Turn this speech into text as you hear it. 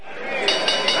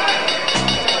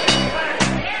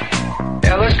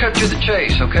cut to the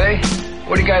chase, okay?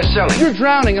 What are you guys selling? If you're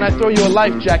drowning and I throw you a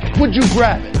life jacket, would you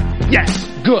grab it? Yes.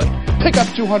 Good. Pick up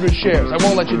 200 shares. I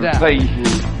won't let you down. Pay him.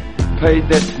 Pay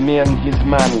that man his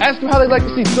money. Ask them how they'd like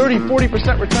to see 30,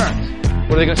 40% returns.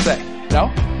 What are they going to say? No?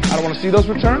 I don't want to see those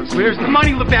returns? Where's the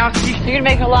money, Lebowski? You're going to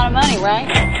make a lot of money,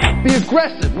 right? Be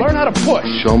aggressive. Learn how to push.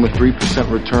 Show him a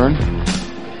 3% return,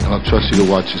 and I'll trust you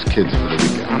to watch his kids for the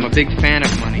weekend. I'm a big fan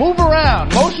of money. Move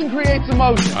around. Motion creates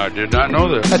emotion. I did not know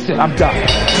that. That's it. I'm done.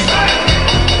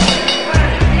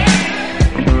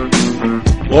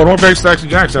 Well, North Bank Stocks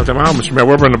and Jocks. I'm Mr. Matt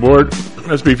Weber on the board.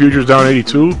 SP futures down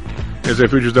 82. NASDAQ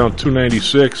futures down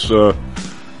 296.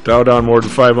 Dow down more than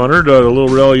 500. The little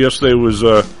rally yesterday was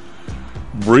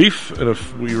brief, and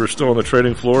if we were still on the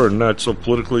trading floor and not so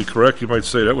politically correct, you might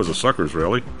say that was a sucker's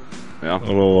rally. Yeah.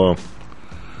 Although,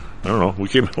 I don't know. We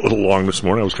came a little long this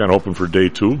morning. I was kind of hoping for day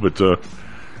two, but it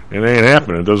ain't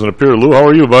happening. It doesn't appear. Lou, how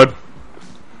are you, bud?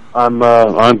 I'm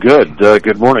good.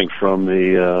 Good morning from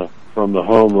the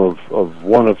home of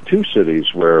one of two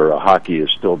cities where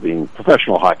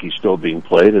professional hockey is still being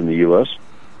played in the U.S.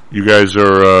 You guys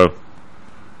are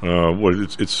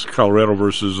it's Colorado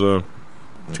versus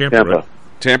Tampa. Right?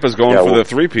 Tampa's going for the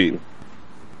three-peat.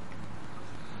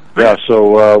 Yeah,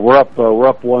 so we're up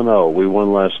 1-0. We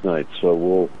won last night, so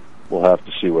we'll have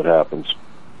to see what happens.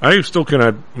 I still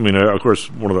cannot. I mean, of course,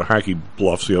 one of the hockey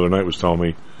bluffs the other night was telling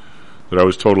me that I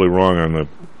was totally wrong on the.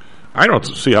 I don't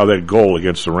see how that goal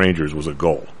against the Rangers was a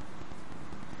goal.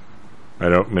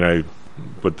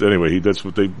 But anyway, that's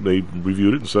what they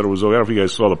reviewed it and said it was. I don't know if you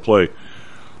guys saw the play.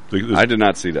 I did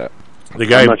not see that. The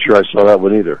guy, I'm not sure I saw that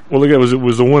one either. Well, the guy was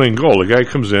a winning goal. The guy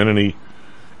comes in and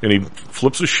he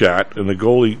flips a shot, and the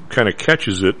goalie kind of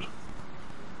catches it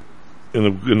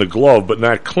in the glove, but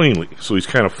not cleanly. So he's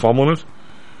kind of fumbling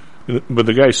it. But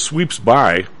the guy sweeps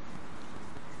by,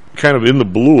 kind of in the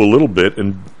blue a little bit,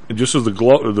 and just as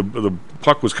the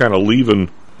puck was kind of leaving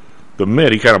the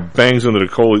mid, he kind of bangs into the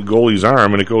goalie's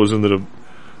arm, and it goes into the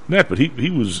net. But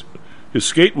his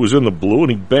skate was in the blue,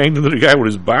 and he banged into the guy with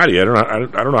his body. I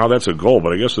don't know how that's a goal,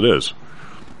 but I guess it is.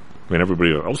 I mean,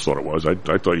 everybody else thought it was. I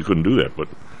thought you couldn't do that, but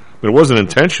it wasn't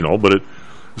intentional. But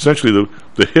essentially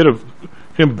the hit of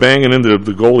him banging into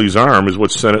the goalie's arm is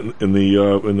what sent it in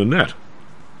the net.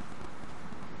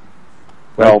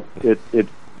 Well, it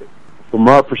from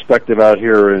our perspective out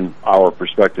here, in our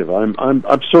perspective, I'm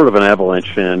sort of an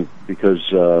Avalanche fan because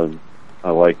I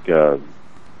like the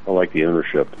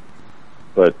ownership,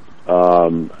 but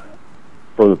from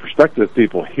the perspective of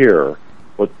people here,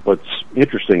 what's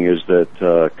interesting is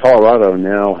that Colorado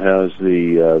now has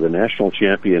the national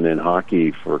champion in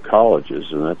hockey for colleges,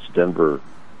 and that's Denver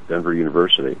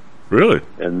University. Really?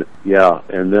 And yeah,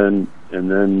 and then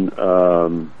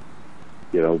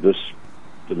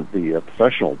the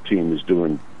professional team is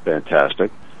doing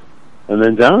fantastic. And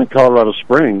then down in Colorado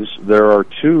Springs, there are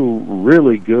two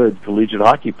really good collegiate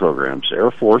hockey programs.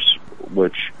 Air Force,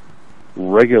 which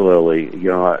regularly,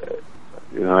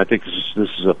 I think this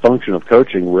is a function of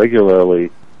coaching,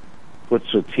 regularly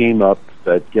puts a team up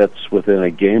that gets within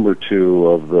a game or two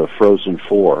of the Frozen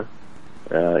Four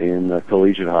in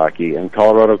collegiate hockey, and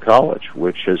Colorado College,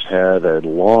 which has had a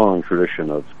long tradition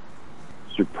of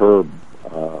superb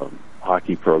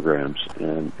hockey programs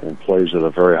and plays at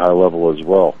a very high level as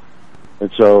well.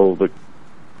 And so,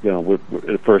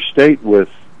 for a state with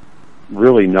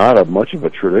really not much of a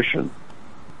tradition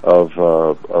of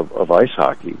ice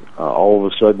hockey, all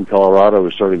of a sudden Colorado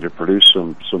is starting to produce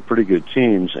some pretty good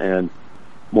teams, and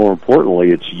more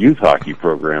importantly, its youth hockey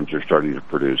programs are starting to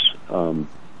produce.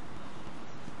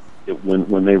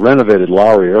 When they renovated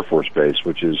Lowry Air Force Base,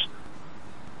 which is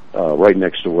right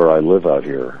next to where I live out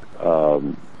here,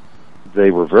 they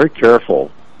were very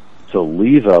careful to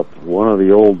leave up one of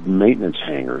the old maintenance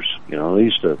hangars. They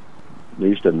used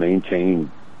to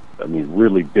maintain,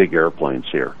 really big airplanes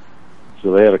here.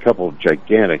 So they had a couple of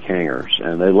gigantic hangars,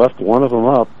 and they left one of them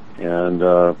up and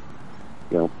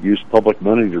used public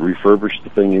money to refurbish the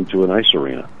thing into an ice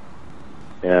arena.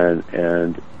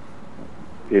 And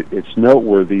it's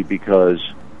noteworthy because,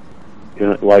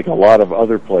 like a lot of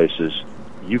other places,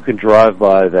 you can drive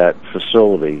by that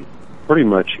facility pretty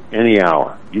much any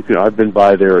hour. I've been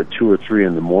by there at 2 or 3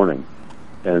 in the morning,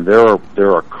 and there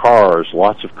are cars,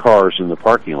 lots of cars in the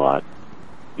parking lot,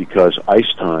 because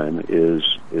ice time is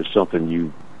something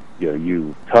you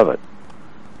covet.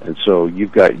 And so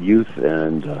you've got youth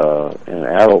and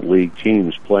adult league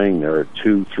teams playing there at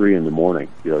 2, 3 in the morning,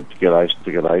 to get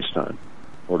ice time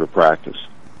or to practice.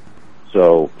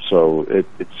 So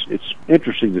it's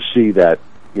interesting to see that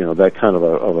that kind of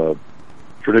a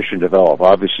tradition develop.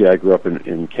 Obviously, I grew up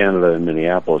in Canada, in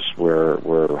Minneapolis, where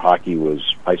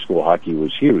high school hockey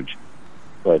was huge,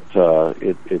 but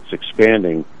it's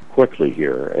expanding quickly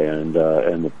here, and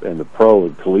the pro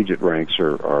and collegiate ranks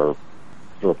are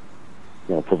sort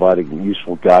of, providing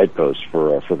useful guideposts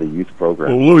for the youth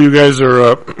program. Well, Lou, you guys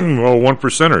are one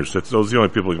percenters. Those are the only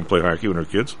people who can play hockey when they're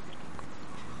kids.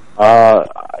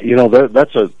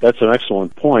 That's an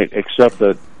excellent point. Except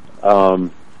that,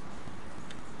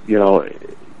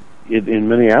 in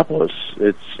Minneapolis,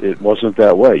 it wasn't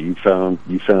that way. You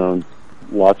found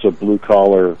lots of blue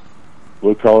collar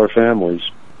families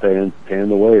paying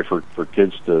the way for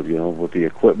kids to, with the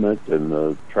equipment and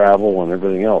the travel and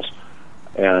everything else,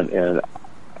 and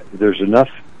there's enough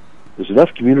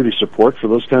community support for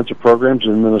those kinds of programs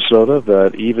in Minnesota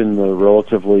that even the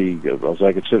relatively, as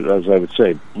I would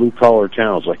say, blue collar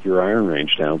towns like your Iron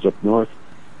Range towns up north,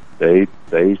 they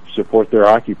support their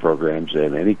hockey programs,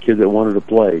 and any kid that wanted to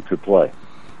play could play.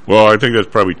 Well, I think that's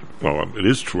probably, it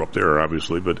is true up there,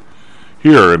 obviously, but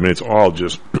here, it's all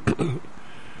just.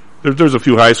 There's a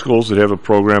few high schools that have a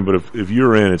program, but if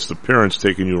you're in, it's the parents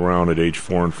taking you around at age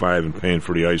 4 and 5 and paying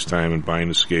for the ice time and buying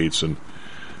the skates, and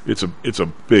it's a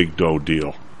big dough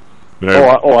deal.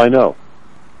 I know.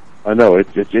 And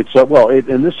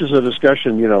this is a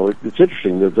discussion. It's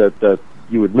interesting that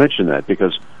you would mention that,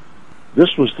 because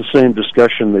this was the same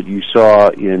discussion that you saw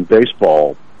in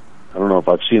baseball. I don't know if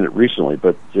I've seen it recently,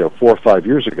 but 4 or 5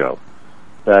 years ago,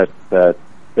 that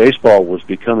baseball was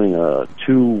becoming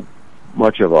too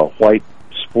much of a white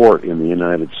sport in the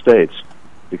United States,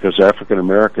 because African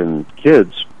American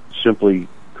kids simply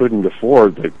couldn't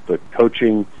afford the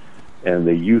coaching and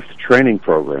the youth training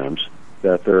programs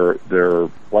that their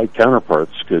white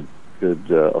counterparts could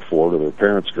afford, or their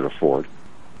parents could afford.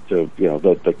 To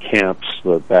the camps,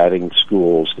 the batting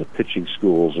schools, the pitching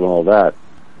schools, and all that.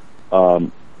 There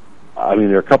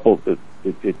are a couple.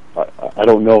 I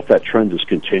don't know if that trend has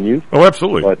continued. Oh,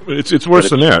 absolutely. But it's worse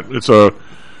than that. It's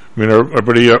our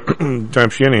buddy Tom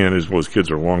Shanahan, his kids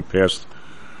are long past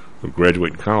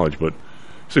graduating college, but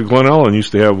he said Glen Ellen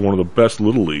used to have one of the best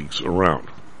little leagues around,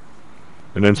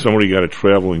 and then somebody got a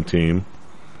traveling team,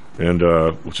 and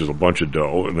which is a bunch of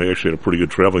dough, and they actually had a pretty good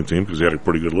traveling team because they had a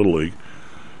pretty good little league.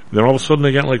 And then all of a sudden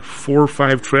they got like 4 or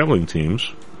 5 traveling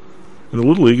teams, and the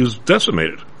little league is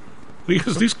decimated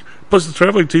because plus the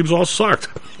traveling teams all sucked.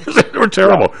 They were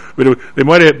terrible. Yeah. They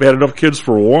might have had enough kids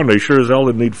for one. They sure as hell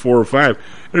didn't need 4 or 5.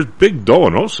 There's big dough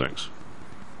in those things.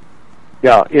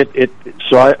 Yeah,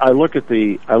 So I look at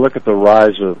the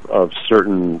rise of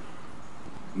certain,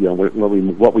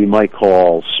 what we might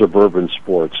call suburban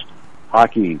sports.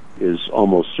 Hockey is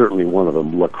almost certainly one of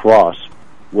them. Lacrosse,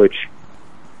 which,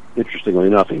 interestingly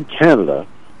enough, in Canada,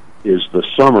 is the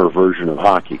summer version of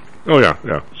hockey. Oh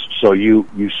yeah. So you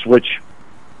switch.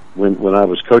 When I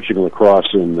was coaching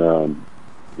lacrosse in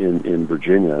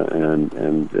Virginia and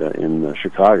in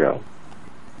Chicago,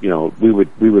 we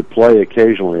would play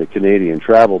occasionally. A Canadian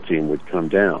travel team would come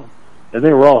down, and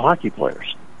they were all hockey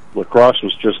players. Lacrosse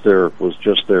was just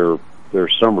their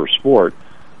summer sport,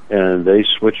 and they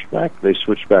switched back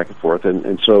and forth,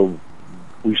 and so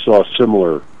we saw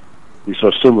similar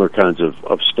kinds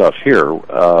of stuff here.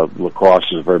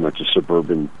 Lacrosse is very much a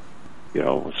suburban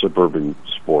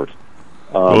sport.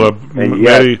 And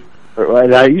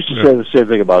I used to say the same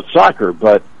thing about soccer,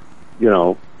 but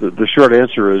the short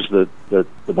answer is that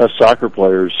the best soccer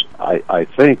players, I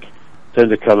think, tend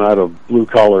to come out of blue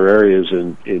collar areas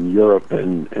in Europe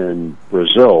and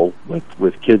Brazil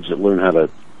with kids that learn how to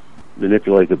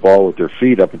manipulate the ball with their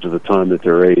feet up until the time that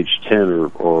they're age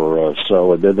 10 or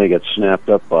so, and then they get snapped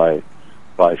up by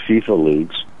FIFA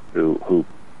leagues who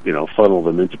funnel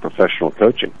them into professional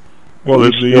coaching. Well,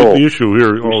 the issue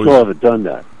here, we still haven't done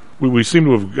that. We seem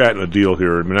to have gotten a deal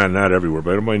here. Not everywhere,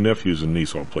 but my nephews and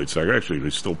niece all played soccer. Actually, they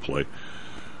still play,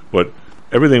 but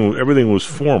everything was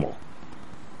formal.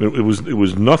 It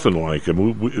was nothing like.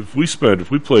 If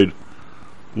we played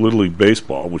Little League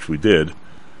baseball, which we did,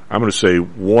 I'm going to say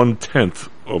 1/10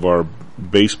 of our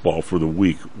baseball for the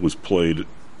week was played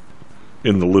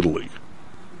in the Little League.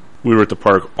 We were at the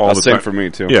park all the time. Same for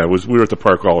me, too. Yeah, we were at the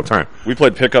park all the time. We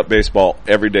played pickup baseball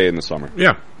every day in the summer.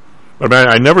 Yeah.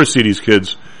 I never see these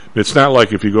kids. It's not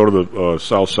like if you go to the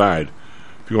south side,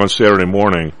 if you go on Saturday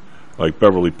morning, like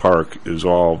Beverly Park is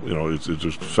all, it's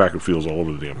just soccer fields all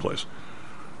over the damn place.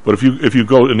 But if you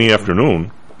go in the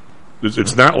afternoon,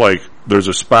 it's not like there's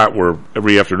a spot where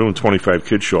every afternoon 25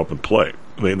 kids show up and play.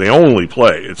 They only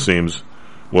play, it seems,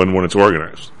 when it's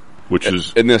organized. Which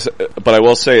is but I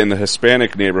will say in the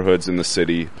Hispanic neighborhoods in the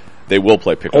city, they will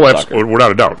play pickup soccer. Oh,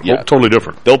 without a doubt. Yeah. Totally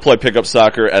different. They'll play pickup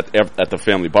soccer at the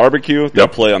family barbecue. They'll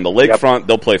play on the lakefront.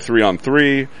 They'll play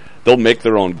 3-on-3. They'll make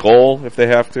their own goal if they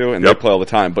have to, and they play all the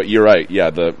time. But you're right. Yeah,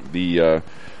 the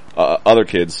Other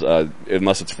kids,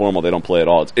 unless it's formal, they don't play at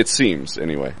all. It seems,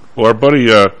 anyway. Well, our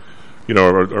buddy, our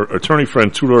attorney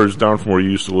friend 2 doors down from where he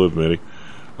used to live, Mitty,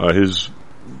 his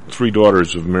 3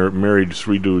 daughters have married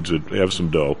 3 dudes that have some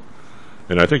dough,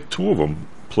 and I think 2 of them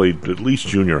played at least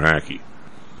junior hockey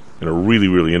and are really,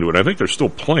 really into it. I think they're still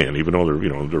playing, even though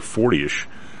they're 40-ish.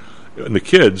 And the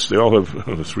kids, they all have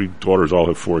the 3 daughters all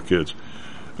have 4 kids.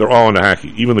 They're all into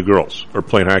hockey. Even the girls are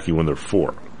playing hockey when they're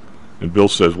 4. And Bill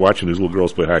says watching these little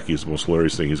girls play hockey is the most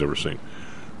hilarious thing he's ever seen.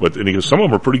 And he goes, some of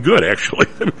them are pretty good, actually,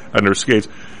 on their skates.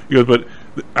 He goes, but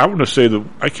I want to say that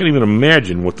I can't even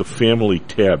imagine what the family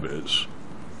tab is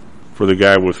for the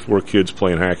guy with 4 kids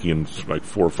playing hockey in like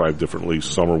 4 or 5 different leagues,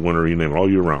 summer, winter, you name it, all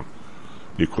year round.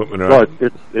 The equipment. But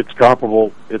it's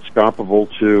comparable. It's comparable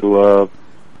to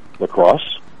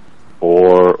lacrosse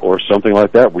or something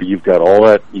like that, where you've got all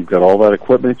that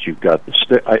equipment. You've got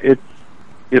the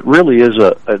It really is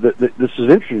this is an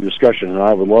interesting discussion, and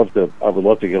I would love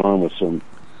to get on with some.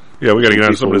 Yeah, we got to get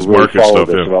on some of this really market stuff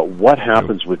about what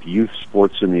happens with youth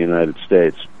sports in the United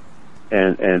States,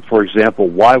 and for example,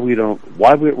 why we don't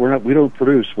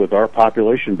produce with our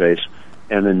population base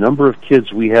and the number of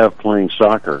kids we have playing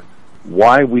soccer.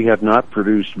 Why we have not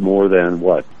produced more than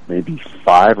maybe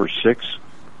 5 or 6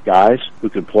 guys who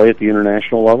can play at the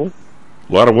international level.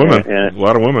 A lot of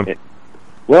women.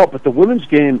 Well, but the women's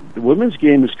game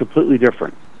is completely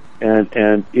different,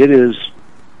 and it is,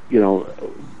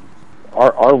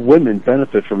 our women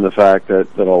benefit from the fact that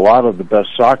a lot of the best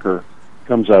soccer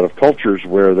comes out of cultures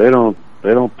where they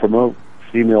don't promote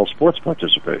female sports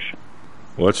participation.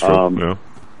 Well, that's true. Yeah.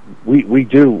 We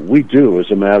do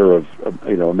as a matter of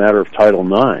Title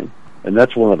IX, and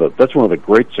that's one of the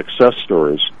great success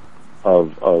stories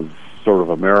of sort of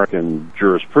American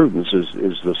jurisprudence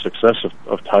is the success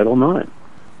of Title IX.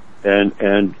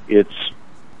 And it's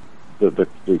the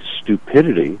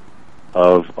stupidity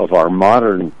of our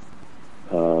modern,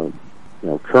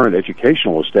 current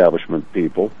educational establishment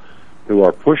people who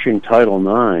are pushing Title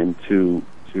IX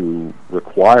to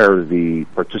require the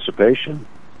participation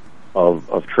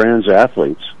of trans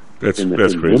athletes in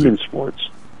women's sports.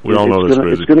 We all know that's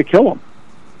crazy. It's going to kill them.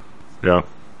 Yeah.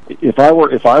 If I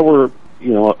were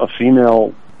a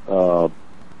female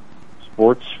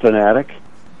sports fanatic,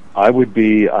 I would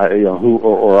be,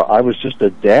 I was just a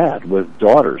dad with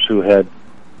daughters who had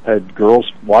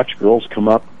watched girls come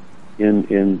up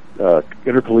in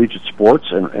intercollegiate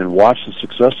sports and watch the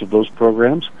success of those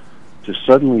programs. To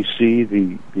suddenly see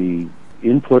the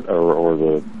input or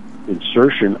the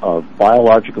insertion of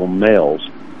biological males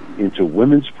into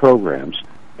women's programs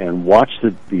and watch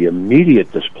the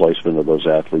immediate displacement of those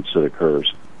athletes that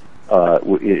occurs I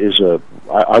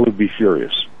would be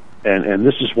furious. And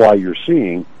this is why you're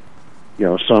seeing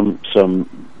some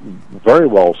very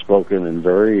well spoken and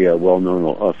very well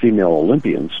known female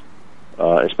Olympians,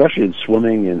 especially in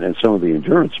swimming and some of the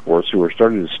endurance sports, who are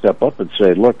starting to step up and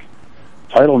say, look,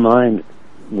 Title IX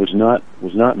was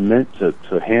not meant to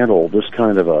handle this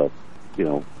kind of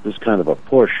a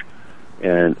push,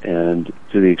 and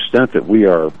to the extent that we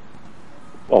are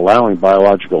allowing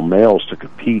biological males to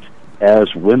compete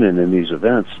as women in these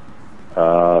events,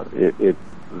 the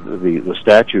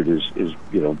statute is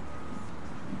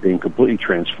being completely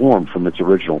transformed from its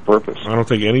original purpose. I don't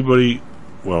think anybody.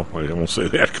 Well, I won't say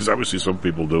that because obviously some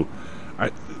people do.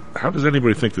 How does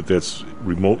anybody think that that's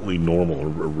remotely normal or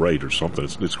right or something?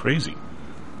 It's crazy.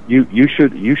 You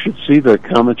should see the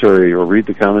commentary or read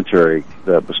the commentary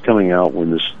that was coming out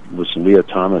when this Leah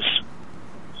Thomas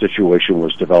situation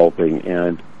was developing,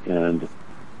 and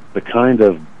the kind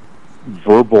of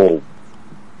verbal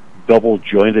double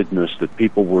jointedness that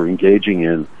people were engaging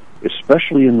in,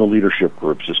 especially in the leadership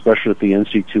groups, especially at the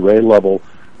NC2A level,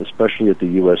 especially at the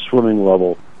U.S. swimming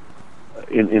level,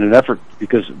 in an effort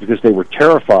because they were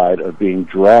terrified of being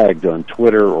dragged on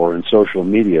Twitter or in social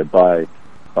media by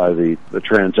the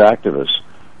trans activists.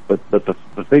 But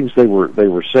the things they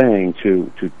were saying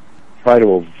to try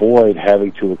to avoid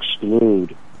having to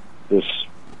exclude this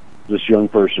young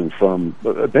person from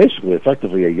basically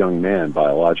effectively a young man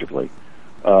biologically,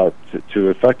 to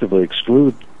effectively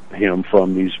exclude him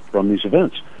from these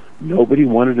events. Nobody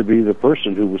wanted to be the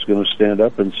person who was going to stand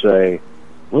up and say,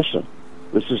 listen,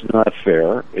 this is not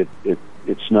fair.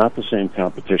 It's not the same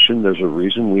competition. There's a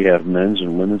reason we have men's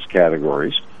and women's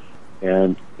categories,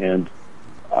 and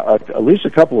at least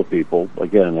a couple of people.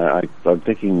 Again, I'm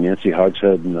thinking Nancy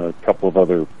Hogshead and a couple of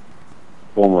other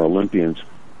former Olympians,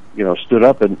 stood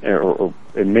up and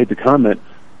made the comment,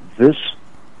 this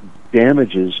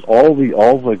damages all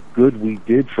the good we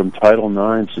did from Title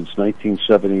IX since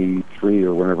 1973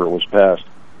 or whenever it was passed,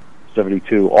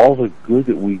 72. All the good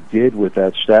that we did with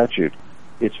that statute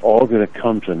it's all going to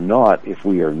come to naught if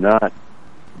we are not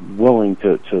willing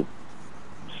to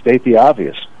state the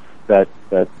obvious, that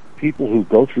people who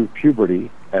go through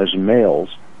puberty as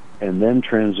males and then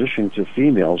transition to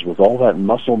females with all that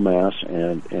muscle mass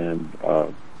and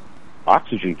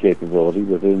oxygen capability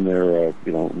within their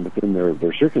within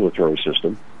their circulatory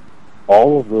system,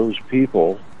 all of those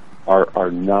people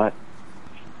are not.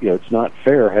 It's not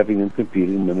fair having them compete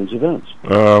in women's events.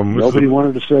 Nobody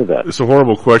wanted to say that. It's a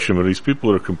horrible question, but these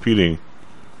people that are competing,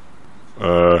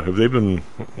 have they been?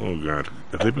 Oh God,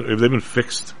 have they been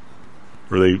fixed?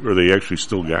 Or are they actually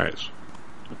still guys?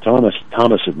 Thomas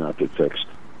had not been fixed.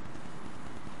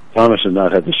 Thomas had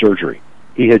not had the surgery.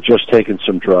 He had just taken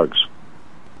some drugs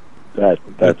that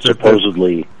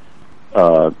supposedly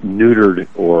neutered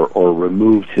or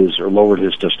removed or lowered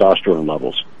his testosterone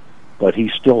levels. But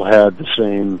he still had the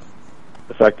same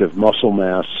effective muscle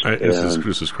mass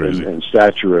this is crazy. And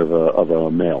stature of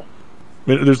a male.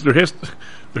 I mean, there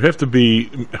have to be.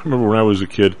 I remember when I was a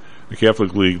kid, the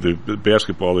Catholic League, the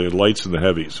basketball, they had lights in the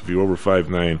heavies. If you were over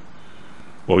 5'9",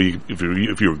 well, if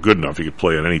you were good enough, you could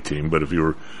play on any team. But if you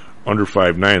were under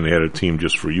 5'9", they had a team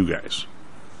just for you guys.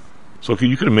 So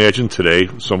you can imagine today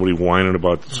somebody whining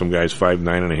about some guy's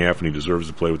 5'9.5" and he deserves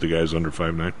to play with the guys under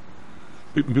 5'9".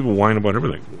 People whine about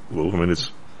everything. Well, I mean,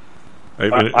 it's.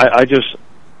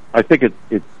 I think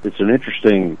it's an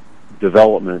interesting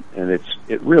development, and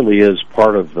it really is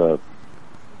part of the.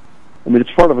 I mean,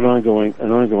 it's part of an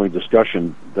ongoing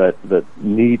discussion that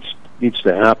needs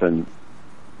to happen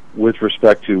with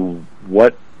respect to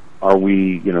what are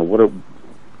we,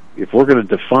 if we're going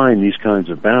to define these kinds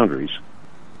of boundaries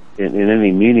in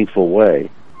any meaningful way,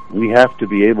 we have to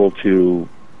be able to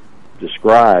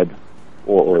describe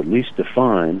or at least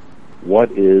define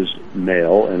what is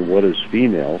male and what is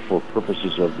female for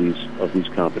purposes of these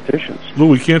competitions. Lou,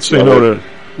 we can't say no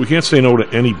to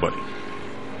anybody,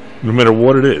 no matter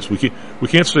what it is. We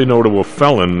can't say no to a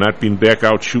felon not being back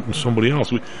out shooting somebody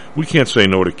else. We can't say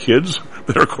no to kids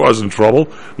that are causing trouble.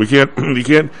 We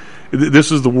can't.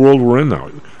 This is the world we're in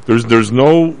now. There's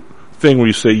no thing where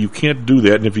you say you can't do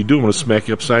that, and if you do, I'm going to smack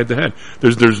you upside the head.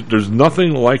 There's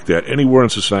nothing like that anywhere in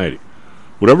society.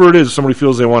 Whatever it is, somebody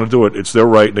feels they want to do it, it's their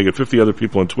right, and they get 50 other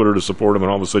people on Twitter to support them,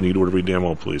 and all of a sudden you can do whatever you damn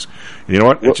well please. And you know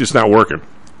what? It's just not working.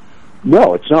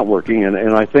 No, it's not working, and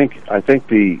I think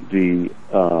the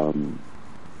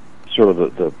sort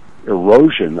of the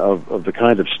erosion of the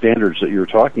kind of standards that you're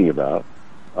talking about,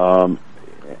 and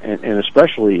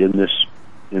especially in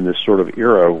this sort of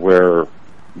era where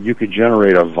you could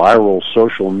generate a viral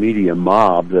social media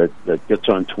mob that gets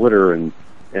on Twitter and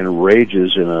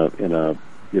rages in a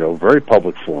very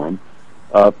public forum.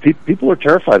 People are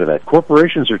terrified of that.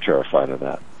 Corporations are terrified of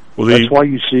that. Well, that's why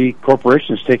you see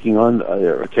corporations taking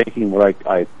what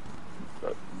I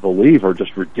believe are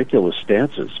just ridiculous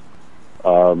stances.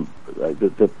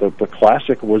 The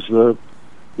classic was the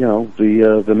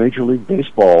Major League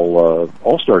Baseball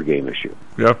All-Star Game issue.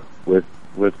 Yeah. With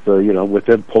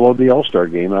them pulling the All-Star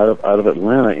Game out of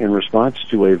Atlanta in response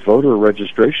to a voter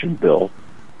registration bill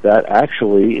that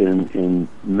actually, in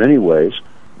many ways,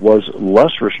 was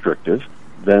less restrictive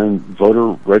than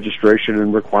voter registration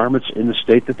and requirements in the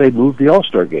state that they moved the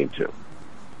All-Star Game to.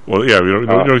 Well, yeah, we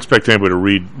don't expect anybody to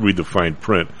read the fine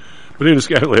print. But they just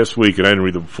got it last week, and I didn't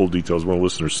read the full details. One of the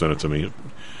listeners sent it to me.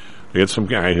 They had some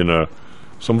guy in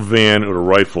some van with a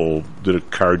rifle did a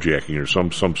carjacking or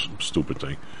some stupid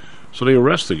thing. So they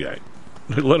arrest the guy.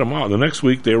 They let him out. The next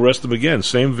week, they arrest him again.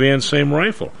 Same van, same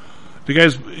rifle.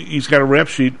 He's got a rap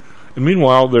sheet. And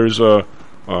meanwhile, there's a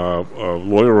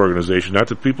lawyer organization. Not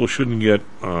that people shouldn't get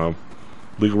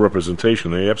legal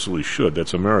representation. They absolutely should.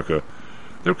 That's America.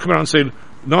 They're coming out and saying,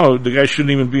 no, the guy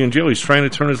shouldn't even be in jail. He's trying to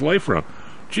turn his life around.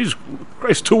 Jesus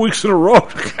Christ, 2 weeks in a row,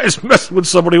 the guy's messing with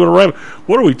somebody with a rifle.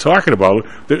 What are we talking about?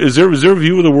 Is their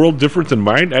view of the world different than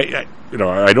mine? I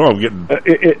know I'm getting...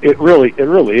 It really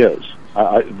is.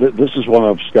 This is one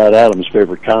of Scott Adams'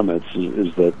 favorite comments,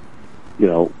 is that,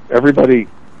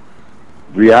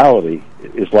 reality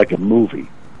is like a movie,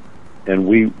 and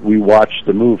we watch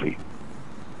the movie.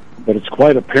 But it's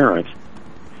quite apparent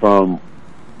from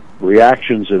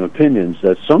reactions and opinions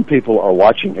that some people are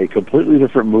watching a completely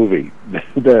different movie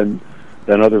than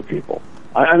other people.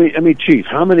 I mean, Chief,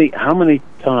 how many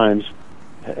times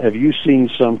have you seen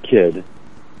some kid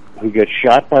who gets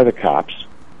shot by the cops?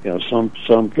 Some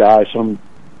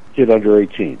kid under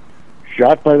 18,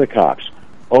 shot by the cops.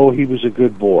 Oh, he was a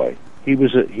good boy. He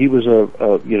was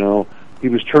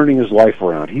turning his life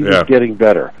around. He was getting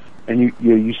better. And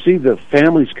you see the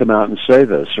families come out and say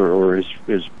this, or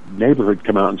his neighborhood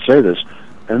come out and say this,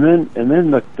 and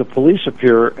then the police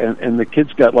appear, and the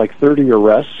kid's got like 30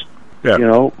 arrests, Yeah.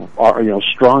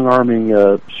 Strong arming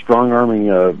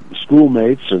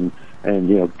schoolmates and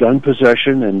gun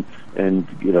possession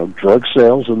and drug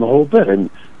sales and the whole bit. And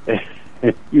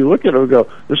you look at it and go,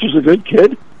 this was a good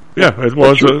kid. Yeah.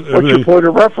 What's your point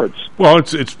of reference? Well,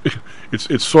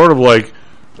 it's sort of like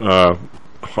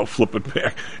I'll flip it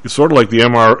back. It's sort of like the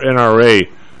NRA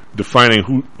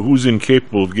defining who's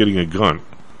incapable of getting a gun.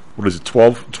 What is it?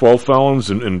 12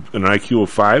 felons and an IQ of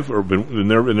 5, or in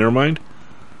their mind?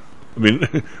 I mean,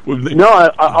 no.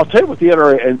 I'll tell you what the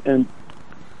NRA and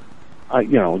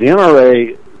the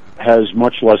NRA has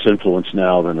much less influence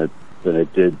now than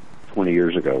it did 20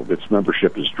 years ago. Its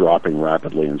membership is dropping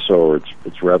rapidly, and so are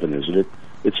its revenues. And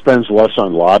it spends less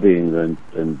on lobbying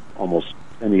than almost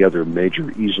any other major,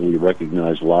 easily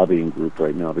recognized lobbying group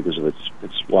right now because of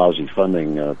its lousy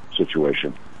funding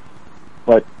situation.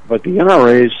 But the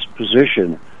NRA's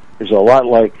position is a lot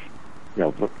like,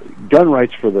 gun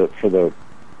rights for the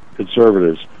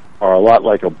conservatives are a lot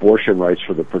like abortion rights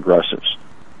for the progressives.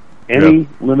 Any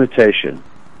limitation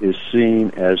is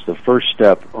seen as the first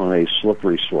step on a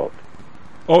slippery slope.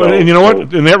 Oh, and you know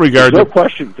what? In that regard,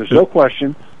 there's no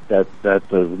question that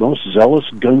the most zealous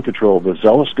gun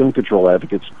control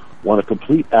advocates want a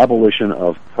complete abolition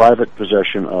of private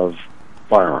possession of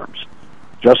firearms.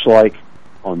 Just like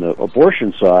on the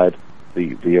abortion side,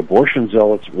 the abortion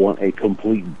zealots want a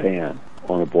complete ban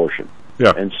on abortion.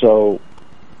 Yeah. And so,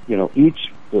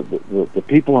 the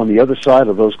people on the other side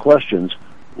of those questions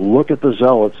look at the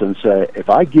zealots and say, if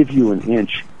I give you an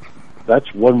inch,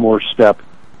 that's one more step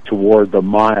toward the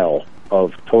mile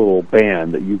of total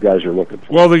ban that you guys are looking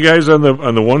for. Well, the guys on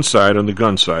the one side, on the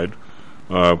gun side,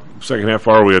 second half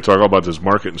hour we had to talk about this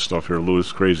market and stuff here. Louis,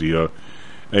 crazy. On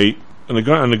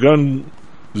the gun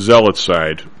zealot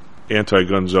side,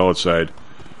 anti-gun zealot side,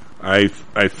 I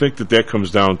think that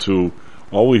comes down to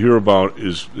all we hear about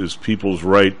is people's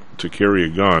right to carry a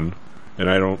gun, and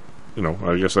I don't.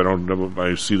 I guess I don't know.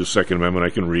 I see the Second Amendment. I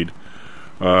can read,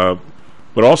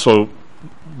 but also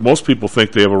most people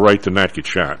think they have a right to not get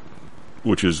shot,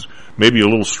 which is maybe a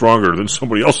little stronger than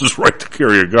somebody else's right to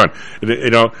carry a gun. And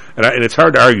it's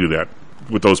hard to argue that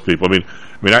with those people.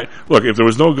 Look, if there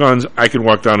was no guns, I can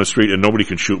walk down the street and nobody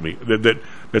can shoot me.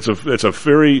 That's a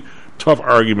very tough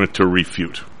argument to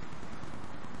refute.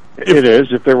 It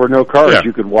is. If there were no cars,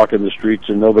 you could walk in the streets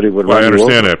and nobody would run you over. I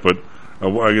understand that, but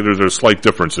there's a slight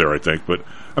difference there, I think. But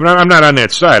I'm not on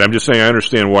that side. I'm just saying I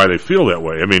understand why they feel that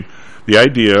way. The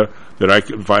idea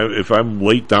that if I'm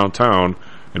late downtown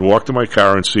and walk to my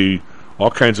car and see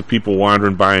all kinds of people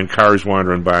wandering by and cars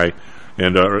wandering by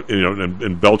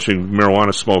and belching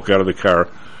marijuana smoke out of the car,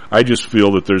 I just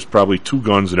feel that there's probably 2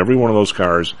 guns in every one of those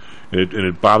cars, and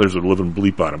it bothers the living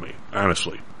bleep out of me,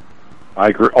 honestly. I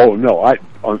agree. Oh, no.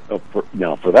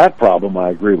 For that problem, I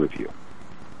agree with you.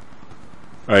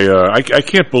 I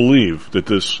can't believe that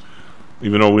this,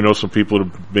 even though we know some people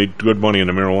that have made good money in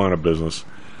the marijuana business,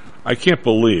 I can't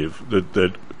believe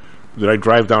that I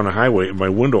drive down the highway and my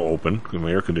window open, because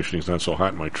my air conditioning's not so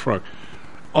hot in my truck,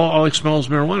 all I smell is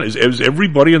marijuana. Is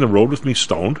everybody on the road with me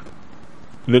stoned?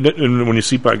 And when you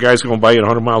see guys going by at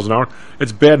 100 miles an hour,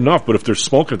 it's bad enough, but if they're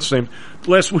smoking at the same...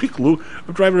 Last week, Lou,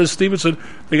 I'm driving to Stevenson,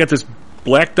 they got this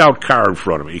blacked out car in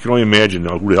front of me. You can only imagine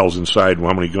who the hell's inside and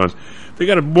how many guns. They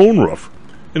got a moonroof,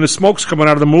 and the smoke's coming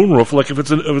out of the moonroof like if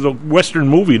it's a Western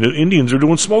movie and the Indians are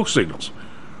doing smoke signals.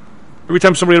 Every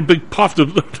time somebody had a big puff,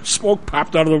 the smoke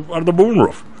popped out of the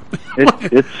moonroof.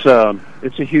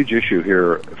 It's a huge issue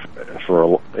here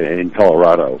in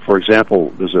Colorado. For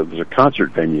example, there's a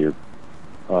concert venue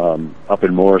up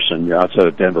in Morrison, outside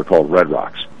of Denver, called Red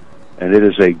Rocks, and it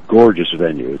is a gorgeous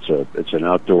venue. It's an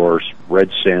outdoor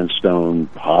red sandstone,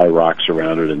 high rocks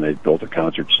around it, and they built a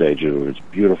concert stage. It's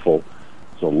beautiful.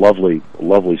 It's a lovely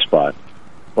spot.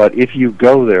 But if you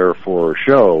go there for a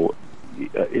show,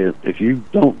 if you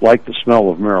don't like the smell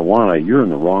of marijuana, you're in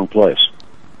the wrong place.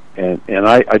 And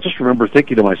I just remember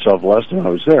thinking to myself last time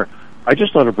I was there, I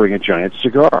just ought to bring a giant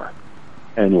cigar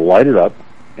and light it up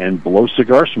and blow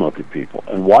cigar smoke at people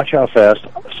and watch how fast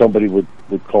somebody would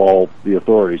call the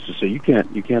authorities to say, you can't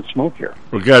smoke here.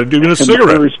 We got to give you a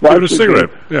cigarette. Give it a cigarette.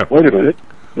 Yeah. Wait a minute.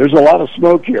 There's a lot of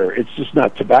smoke here. It's just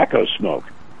not tobacco smoke.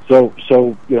 So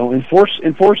enforce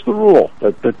the rule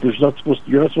that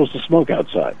you're not supposed to smoke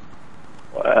outside.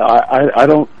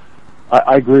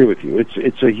 I agree with you.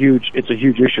 It's a huge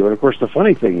issue. And of course the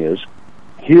funny thing is,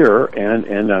 here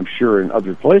and I'm sure in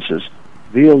other places,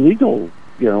 the illegal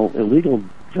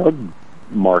drug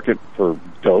market for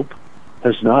dope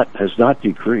has not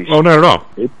decreased. Oh, not at all.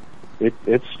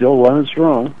 It's still running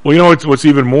strong. Well, what's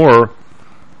even more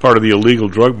part of the illegal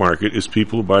drug market is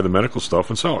people who buy the medical stuff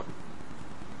and sell it.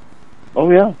 Oh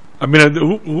yeah. I mean,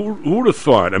 who would have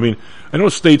thought? I mean, I know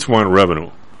states want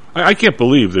revenue. I can't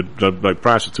believe that like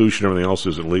prostitution and everything else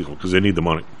isn't legal because they need the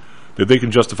money. That they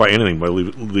can justify anything by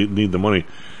need the money.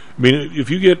 I mean, if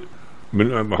you get,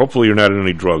 hopefully you're not in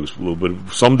any drugs, but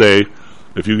someday,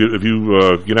 if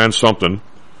you get on something,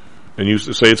 and you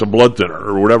say it's a blood thinner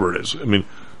or whatever it is, I mean,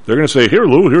 they're going to say, "Here,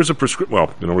 Lou, here's a prescription."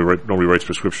 Well, nobody writes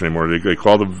prescription anymore. They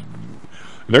call them,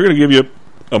 and they're going to give you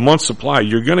a month's supply.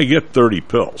 You're going to get 30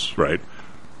 pills, right?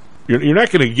 You're not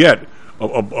going to get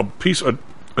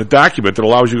a document that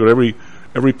allows you to go to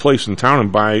every place in town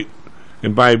and buy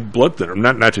blood thinner.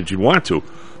 Not that you want to,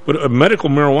 but a medical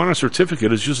marijuana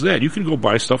certificate is just that. You can go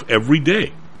buy stuff every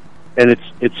day. And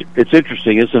it's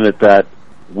interesting, isn't it, that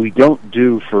we don't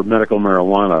do for medical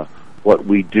marijuana what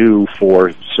we do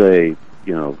for, say,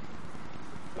 painkillers.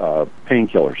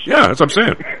 Yeah, that's what I'm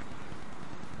saying.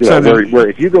 Where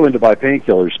if you go in to buy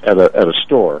painkillers at a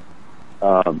store,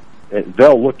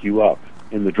 they'll look you up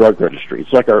in the drug registry.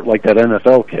 It's like that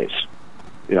NFL case.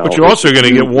 But you're also going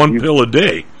to get one pill a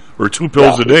day or 2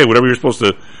 pills a day, whatever you're supposed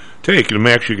to take, the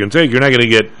max you can take. You're not going to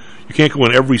get. You can't go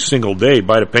in every single day,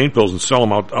 buy the pain pills, and sell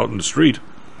them out in the street.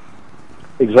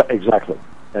 Exactly.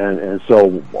 And so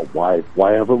why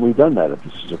haven't we done that if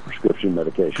this is a prescription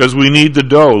medication? Because we need the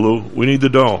dough, Lou. We need the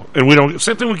dough, and we don't.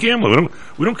 Same thing with gambling.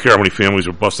 We don't care how many families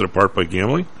are busted apart by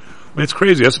gambling. I mean, it's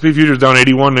crazy. S&P futures down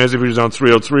 81, NASDAQ futures down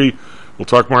 303. We'll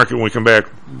talk market when we come back.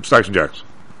 Stocks and Jocks.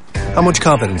 How much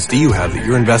confidence do you have that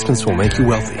your investments will make you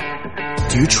wealthy?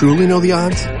 Do you truly know the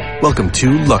odds? Welcome to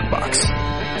Luckbox,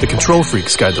 the control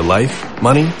freak's guide to life,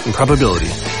 money, and probability.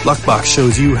 Luckbox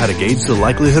shows you how to gauge the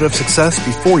likelihood of success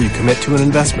before you commit to an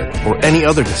investment or any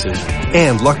other decision.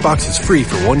 And Luckbox is free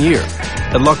for 1 year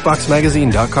at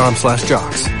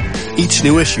luckboxmagazine.com/jocks. Each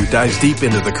new issue dives deep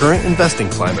into the current investing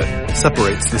climate,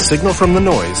 separates the signal from the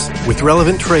noise with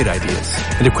relevant trade ideas,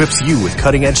 and equips you with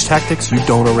cutting-edge tactics you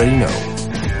don't already know.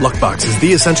 Luckbox is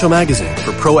the essential magazine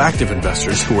for proactive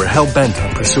investors who are hell-bent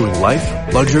on pursuing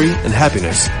life, luxury, and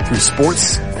happiness through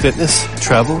sports, fitness,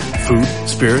 travel, food,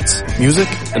 spirits, music,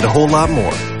 and a whole lot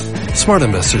more. Smart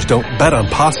investors don't bet on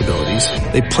possibilities,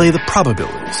 they play the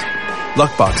probabilities.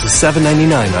 Luckbox is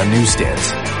 $7.99 on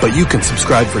newsstands, but you can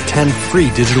subscribe for 10 free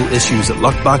digital issues at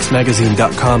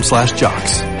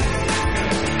luckboxmagazine.com/jocks.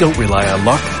 Don't rely on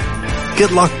luck.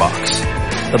 Get Luckbox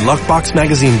at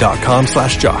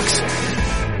luckboxmagazine.com/jocks.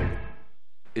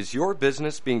 Is your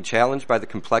business being challenged by the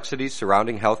complexities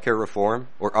surrounding healthcare reform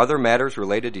or other matters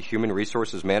related to human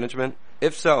resources management?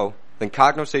 If so, then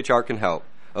Cognos HR can help.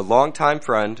 A longtime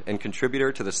friend and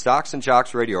contributor to the Stocks and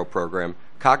Jocks radio program,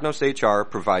 Cognos HR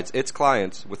provides its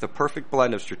clients with a perfect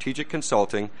blend of strategic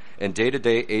consulting and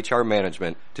day-to-day HR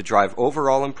management to drive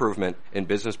overall improvement in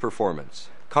business performance.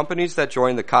 Companies that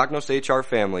join the Cognos HR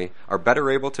family are better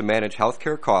able to manage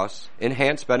healthcare costs,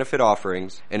 enhance benefit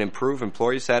offerings, and improve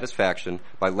employee satisfaction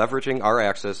by leveraging our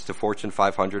access to Fortune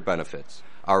 500 benefits.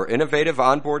 Our innovative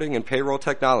onboarding and payroll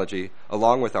technology,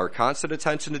 along with our constant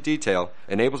attention to detail,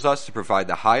 enables us to provide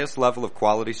the highest level of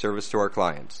quality service to our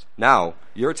clients. Now,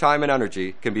 your time and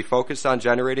energy can be focused on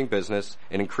generating business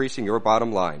and increasing your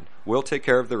bottom line. We'll take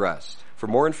care of the rest. For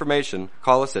more information,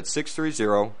 call us at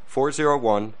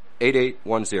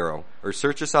 630-401-8810 or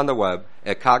search us on the web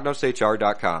at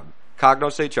cognoshr.com.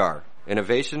 Cognos HR,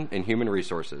 innovation in human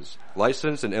resources.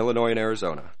 Licensed in Illinois and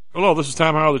Arizona. Hello, this is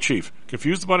Tom Howell, the Chief.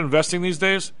 Confused about investing these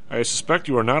days? I suspect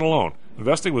you are not alone.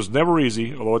 Investing was never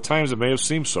easy, although at times it may have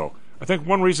seemed so. I think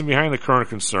one reason behind the current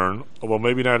concern, although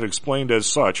maybe not explained as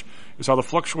such, is how the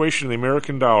fluctuation in the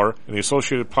American dollar and the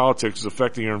associated politics is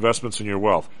affecting your investments and your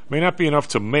wealth. It may not be enough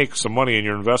to make some money in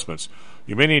your investments.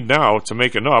 You may need now to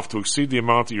make enough to exceed the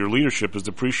amount that your leadership is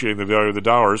depreciating the value of the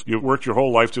dollars you've worked your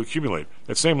whole life to accumulate.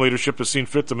 That same leadership has seen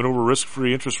fit to maneuver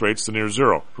risk-free interest rates to near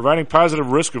zero. Providing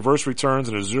positive risk-averse returns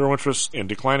in a zero-interest and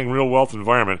declining real wealth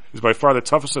environment is by far the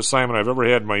toughest assignment I've ever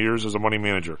had in my years as a money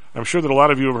manager. I'm sure that a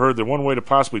lot of you have heard that one way to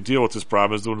possibly deal with this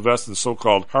problem is to invest in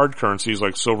so-called hard currencies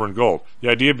like silver and gold. The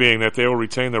idea being that they will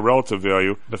retain their relative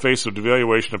value in the face of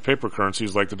devaluation of paper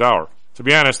currencies like the dollar. To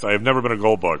be honest, I have never been a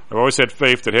gold bug. I've always had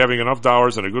faith that having enough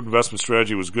dollars and a good investment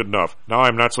strategy was good enough. Now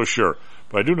I'm not so sure.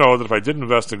 But I do know that if I did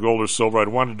invest in gold or silver, I'd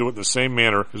want to do it in the same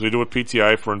manner as we do with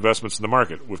PTI for investments in the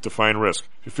market, with defined risk.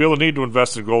 If you feel the need to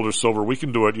invest in gold or silver, we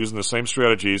can do it using the same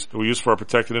strategies that we use for our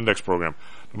protected index program.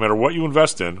 No matter what you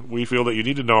invest in, we feel that you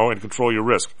need to know and control your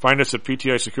risk. Find us at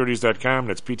PTIsecurities.com.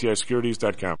 That's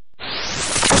PTIsecurities.com.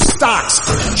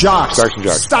 Stocks, jocks, Stocks and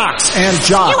Jocks. Stocks and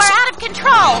jocks. You are out of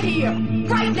control. Here,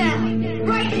 right now,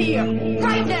 right here,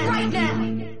 right now, right now.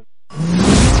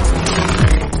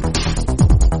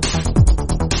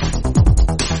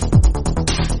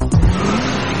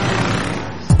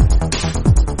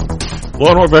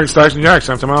 Well, welcome back to Stocks and Jocks.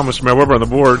 I'm Tom Allen, Mr. Matt Weber on the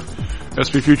board.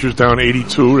 SP futures down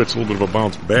 82. That's a little bit of a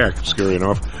bounce back, scary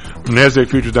enough.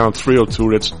 NASDAQ futures down 302.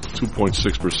 That's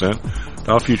 2.6%.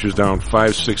 Dow futures down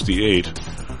 568.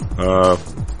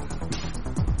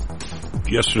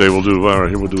 Yesterday we'll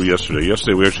do yesterday.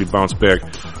 Yesterday we actually bounced back.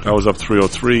 Dow was up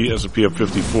 303. S&P up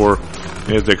 54.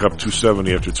 NASDAQ up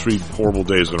 270 after 3 horrible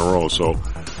days in a row. So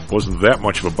it wasn't that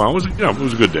much of a bounce. It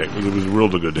was a good day. It was a real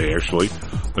good day actually.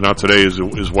 But now today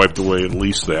is wiped away at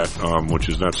least that, which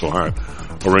is not so high.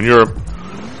 Over in Europe,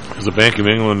 as the Bank of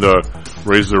England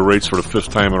raised their rates for the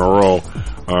 5th time in a row,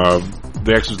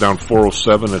 DAX is down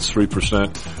 407, that's 3%.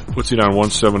 FTSE down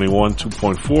 171,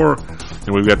 2.4.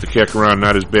 And we've got the CAC around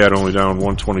not as bad, only down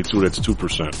 122, that's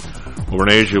 2%. Over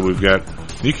in Asia, we've got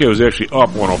Nikkei was actually up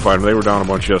 105, and they were down a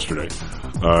bunch yesterday.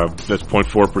 That's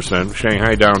 0.4%.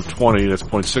 Shanghai down 20, that's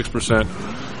 0.6%.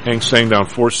 Hang Seng down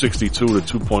 462 to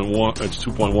 2.1, that's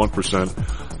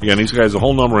 2.1%. Again, these guys, the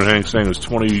whole number in Hang Seng is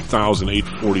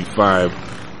 20,845.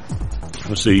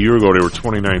 Let's see, a year ago they were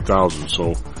 29,000,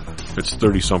 so it's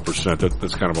 30-some percent.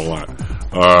 That's kind of a lot.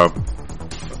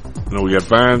 We got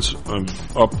bonds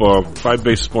up 5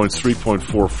 basis points,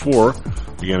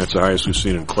 3.44. Again, it's the highest we've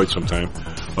seen in quite some time.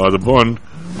 The Bund,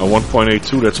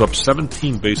 1.82, that's up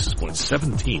 17 basis points.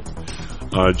 17.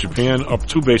 Japan up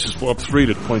 2 basis points, up 3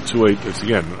 to 0.28. It's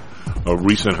again a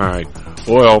recent high.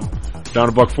 Oil down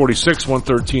 $1.46,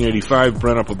 113.85.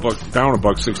 Brent up down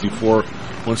 $1.64,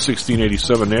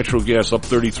 116.87. Natural gas up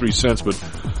 33 cents, but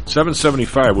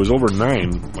 7.75 was over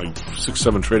 9 like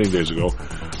 6-7 trading days ago.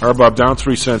 RBOB down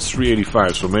 3 cents,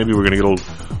 3.85. So maybe we're going to get a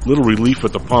little relief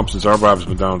at the pump since RBOB's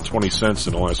been down 20 cents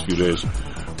in the last few days.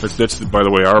 That's by the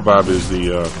way, RBOB is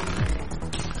the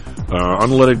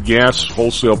unleaded gas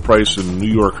wholesale price in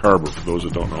New York Harbor, for those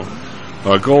that don't know.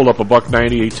 Gold up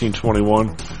 $1.90,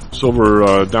 18.21.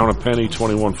 Silver down a penny,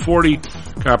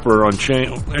 21.40. Copper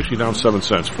unchanged, actually down 7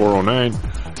 cents, 4.09.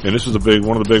 And this is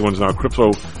one of the big ones now.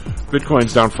 Crypto,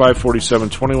 Bitcoin's down 547,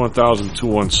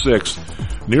 21,216.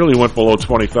 Nearly went below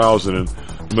 20,000. And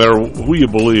no matter who you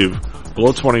believe,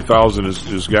 below 20,000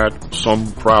 is got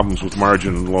some problems with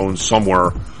margin loans somewhere.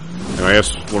 And I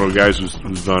asked one of the guys who's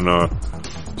done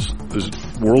there's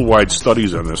worldwide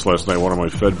studies on this last night, one of my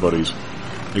Fed buddies.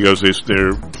 He goes, they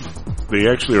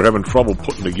actually are having trouble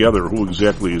putting together who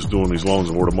exactly is doing these loans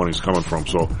and where the money's coming from.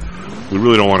 So we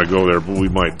really don't want to go there, but we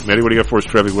might. Matty, what do you got for us?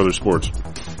 Traffic, weather, sports.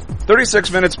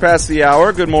 36 minutes past the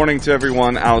hour. Good morning to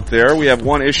everyone out there. We have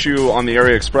one issue on the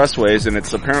area expressways, and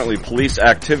it's apparently police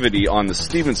activity on the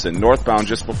Stevenson, northbound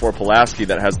just before Pulaski,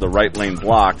 that has the right lane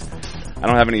blocked. I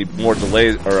don't have any more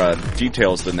delays or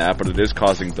details than that, but it is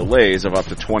causing delays of up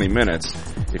to 20 minutes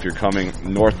if you're coming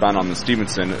northbound on the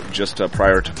Stevenson just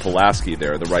prior to Pulaski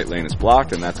there. The right lane is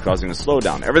blocked, and that's causing a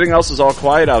slowdown. Everything else is all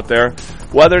quiet out there.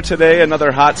 Weather today,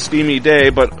 another hot, steamy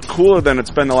day, but cooler than it's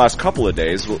been the last couple of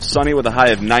days. Sunny with a high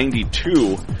of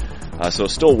 92, so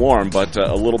still warm, but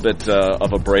a little bit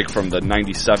of a break from the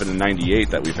 97 and 98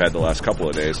 that we've had the last couple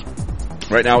of days.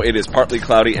 Right now it is partly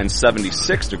cloudy and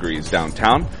 76 degrees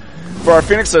downtown. For our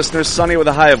Phoenix listeners, sunny with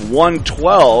a high of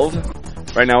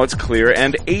 112. Right now it's clear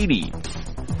and 80.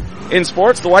 In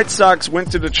sports, the White Sox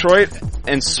went to Detroit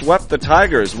and swept the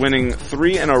Tigers, winning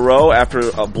 3 in a row after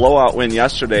a blowout win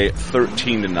yesterday,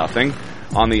 13-0.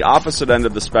 On the opposite end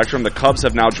of the spectrum, the Cubs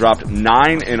have now dropped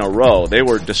 9 in a row. They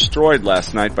were destroyed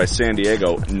last night by San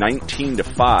Diego,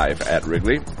 19-5 at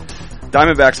Wrigley.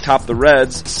 Diamondbacks topped the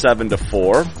Reds,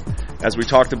 7-4. As we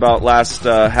talked about last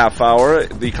half hour,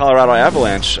 the Colorado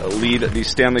Avalanche lead the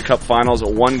Stanley Cup Finals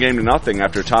 1-0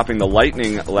 after topping the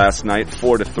Lightning last night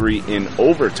 4-3 in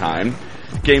overtime.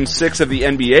 Game 6 of the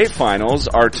NBA Finals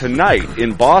are tonight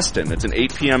in Boston. It's an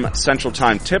 8 p.m. Central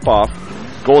Time tip-off.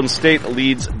 Golden State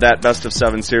leads that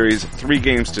best-of-7 series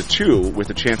 3-2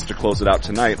 with a chance to close it out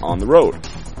tonight on the road.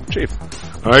 Chief.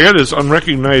 I got this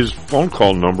unrecognized phone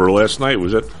call number last night.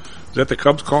 Was that the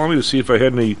Cubs calling me to see if I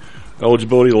had any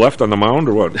eligibility left on the mound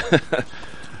or what?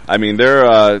 I mean,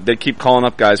 they keep calling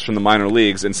up guys from the minor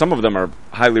leagues, and some of them are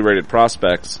highly rated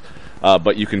prospects,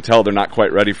 but you can tell they're not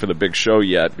quite ready for the big show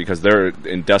yet because they're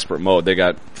in desperate mode. They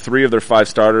got 3 of their 5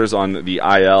 starters on the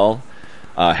IL.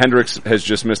 Hendricks has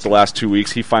just missed the last 2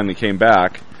 weeks. He finally came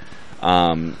back.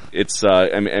 I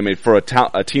mean, for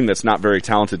a team that's not very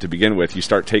talented to begin with, you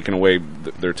start taking away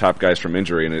their top guys from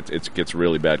injury, and it gets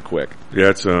really bad quick.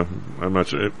 Yeah, I'm not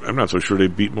so sure they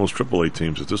beat most AAA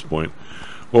teams at this point.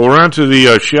 Well, we're on to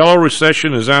the shallow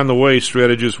recession is on the way.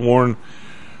 Strategists warn.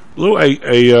 Lou,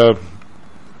 I'm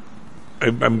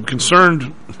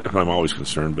concerned. I'm always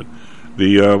concerned, but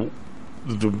the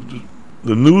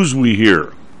news we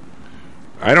hear.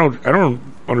 I don't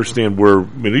understand where. I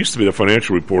mean, it used to be the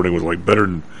financial reporting was like better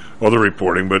than other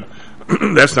reporting, but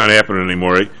that's not happening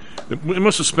anymore. It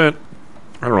must have spent,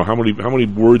 I don't know how many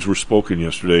words were spoken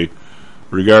yesterday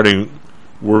regarding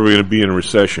where we're going to be in a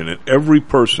recession. And every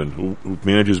person who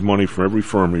manages money for every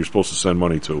firm you're supposed to send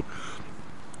money to,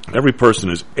 every person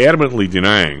is adamantly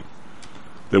denying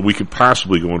that we could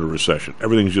possibly go into a recession.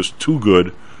 Everything's just too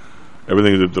good.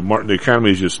 Everything the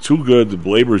economy is just too good. The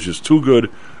labor is just too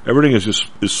good. Everything is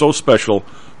so special.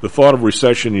 The thought of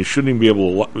recession, you shouldn't even be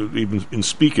able to even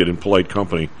speak it in polite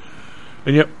company.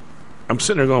 And yet, I'm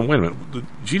sitting there going, wait a minute. The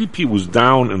GDP was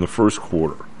down in the first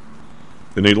quarter.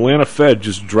 And the Atlanta Fed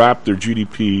just dropped their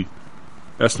GDP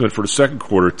estimate for the second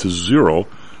quarter to 0,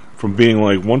 from being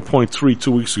like 1.3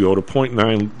 2 weeks ago to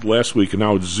 0.9 last week, and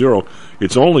now it's 0.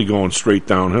 It's only going straight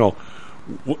downhill.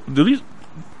 Do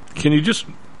you just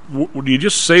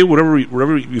say whatever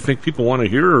you think people want to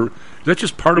hear, or is that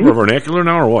just part of our vernacular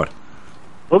now, or what?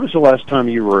 When was the last time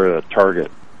you were at a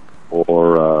Target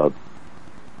or a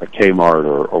Kmart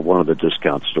or one of the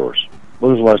discount stores?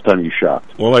 When was the last time you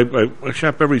shopped? Well, I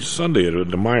shop every Sunday at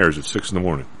the Myers at 6 in the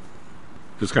morning.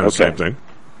 Just kind of the same thing.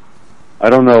 I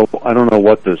don't know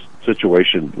what the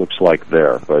situation looks like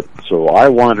there, but so I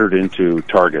wandered into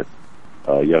Target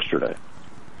yesterday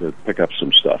to pick up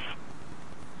some stuff,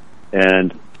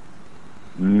 and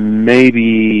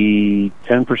maybe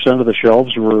 10% of the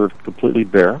shelves were completely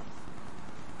bare.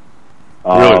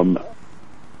 Really?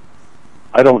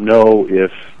 I don't know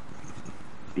if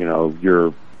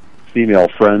your female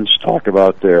friends talk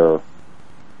about their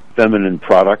feminine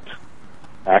product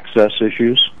access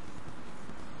issues,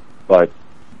 but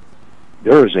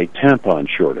there is a tampon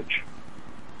shortage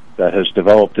that has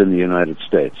developed in the United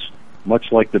States,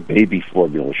 much like the baby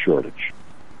formula shortage,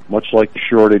 much like the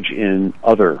shortage in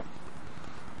other.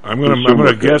 I'm going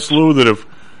to guess, Lou, that if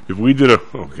we did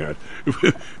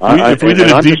if we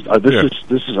did a deep,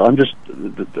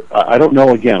 I don't know.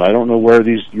 Again, I don't know where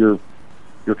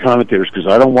your commentators,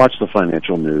 because I don't watch the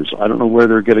financial news. I don't know where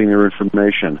they're getting their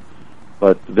information,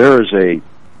 but there is a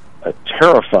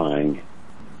terrifying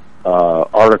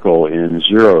article in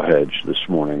Zero Hedge this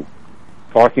morning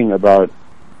talking about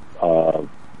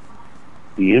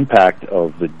the impact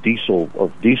of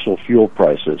diesel fuel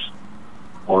prices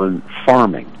on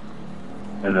farming,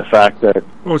 and the fact that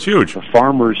it's huge. The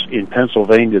farmers in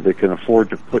Pennsylvania that can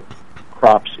afford to put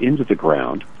crops into the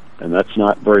ground, and that's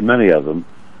not very many of them,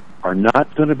 are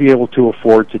not going to be able to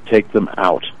afford to take them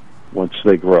out once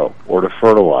they grow or to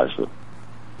fertilize them.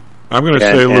 I'm going to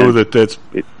say, Lou, that's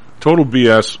total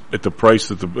BS at the price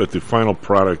that the final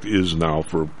product is now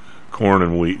for corn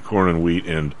and wheat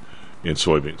and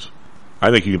soybeans.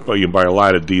 I think you can buy a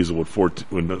lot of diesel when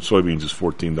soybeans is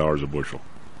 $14 a bushel.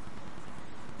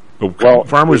 But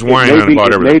farmers whine on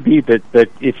about everything. It may be that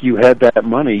if you had that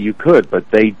money, you could, but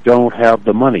they don't have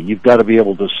the money. You've got to be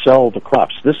able to sell the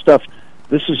crops. This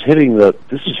is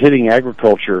hitting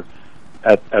agriculture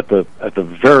at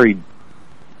the very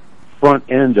front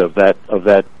end of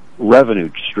that revenue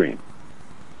stream.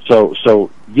 So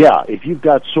yeah, if you've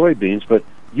got soybeans, but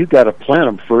you've got to plant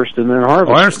them first and then harvest.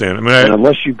 Oh, I understand. And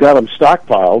unless you've got them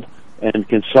stockpiled and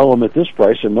can sell them at this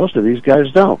price, and most of these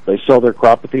guys don't. They sell their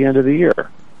crop at the end of the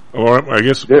year. Well, I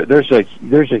guess there's a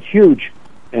huge,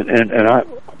 and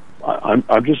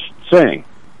I'm just saying,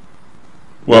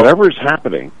 whatever is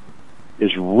happening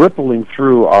is rippling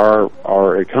through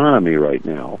our economy right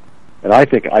now, and I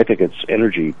think it's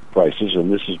energy prices, and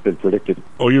this has been predicted.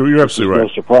 Oh, you're absolutely right.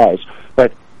 No surprise,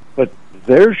 but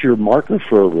there's your marker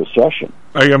for a recession.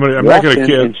 I'm not going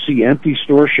to and see empty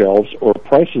store shelves or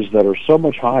prices that are so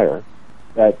much higher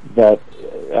that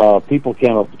people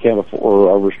can't afford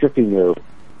or are restricting their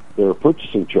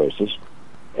purchasing choices,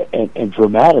 and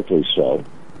dramatically so.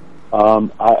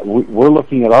 We're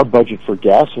looking at our budget for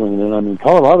gasoline, and I mean,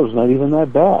 Colorado's not even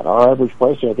that bad. Our average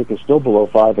price, I think, is still below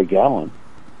 $5 a gallon.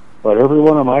 But every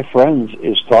one of my friends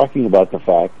is talking about the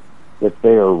fact that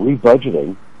they are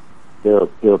rebudgeting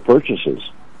their purchases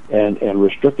and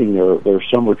restricting their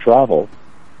summer travel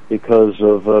because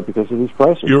of these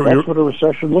prices. That's what a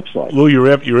recession looks like. Lou,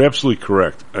 you're absolutely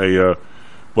correct.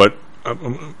 What?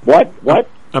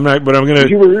 I'm not. But I'm going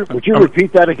to. Would you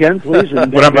repeat that again, please?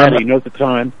 And Maddie, note the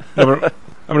time. I'm going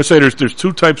to say there's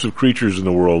two types of creatures in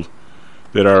the world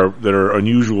that are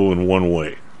unusual in one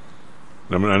way.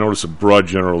 I mean, I know it's a broad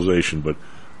generalization, but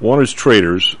one is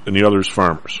traders and the other is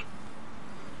farmers.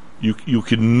 You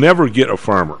can never get a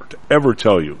farmer to ever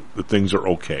tell you that things are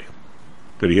okay.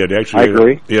 That he had actually. I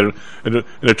agree. And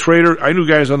a trader. I knew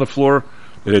guys on the floor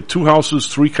that had 2 houses,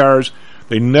 3 cars.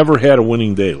 They never had a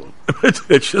winning day, Lou.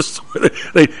 It's just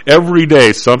every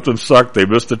day something sucked. They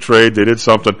missed a trade. They did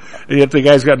something, and yet the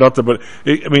guy's got nothing. But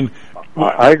I mean,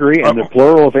 I agree. And the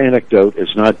plural of anecdote is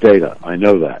not data. I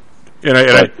know that.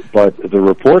 But the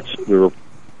reports,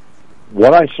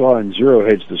 what I saw in Zero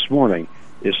Hedge this morning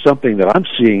is something that I'm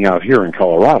seeing out here in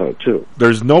Colorado too.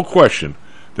 There's no question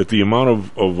that the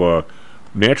amount of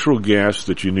natural gas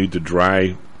that you need to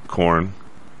dry corn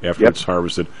after it's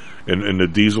harvested, and the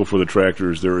diesel for the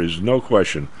tractors, there is no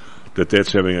question that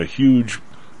that's having a huge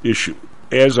issue.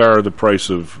 As are the price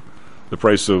of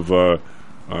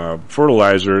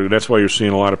fertilizer. That's why you're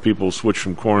seeing a lot of people switch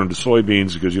from corn to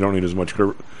soybeans because you don't need as much.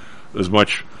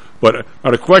 But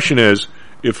now the question is,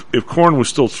 if corn was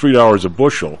still $3 a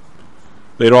bushel,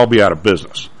 they'd all be out of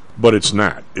business. But it's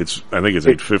not. I think it's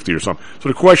 $8.50 or something. So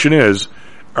the question is,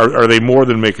 are they more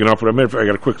than making up? I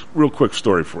got a real quick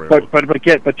story for you.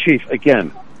 But Chief,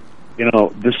 again,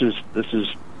 this is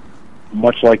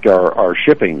much like our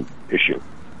shipping issue.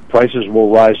 Prices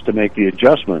will rise to make the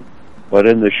adjustment, but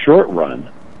in the short run,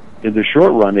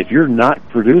 if you're not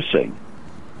producing,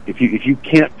 if you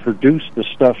can't produce the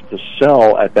stuff to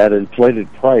sell at that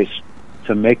inflated price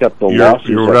to make up the losses,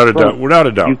 without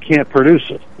a doubt, you can't produce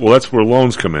it. Well, that's where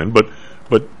loans come in. But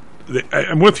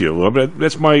I'm with you.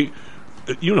 That's my.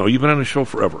 You've been on the show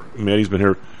forever. Maddie's been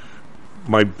here.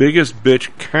 My biggest bitch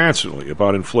constantly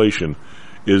about inflation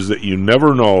is that you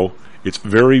never know. It's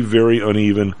very, very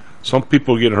uneven. Some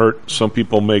people get hurt. Some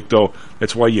people make dough.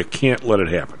 That's why you can't let it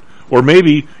happen. Or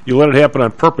maybe you let it happen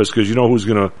on purpose because you know who's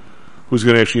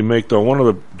gonna actually make dough. One of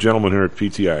the gentlemen here at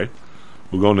PTI,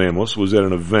 we'll go nameless, was at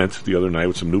an event the other night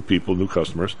with some new people, new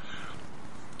customers,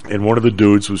 and one of the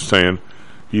dudes was saying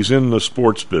he's in the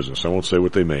sports business. I won't say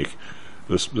what they make,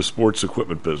 the sports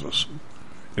equipment business,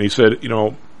 and he said,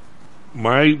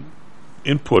 my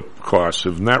input costs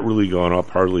have not really gone up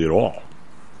hardly at all.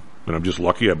 And I'm just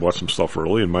lucky I bought some stuff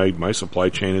early, and my supply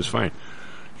chain is fine.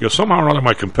 Somehow or other,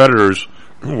 my competitors,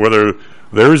 whether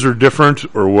theirs are different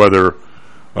or whether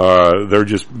they're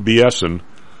just BSing,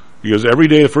 because every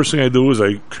day the first thing I do is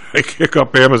I kick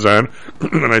up Amazon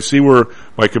and I see where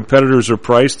my competitors are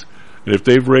priced, and if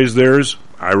they've raised theirs,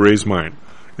 I raise mine.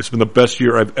 It's been the best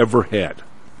year I've ever had.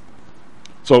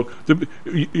 So,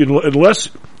 unless,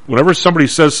 whenever somebody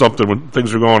says something when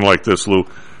things are going like this, Lou,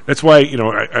 that's why,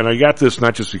 and I got this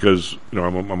not just because,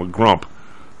 I'm a grump,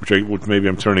 which maybe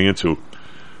I'm turning into.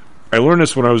 I learned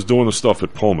this when I was doing the stuff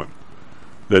at Pullman,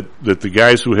 that the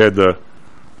guys who had the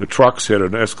trucks had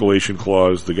an escalation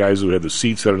clause, the guys who had the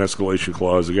seats had an escalation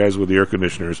clause, the guys with the air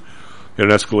conditioners had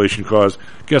an escalation clause.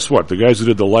 Guess what? The guys who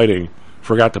did the lighting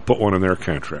forgot to put one in their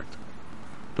contract.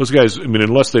 Those guys,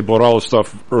 unless they bought all the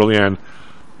stuff early on,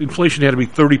 inflation had to be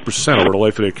 30% over the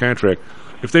life of their contract.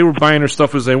 If they were buying their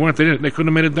stuff as they went, they couldn't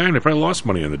have made a dime. They probably lost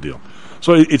money on the deal.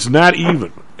 So it's not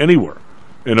even anywhere.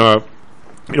 And I'm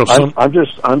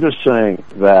just saying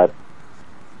that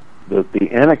the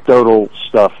anecdotal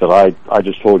stuff that I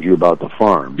just told you about the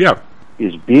farm,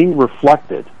 is being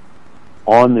reflected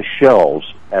on the shelves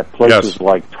at places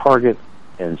like Target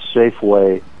and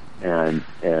Safeway and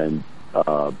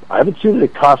I haven't seen it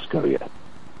at Costco yet.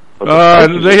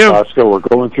 But they have Costco are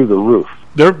going through the roof.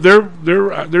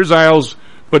 There's aisles,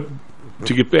 but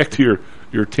to get back to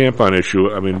your tampon issue,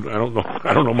 I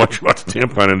don't know much about the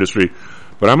tampon industry,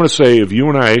 but I'm going to say if you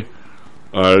and I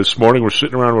this morning were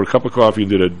sitting around with a cup of coffee and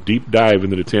did a deep dive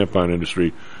into the tampon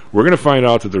industry, we're going to find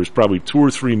out that there's probably 2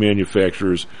 or 3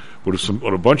 manufacturers with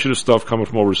a bunch of the stuff coming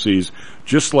from overseas,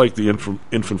 just like the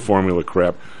infant formula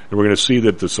crap, and we're going to see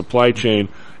that the supply chain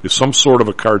is some sort of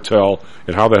a cartel,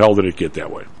 and how the hell did it get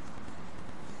that way?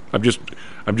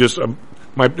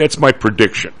 That's my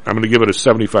prediction. I'm going to give it a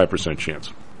 75%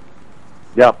 chance.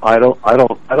 Yeah, I don't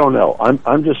know.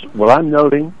 I'm just, what I'm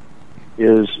noting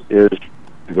is to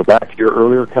go back to your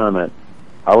earlier comment,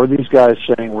 how are these guys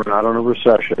saying we're not in a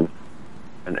recession?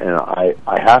 And I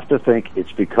have to think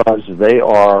it's because they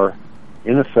are,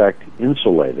 in effect,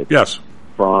 insulated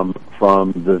from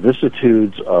the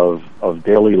vicissitudes of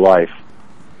daily life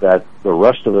that the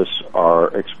rest of us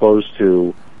are exposed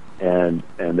to, and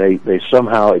they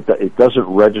somehow, it doesn't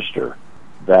register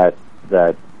that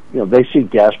they see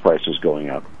gas prices going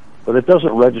up, but it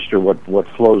doesn't register what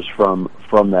flows from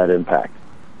that impact.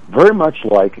 Very much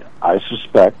like, I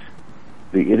suspect,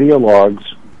 the ideologues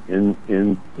in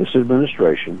this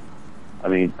administration. I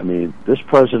mean, this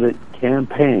president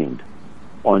campaigned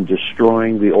on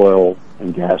destroying the oil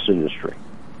and gas industry.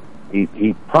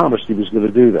 He promised he was going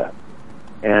to do that,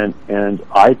 and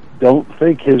I don't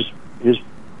think his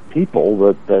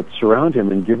people that surround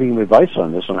him and giving him advice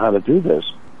on how to do this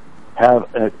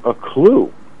have a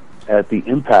clue at the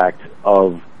impact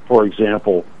of for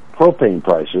example, propane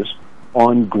prices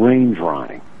on grain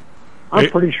drying. I'm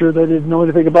pretty sure they didn't know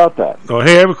anything about that. Oh,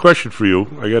 hey, I have a question for you.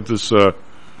 I got this. I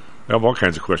have all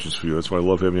kinds of questions for you. That's why I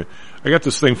love having you. I got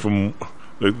this thing from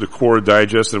the Core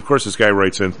Digest, and of course, this guy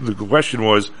writes in. The question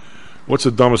was, "What's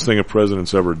the dumbest thing a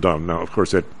president's ever done?" Now, of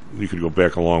course, that you could go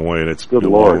back a long way, and it's Good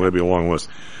Lord. That'd be a long list.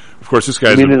 Of course, this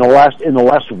guy's. You mean in the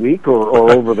last week,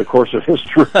 or over the course of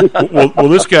history? well,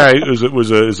 this guy is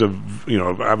a you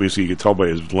know, obviously you could tell by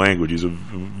his language, he's a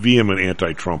vehement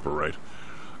anti-Trumper, right?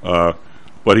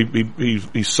 But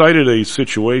he cited a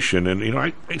situation, and you know,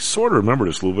 I sort of remember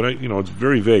this a little bit. You know, it's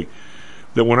very vague.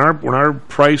 That when our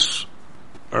price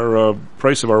of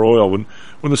our oil, when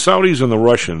the Saudis and the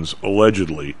Russians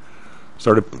allegedly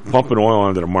started pumping oil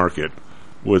onto the market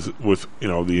with you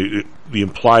know the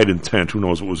implied intent, who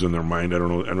knows what was in their mind? I don't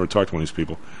know. I never talked to one of these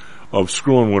people of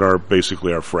screwing with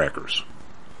basically our frackers.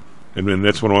 And then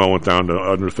that's when oil went down to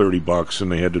under $30,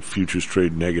 and they had the futures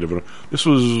trade negative. This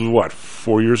was what,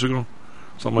 4 years ago,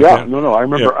 something like that. No, I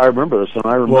remember. Yeah. I remember this, and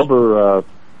I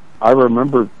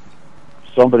remember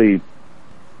somebody,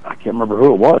 I can't remember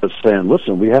who it was, saying,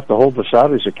 "Listen, we have to hold the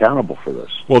Saudis accountable for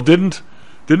this." Well, didn't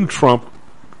Trump,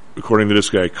 according to this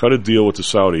guy, cut a deal with the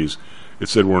Saudis? It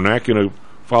said, "We're not going to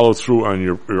follow through on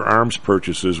your arms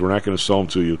purchases. We're not going to sell them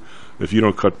to you if you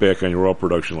don't cut back on your oil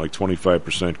production like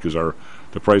 25% because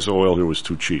the price of oil here was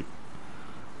too cheap."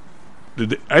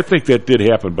 I think that did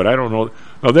happen, but I don't know.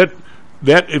 Now that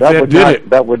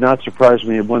would not surprise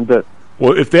me one bit.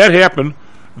 Well, if that happened,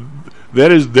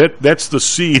 that's the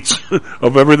seeds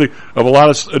of everything, of a lot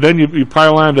of, and then you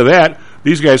pile on to that.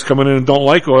 These guys coming in and don't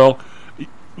like oil.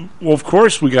 Well, of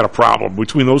course we got a problem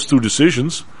between those two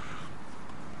decisions.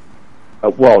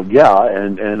 Well, yeah,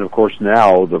 and of course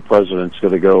now the president's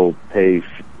going to go pay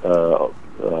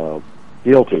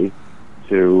fealty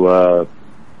to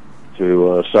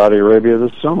Saudi Arabia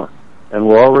this summer, and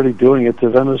we're already doing it to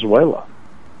Venezuela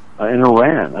and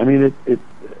Iran. I mean,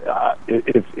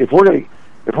 if we're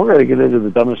going to get into the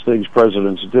dumbest things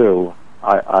presidents do,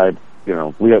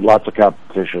 we have lots of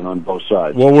competition on both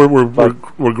sides. Well,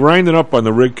 we're grinding up on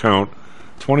the rig count,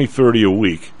 20, 30 a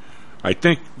week. I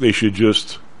think they should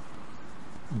just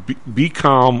be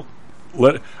calm.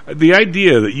 The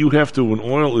idea that you have to, when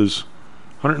oil is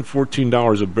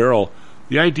 $114 a barrel,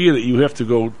 the idea that you have to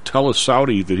go tell a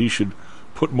Saudi that he should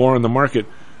put more in the market,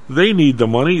 they need the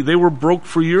money. They were broke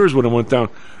for years when it went down.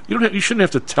 You shouldn't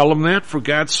have to tell them that, for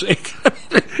God's sake.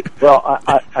 Well,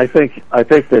 I think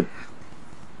that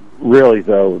really,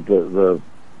 though,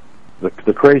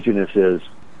 the craziness is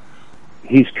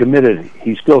he's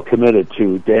still committed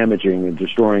to damaging and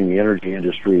destroying the energy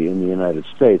industry in the United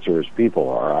States, or his people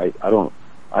are. I don't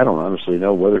honestly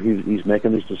know whether he's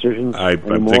making these decisions. I'm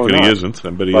thinking he isn't,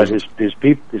 but he isn't.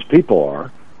 His people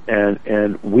are,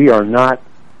 and we are not.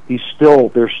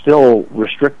 They're still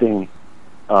restricting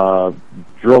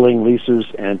drilling leases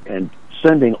and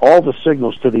sending all the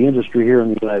signals to the industry here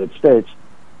in the United States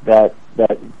that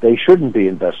they shouldn't be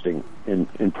investing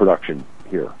in production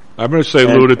here. I'm going to say,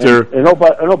 Lou, that they're...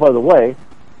 by the way,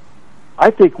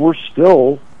 I think we're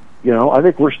still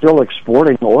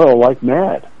exporting oil like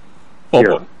mad.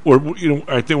 Here.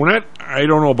 I think we're not. I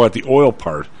don't know about the oil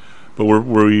part, but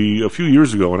we a few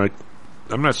years ago, and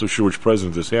I'm not so sure which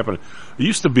president this happened. It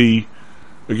used to be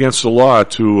against the law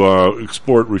to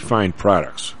export refined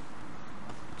products,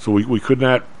 so we could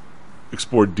not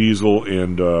export diesel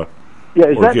and.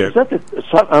 Is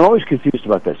that I'm always confused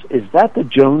about this. Is that the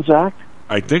Jones Act?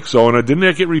 I think so, and didn't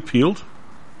that get repealed?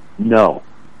 No,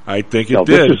 I think it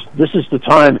did. This is the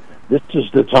time. This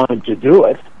is the time to do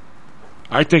it.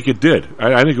 I think it did.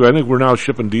 I think we're now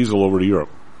shipping diesel over to Europe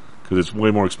because it's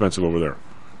way more expensive over there.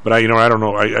 But I don't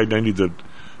know. I need to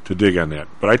dig on that.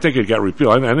 But I think it got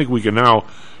repealed. I think we can now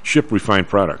ship refined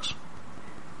products.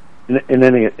 In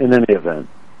any event,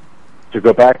 to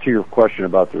go back to your question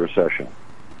about the recession,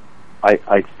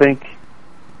 I think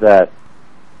that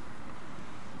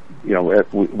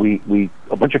we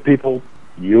a bunch of people,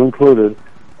 you included,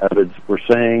 were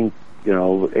saying,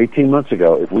 18 months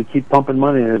ago, if we keep pumping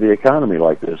money into the economy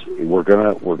like this, we're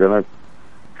gonna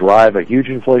drive a huge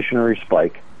inflationary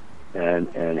spike,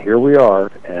 and here we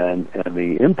are, and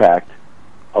the impact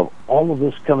of all of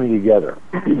this coming together,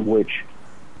 which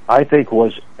I think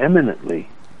was eminently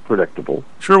predictable.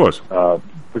 Sure was.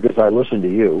 Because I listened to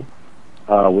you,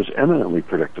 was eminently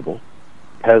predictable,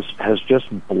 has just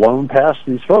blown past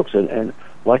these folks, and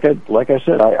like I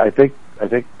said, I think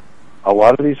a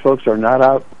lot of these folks are not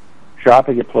out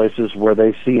shopping at places where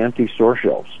they see empty store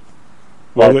shelves.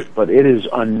 But it is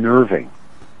unnerving.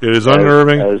 It is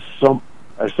unnerving.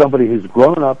 As somebody who's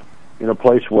grown up in a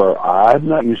place where I'm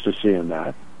not used to seeing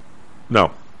that.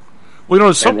 No.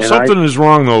 Well, something is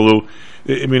wrong though, Lou.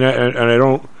 I mean, I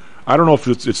don't know if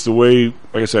it's the way.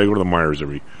 Like I said, I go to the Myers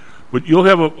but you'll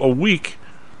have a week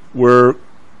where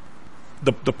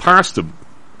the pasta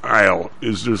aisle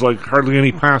there's like hardly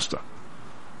any pasta.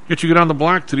 Yet you get on the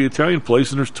block to the Italian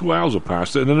place and there's 2 aisles of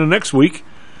pasta, and then the next week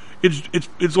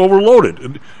it's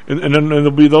overloaded, and then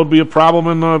there'll be a problem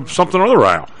in something other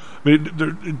aisle. I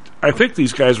mean, I think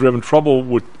these guys are having trouble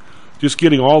with just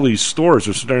getting all these stores.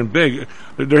 They're so darn big.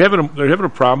 They're having a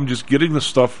problem just getting the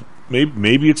stuff.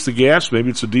 Maybe it's the gas,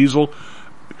 maybe it's the diesel,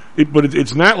 but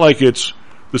it's not like it's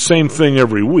the same thing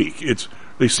every week.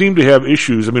 They seem to have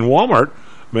issues. I mean, Walmart.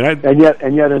 And yet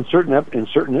in certain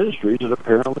industries, it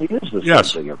apparently is the same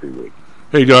thing every week.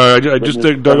 Hey, I just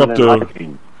dug up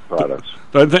the products.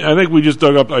 I think we just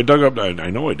dug up. I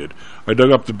know I did. I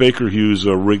dug up the Baker Hughes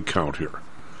rig count here.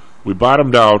 We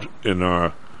bottomed out in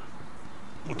what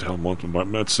the hell month?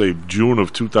 Let's say June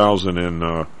of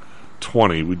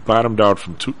 2020. We bottomed out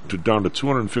from down to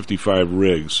 255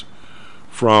 rigs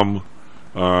from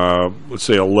let's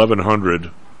say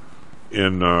 1,100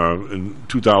 in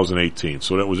 2018.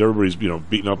 So that was everybody's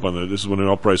beating up on this is when the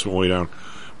oil price went way down.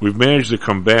 We've managed to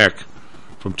come back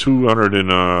from 200 and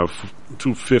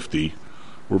 250.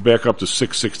 We're back up to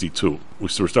 662. We're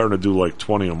starting to do like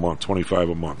 20 a month, 25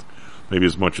 a month, maybe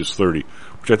as much as 30,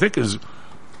 which I think is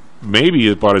maybe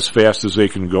about as fast as they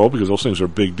can go because those things are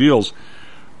big deals.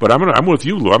 But I'm with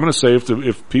you, Lou. I'm going to say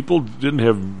if people didn't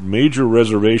have major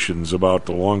reservations about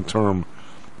the long-term,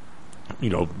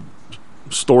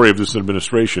 story of this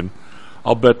administration,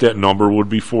 I'll bet that number would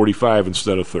be 45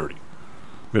 instead of 30. I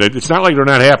mean, it's not like they're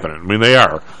not happening. I mean, they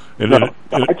are. And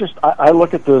I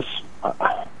look at this,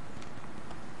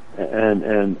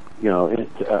 and I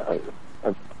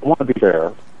want to be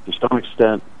fair. To some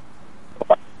extent,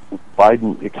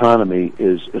 Biden economy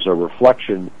is a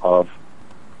reflection of,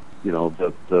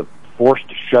 the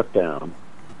forced shutdown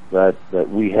that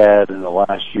we had in the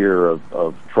last year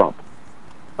of Trump.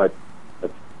 But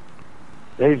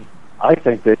I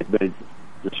think they've made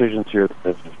decisions here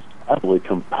that have absolutely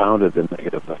compounded the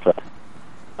negative effect,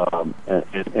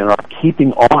 and are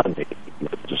keeping on making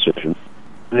decisions.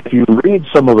 And if you read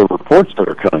some of the reports that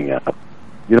are coming out,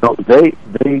 and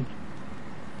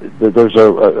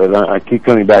I keep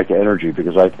coming back to energy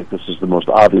because I think this is the most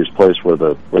obvious place where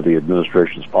the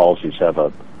administration's policies have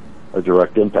a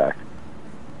direct impact.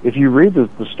 If you read the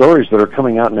stories that are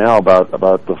coming out now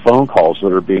about the phone calls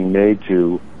that are being made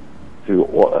to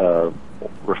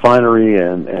refinery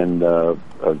and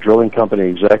drilling company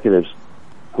executives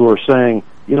who are saying,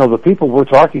 the people we're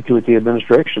talking to at the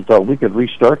administration thought we could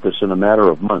restart this in a matter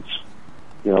of months,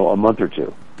 a month or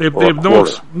two. They have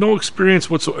no experience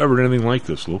whatsoever in anything like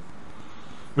this, Lou.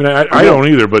 I mean, I don't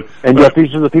either, but yet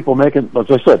these are the people making.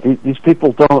 As I said, these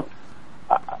people don't.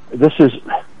 This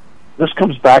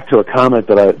comes back to a comment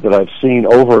that I've seen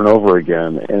over and over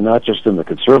again, and not just in the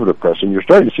conservative press. And you're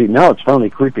starting to see now it's finally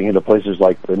creeping into places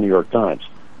like the New York Times,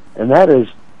 and that is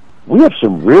we have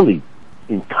some really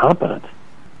incompetent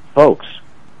folks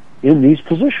in these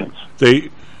positions. They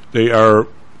are.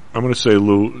 I'm going to say,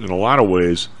 Lou, in a lot of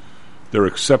ways, they're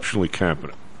exceptionally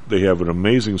competent. They have an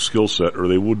amazing skill set, or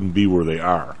they wouldn't be where they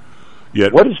are.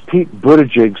 Yet, what is Pete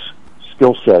Buttigieg's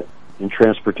skill set in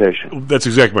transportation? That's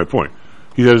exactly my point.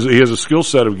 He has a skill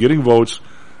set of getting votes,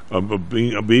 of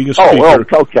being a speaker.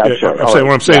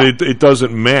 I'm saying it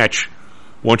doesn't match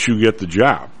once you get the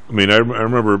job. I mean, I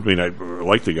remember. I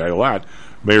like the guy a lot.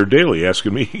 Mayor Daley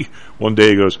asking me one day,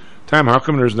 he goes, "Tom, how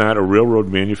come there's not a railroad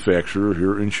manufacturer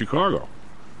here in Chicago?"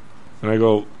 And I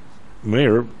go,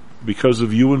 "Mayor, because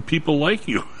of you and people like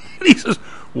you." And he says,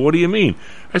 "What do you mean?"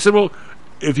 I said, "Well,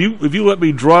 if you let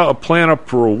me draw a plan up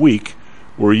for a week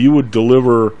where you would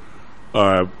deliver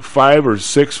 5 or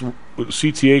 6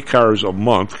 CTA cars a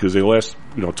month because they last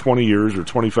 20 years or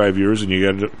 25 years, and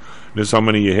you got this how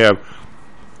many you have,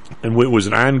 and it was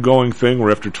an ongoing thing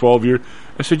where after 12 years,"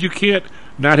 I said, "You can't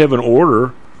not have an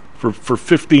order for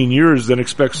 15 years then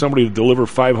expect somebody to deliver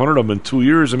 500 of them in 2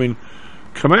 years. I mean,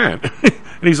 come on." And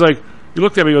he's like, he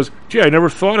looked at me and goes, "Gee, I never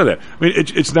thought of that." I mean,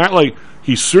 it's not like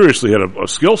he seriously had a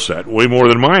skill set, way more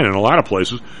than mine in a lot of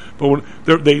places, but when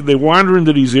they wander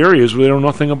into these areas where they know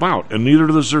nothing about, and neither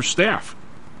does their staff.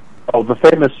 Oh, the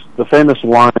famous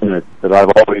line that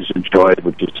I've always enjoyed,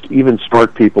 which is even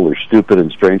smart people are stupid in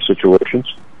strange situations,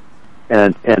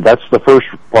 and that's the first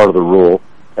part of the rule.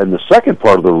 And the second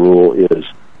part of the rule is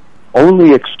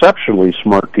only exceptionally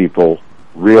smart people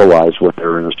realize when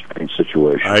they're in a strange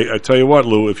situation. I tell you what,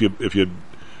 Lou, if you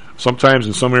sometimes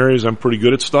in some areas I'm pretty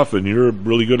good at stuff, and you're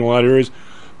really good in a lot of areas. I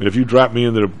mean, if you drop me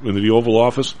into the Oval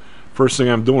Office, first thing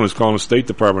I'm doing is calling the State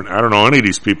Department. I don't know any of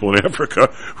these people in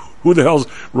Africa. Who the hell's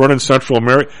running Central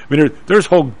America? I mean, there's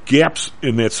whole gaps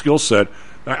in that skill set.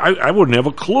 I wouldn't have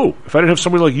a clue if I didn't have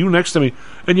somebody like you next to me.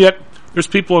 And yet, there's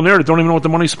people in there that don't even know what the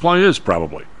money supply is,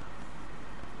 probably.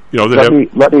 You know,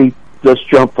 let me just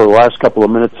jump for the last couple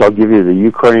of minutes. I'll give you the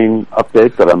Ukraine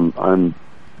update that I'm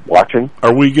watching.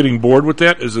 Are we getting bored with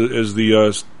that, as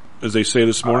they say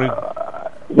this morning?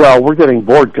 Well, we're getting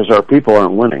bored because our people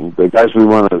aren't winning. The guys we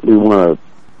want to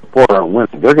support aren't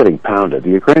winning. They're getting pounded.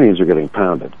 The Ukrainians are getting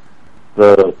pounded.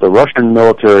 The Russian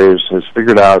military has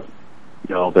figured out.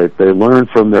 You know, they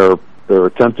learned from their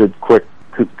attempted quick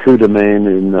coup de main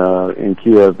in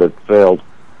Kiev that failed.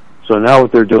 So now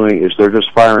what they're doing is they're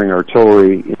just firing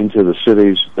artillery into the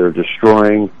cities. They're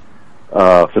destroying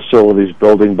facilities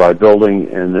building by building,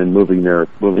 and then moving their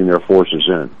forces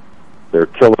in. They're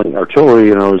killing artillery.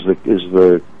 You know, is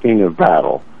the king of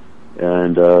battle,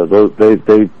 and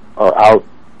they are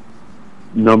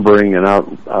outnumbering and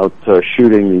out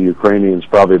shooting the Ukrainians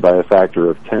probably by a factor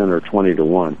of 10 or 20 to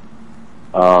 1.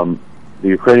 The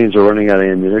Ukrainians are running out of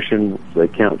ammunition. They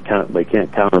can't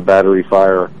counter battery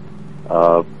fire.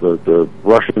 The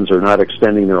Russians are not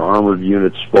extending their armored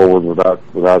units forward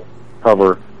without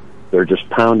cover. They're just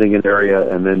pounding an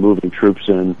area and then moving troops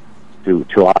in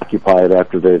to occupy it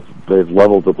after they've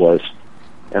leveled the place.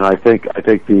 And I think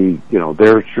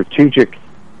their strategic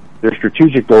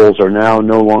goals are now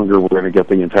no longer we're going to get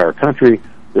the entire country.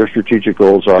 Their strategic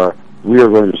goals are we are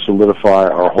going to solidify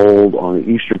our hold on the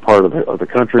eastern part of the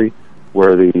country,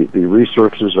 where the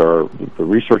resources are, the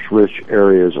resource-rich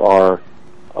areas are.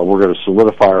 We're going to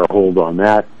solidify our hold on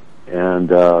that, and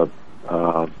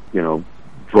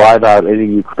drive out any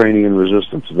Ukrainian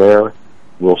resistance there.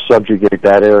 We'll subjugate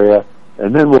that area,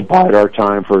 and then we'll bide our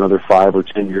time for another 5 or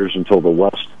 10 years until the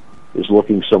West is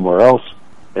looking somewhere else,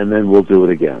 and then we'll do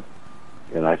it again.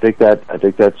 And I think that's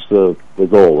the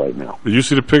goal right now. Did you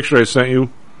see the picture I sent you,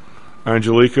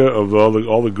 Angelica, of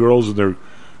all the girls in their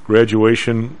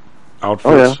graduation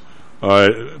outfits? Oh,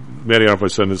 yeah. Maddie, I don't know if I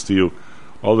sent this to you.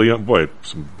 All the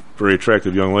some very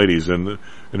attractive young ladies in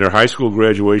their high school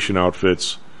graduation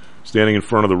outfits, standing in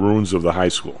front of the ruins of the high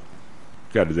school.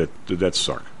 God, did that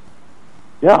suck?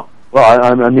 Yeah. Well,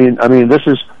 I mean, this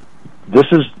is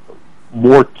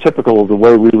more typical of the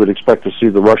way we would expect to see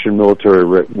the Russian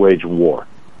military wage war,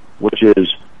 which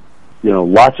is,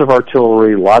 lots of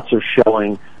artillery, lots of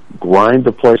shelling, grind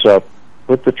the place up,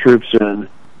 put the troops in,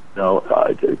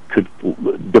 could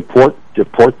deport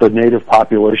the native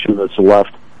population that's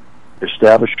left,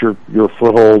 establish your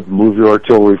foothold, move your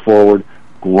artillery forward,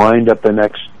 grind up the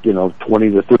next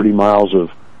 20 to 30 miles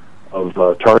of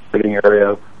targeting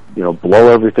area, blow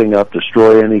everything up,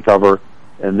 destroy any cover,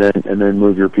 and then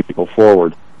move your people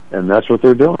forward. And that's what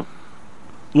they're doing.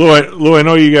 Lou, I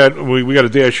know we got a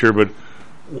dash here, but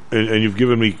and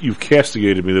you've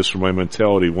castigated me this for my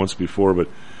mentality once before, but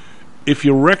if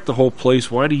you wreck the whole place,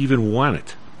 why do you even want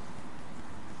it?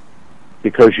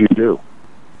 Because you do.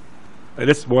 And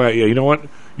that's why. Yeah, you know what?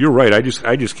 You're right. I just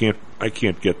can't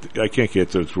get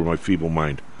that through my feeble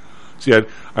mind. See, I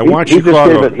want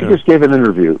Chicago. He just gave an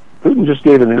interview. Putin just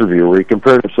gave an interview where he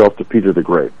compared himself to Peter the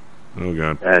Great. Oh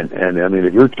God! And I mean,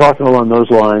 if you're talking along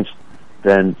those lines,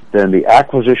 then the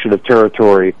acquisition of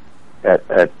territory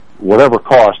at whatever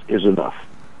cost is enough.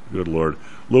 Good Lord,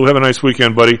 Lou, have a nice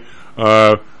weekend, buddy.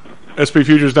 SP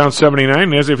Futures down 79,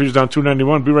 NASDAQ Futures down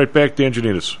 291. Be right back, Dan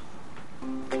Janitas.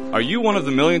 Are you one of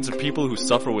the millions of people who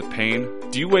suffer with pain?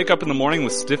 Do you wake up in the morning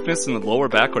with stiffness in the lower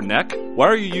back or neck? Why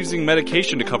are you using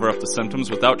medication to cover up the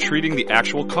symptoms without treating the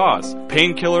actual cause?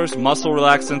 Painkillers, muscle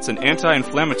relaxants, and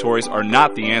anti-inflammatories are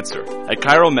not the answer. At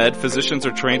ChiroMed, physicians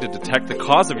are trained to detect the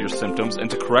cause of your symptoms and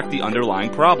to correct the underlying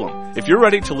problem. If you're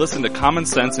ready to listen to common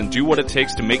sense and do what it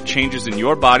takes to make changes in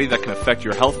your body that can affect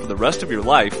your health for the rest of your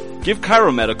life, give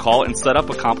ChiroMed a call and set up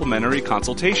a complimentary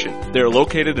consultation. They are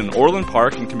located in Orland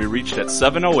Park and can be reached at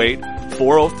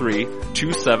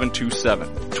 708-403-2727.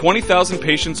 20,000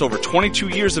 patients over 22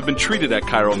 years have been treated at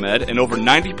ChiroMed, and over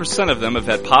 90% of them have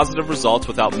had positive results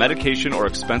without medication or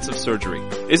expensive surgery.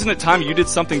 Isn't it time you did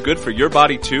something good for your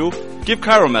body too? Give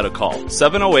ChiroMed a call,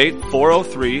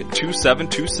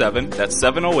 708-403-2727. That's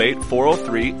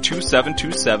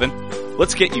 708-403-2727.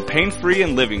 Let's get you pain-free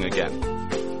and living again.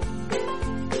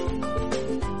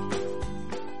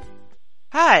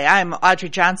 Hi, I'm Audrey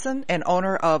Johnson, an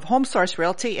owner of Home Source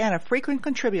Realty and a frequent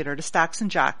contributor to Stocks and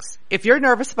Jocks. If you're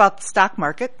nervous about the stock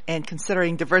market and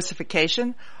considering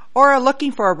diversification, or are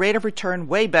looking for a rate of return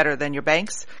way better than your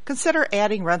banks, consider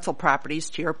adding rental properties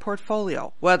to your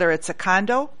portfolio. Whether it's a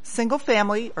condo, single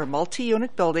family, or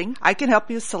multi-unit building, I can help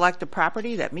you select a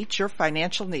property that meets your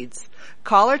financial needs.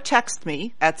 Call or text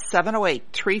me at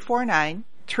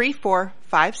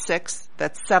 708-349-3456.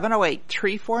 That's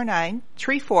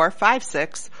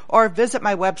 708-349-3456. Or visit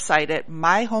my website at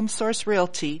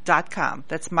myhomesourcerealty.com.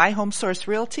 That's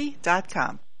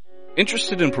myhomesourcerealty.com.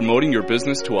 Interested in promoting your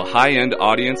business to a high-end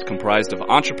audience comprised of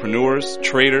entrepreneurs,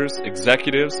 traders,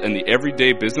 executives, and the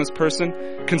everyday business person?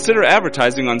 Consider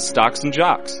advertising on Stocks and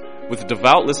Jocks. With a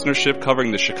devout listenership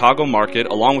covering the Chicago market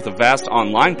along with a vast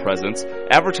online presence,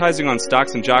 advertising on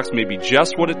Stocks and Jocks may be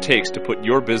just what it takes to put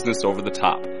your business over the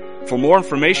top. For more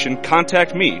information,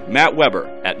 contact me, Matt Weber,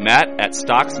 at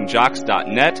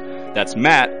matt@stocksandjocks.net. That's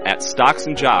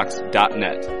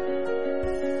matt@stocksandjocks.net.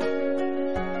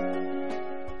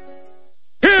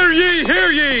 Hear ye, hear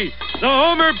ye! The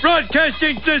Homer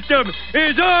Broadcasting System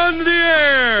is on the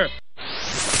air!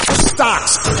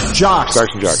 Stocks, jocks,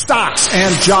 stocks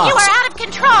and jocks. You are out of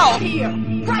control! Here,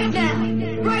 right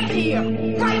now, right here,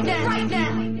 right now, right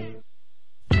now.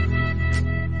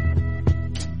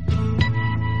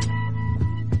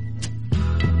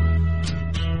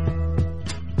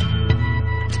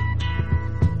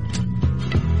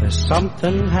 There's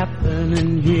something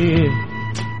happening here.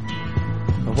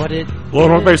 What it Hello,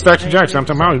 North Bay Stocks and Jocks. I'm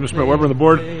Tom Howell. Mr. Matt Weber on the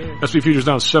board. S&P futures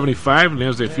down 75.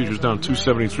 NASDAQ futures down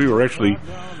 273. We're actually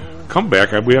come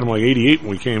back. We had them like 88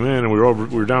 when we came in, and we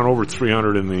were down over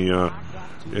 300 in the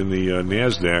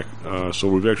NASDAQ. So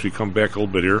we've actually come back a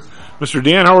little bit here. Mr.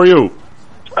 Dan, how are you?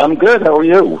 I'm good. How are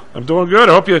you? I'm doing good.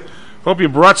 I hope you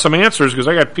brought some answers, because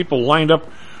I got people lined up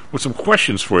with some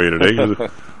questions for you today.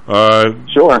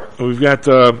 Sure. We've got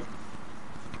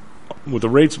with the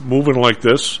rates moving like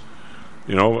this.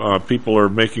 People are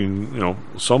making,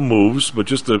 some moves, but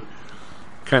just to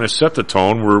kind of set the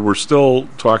tone, we're still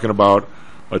talking about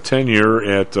a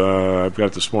 10-year at, I've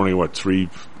got this morning,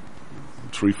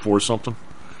 3.4 something?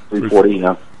 340,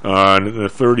 yeah. And the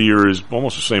 30-year is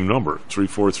almost the same number,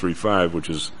 3.435, which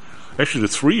is, actually the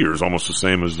 3-year is almost the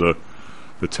same as the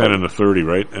 10 and the 30,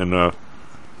 right? And,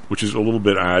 which is a little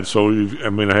bit odd. So,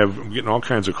 I'm getting all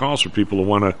kinds of calls for people who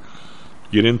want to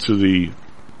get into the,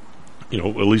 at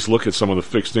least look at some of the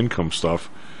fixed income stuff,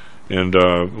 and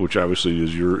which obviously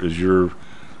is your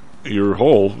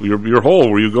hole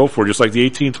where you go for, just like the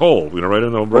 18th hole, right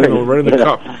in the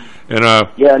cup. And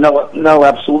no,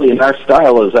 absolutely. And our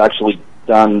style is actually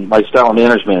done. My style of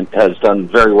management has done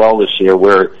very well this year.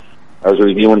 Where I was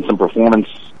reviewing some performance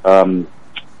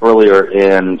earlier,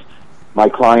 and my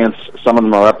clients, some of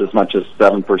them are up as much as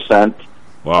 7%.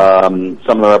 Wow. Some of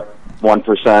them are up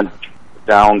 1%,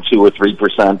 down 2 or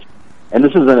 3%. And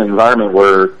this is an environment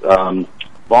where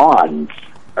bonds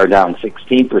are down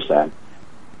 16%.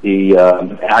 The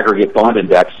aggregate bond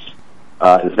index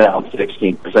is down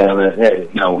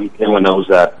 16%. Everyone knows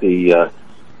that the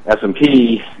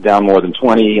S&P down more than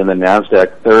 20, and the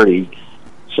NASDAQ 30.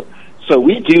 So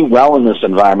we do well in this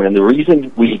environment, and the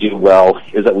reason we do well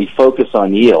is that we focus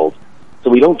on yield. So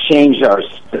we don't change our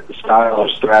style or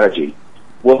strategy.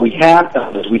 What we have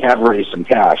done is we have raised some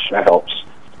cash. That helps.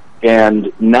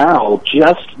 And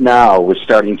just now, we're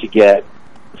starting to get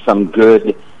some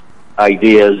good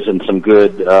ideas and some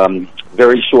good,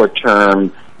 very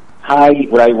short-term,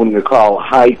 what I would call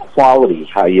high-quality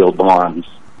high-yield bonds,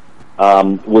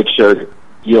 which are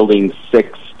yielding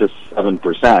 6 to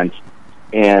 7%.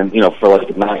 And, for like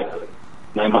a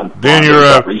 9-month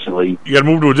Dan, recently. You got to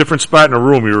move to a different spot in the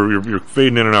room. You're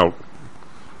fading in and out.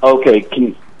 Okay.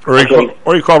 Or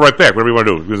you call right back, whatever you want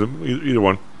to do. Because either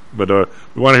one. But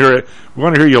we want to hear it. We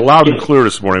want to hear you loud and clear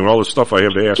this morning with all the stuff I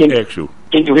have to ask you.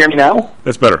 Can you hear me now?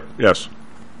 That's better. Yes.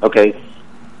 Okay.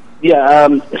 Yeah.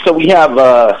 So we have.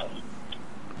 What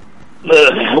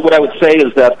I would say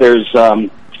is that there's,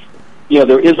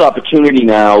 there is opportunity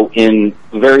now in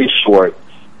very short.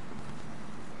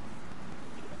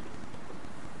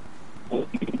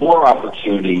 More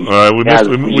opportunity as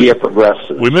the year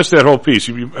progresses. We missed that whole piece.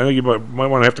 I think you might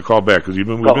want to have to call back, because we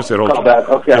missed that whole. Call back.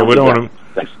 Okay. Yeah, we don't want to.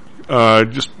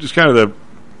 Just kind of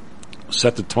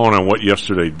set the tone on what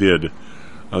yesterday did.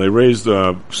 They raised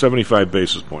 75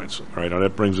 basis points. All right, now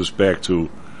that brings us back to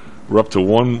we're up to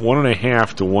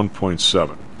 1.5 to 1.7.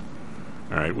 All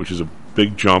right, which is a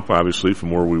big jump, obviously,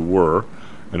 from where we were,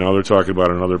 and now they're talking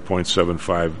about another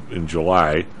 0.75 in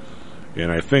July. And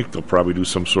I think they'll probably do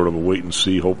some sort of a wait and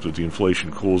see, hope that the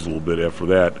inflation cools a little bit after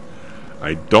that.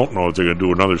 I don't know if they're going to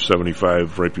do another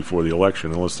 75 right before the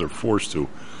election, unless they're forced to.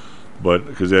 But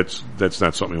because that's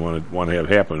not something you want to have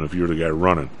happen if you're the guy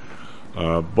running.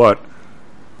 But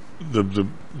the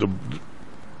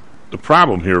the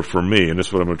problem here for me, and this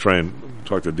is what I'm going to try and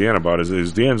talk to Dan about,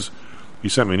 is Dan's, he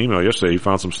sent me an email yesterday, he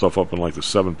found some stuff up in like the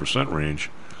 7% range.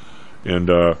 And,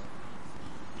 the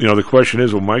question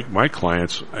is, well, my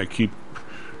clients, I keep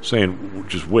saying,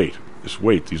 just wait.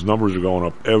 These numbers are going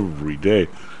up every day.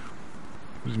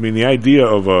 I mean, the idea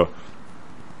of a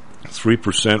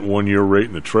 3% 1 year rate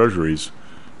in the treasuries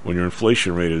when your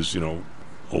inflation rate is,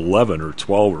 11 or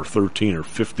 12 or 13 or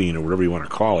 15 or whatever you want to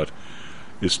call it,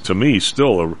 is to me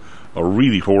still a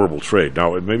really horrible trade.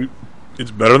 Now, maybe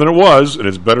it's better than it was, and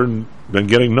it's better than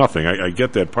getting nothing. I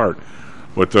get that part.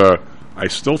 But I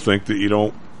still think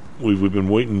that, we've been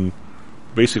waiting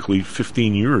basically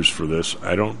 15 years for this.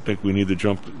 I don't think we need to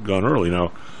jump the gun early.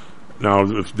 Now,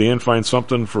 if Dan finds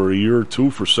something for a year or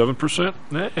two for 7%,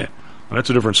 that's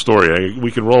a different story.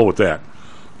 We can roll with that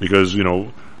because,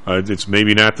 it's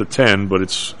maybe not the 10, but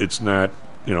it's not,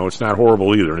 it's not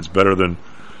horrible either. It's better than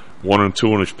 1 and 2,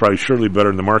 and it's probably surely better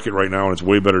in the market right now, and it's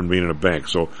way better than being in a bank.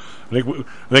 So I think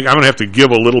I'm going to have to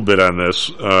give a little bit on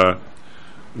this.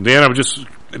 Dan, I was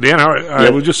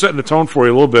just setting the tone for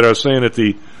you a little bit. I was saying that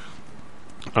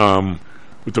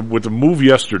with the move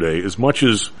yesterday, as much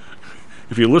as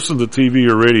if you listen to TV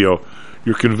or radio,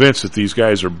 you're convinced that these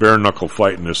guys are bare knuckle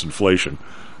fighting this inflation.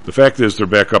 The fact is, they're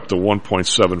back up to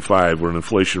 1.75 with an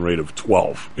inflation rate of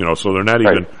 12. So they're not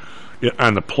even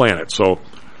on the planet. So,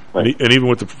 and even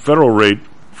with the federal rate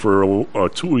for a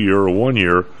 2 year or 1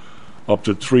 year up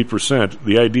to 3%,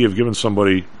 the idea of giving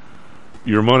somebody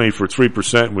your money for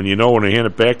 3% when when they hand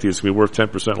it back to you it's going to be worth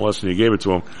 10% less than you gave it to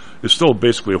them is still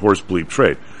basically a horse bleep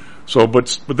trade. So,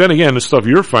 but then again, the stuff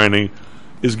you're finding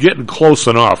is getting close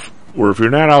enough where if you're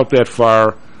not out that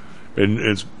far, and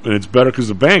it's better because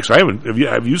the banks.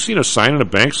 Have you seen a sign in a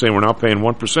bank saying we're now paying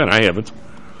 1%? I haven't.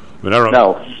 I don't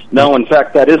know. No. In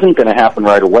fact, that isn't going to happen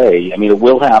right away. I mean, it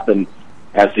will happen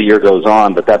as the year goes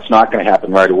on, but that's not going to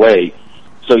happen right away.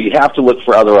 So you have to look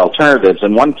for other alternatives.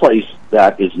 And one place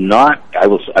that is not, I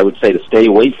would say, to stay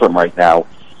away from right now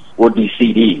would be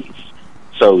CDs.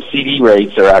 So CD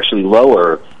rates are actually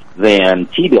lower than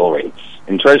T-bill rates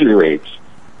and Treasury rates.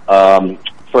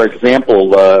 For example,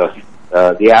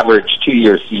 the average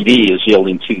 2-year CD is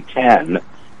yielding 2.10,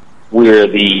 where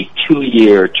the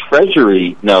 2-year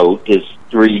Treasury note is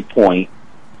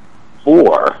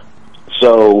 3.4.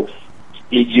 So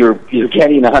you're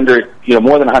getting 100,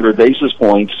 more than 100 basis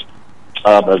points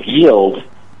of yield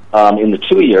in the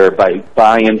 2-year by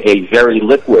buying a very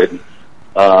liquid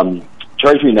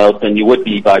Treasury note than you would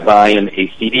be by buying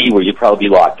a CD where you'd probably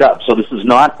be locked up. So this is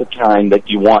not the time that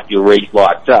you want your rate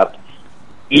locked up,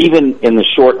 even in the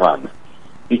short run,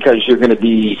 because you're going to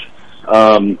be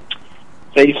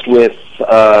faced with,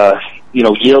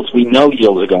 yields. We know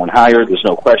yields are going higher. There's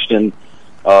no question.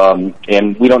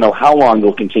 And we don't know how long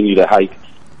they'll continue to hike.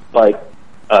 But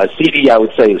CD, I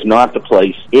would say, is not the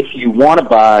place. If you want to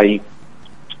buy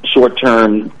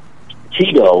short-term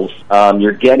T-bills,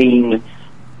 you're getting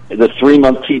the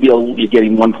 3-month T-bill, you're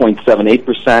getting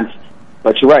 1.78%.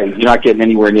 But you're right, you're not getting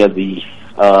anywhere near the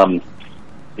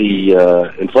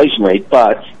inflation rate.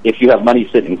 But if you have money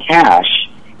sitting in cash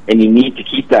and you need to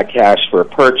keep that cash for a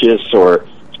purchase or,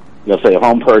 say a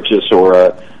home purchase or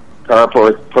a car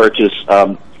purchase,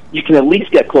 you can at least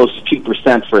get close to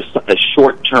 2% for a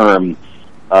short-term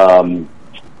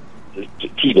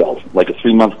T-bill, like a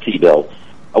 3-month T-bill.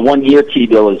 A 1-year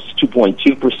T-bill is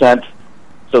 2.2%.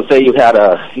 So say you had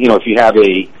if you have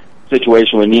a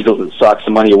situation where you need to sock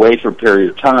some money away for a period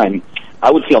of time,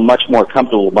 I would feel much more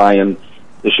comfortable buying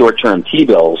the short-term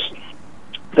T-bills.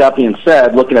 That being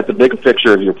said, looking at the bigger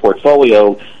picture of your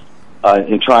portfolio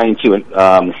and trying to,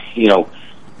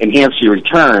 enhance your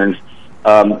return,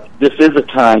 this is a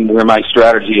time where my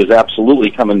strategy is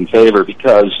absolutely coming in favor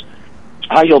because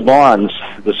high-yield bonds,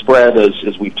 the spread,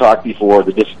 as we've talked before,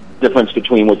 the difference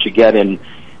between what you get on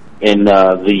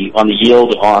the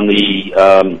yield on the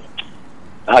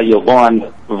high-yield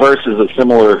bond versus a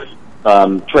similar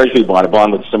treasury bond, a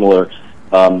bond with similar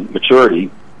maturity.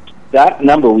 That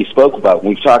number we spoke about, and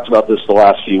we've talked about this the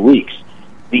last few weeks,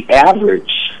 the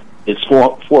average is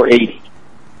 4.80.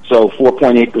 So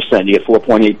 4.8%, you get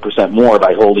 4.8% more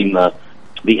by holding the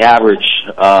average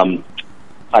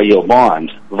high-yield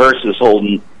bond versus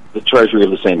holding the treasury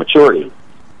of the same maturity.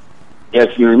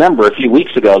 If you remember, a few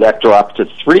weeks ago, that dropped to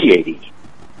 3.80,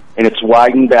 and it's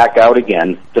widened back out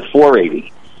again to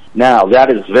 4.80. Now,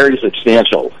 that is very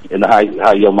substantial in the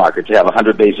high-yield market to have a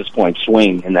 100 basis point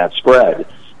swing in that spread.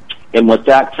 And what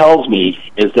that tells me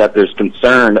is that there's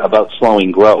concern about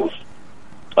slowing growth.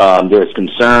 There's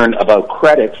concern about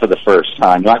credit for the first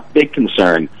time, not big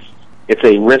concern. It's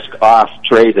a risk-off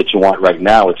trade that you want right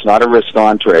now. It's not a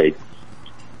risk-on trade.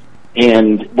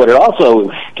 And what it also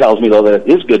tells me, though, that it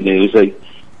is good news, that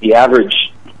the average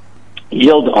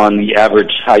yield on the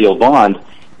average high-yield bond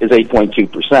is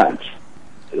 8.2%.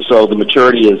 So the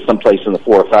maturity is someplace in the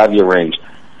 4 or 5 year range.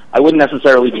 I wouldn't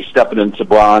necessarily be stepping into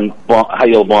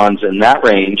high-yield bonds in that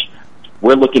range.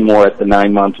 We're looking more at the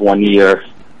 9 month, 1 year,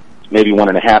 maybe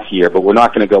 1.5 year, but we're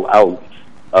not going to go out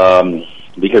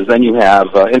because then you have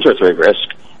interest rate risk,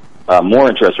 more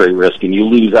interest rate risk, and you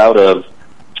lose out of,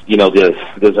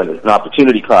 there's an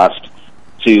opportunity cost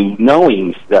to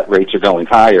knowing that rates are going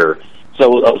higher.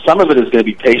 So some of it is going to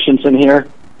be patience in here,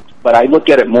 but I look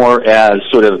at it more as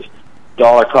sort of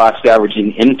dollar cost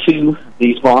averaging into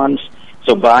these bonds,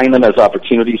 so buying them as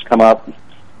opportunities come up.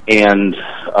 And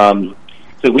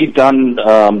so we've done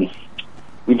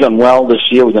well this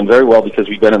year. We've done very well because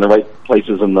we've been in the right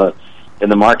places in the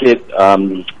market.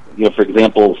 For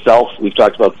example, we've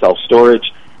talked about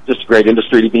self-storage, just a great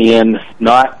industry to be in.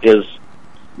 Not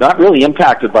really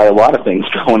impacted by a lot of things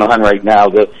going on right now.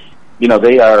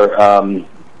 They are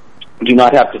do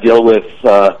not have to deal with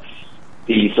the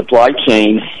supply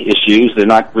chain issues. They're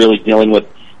not really dealing with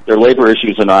their labor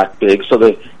issues are not big. So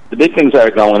the big things that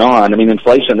are going on,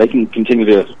 inflation, they can continue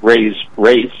to raise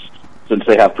rates since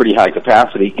they have pretty high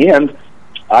capacity. And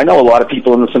I know a lot of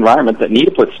people in this environment that need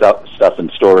to put stuff in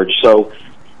storage. So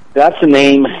that's a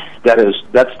name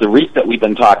that's the REIT that we've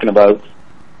been talking about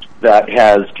that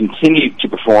has continued to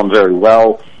perform very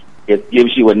well. It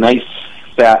gives you a nice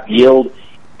fat yield,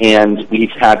 and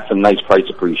we've had some nice price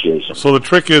appreciation. So the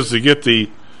trick is to get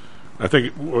I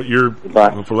think what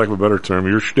for lack of a better term,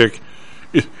 your shtick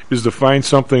is to find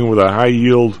something with a high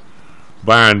yield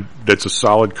bond that's a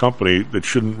solid company that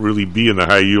shouldn't really be in the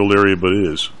high yield area, but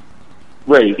is.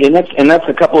 Right, and that's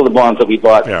a couple of the bonds that we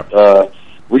bought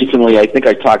recently. I think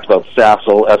I talked about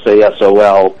SASOL,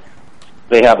 SASOL.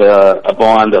 They have a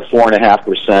bond, a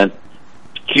 4.5%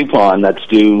 coupon that's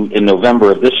due in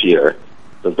November of this year.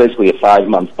 So it's basically a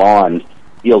 5-month bond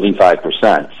yielding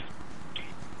 5%.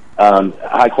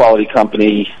 High quality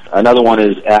company. Another one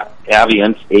is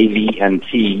Avient,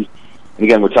 AVNT. And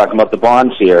again, we're talking about the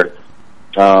bonds here.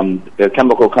 The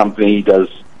chemical company does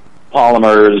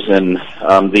polymers and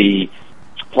the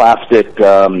plastic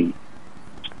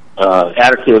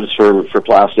additives for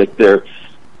plastic. They're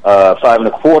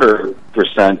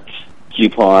 5.25%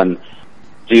 coupon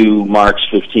due March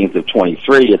 15th of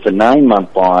 23. It's a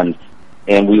 9-month bond,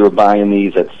 and we were buying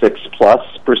these at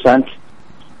 6+%.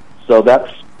 So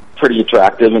that's pretty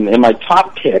attractive. And my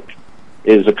top pick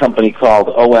is a company called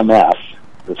OMF.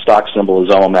 The stock symbol is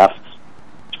OMF.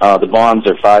 The bonds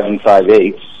are 5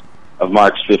 5/8 of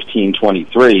March 15,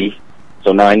 23.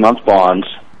 So 9-month bonds.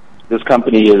 This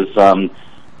company is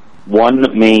One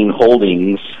Main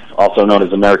Holdings, also known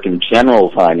as American General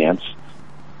Finance.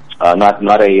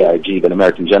 Not AIG, but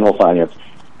American General Finance.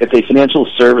 It's a financial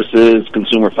services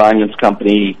consumer finance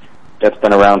company that's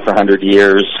been around for 100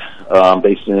 years,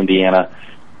 based in Indiana.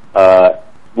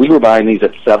 We were buying these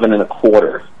at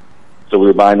 7.25, so we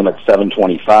were buying them at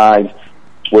 7.25,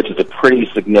 which is a pretty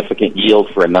significant yield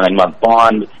for a 9-month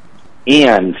bond.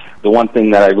 And the one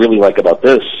thing that I really like about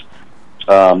this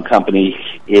company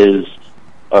is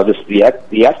the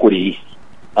equity.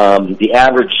 The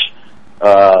average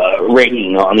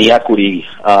rating on the equity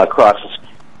across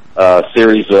a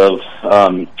series of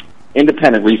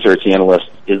independent research analysts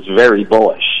is very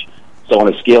bullish. So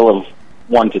on a scale of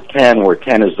 1 to 10, where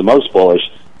 10 is the most bullish,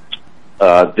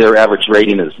 their average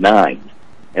rating is 9,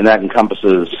 and that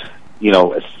encompasses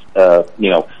 40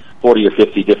 or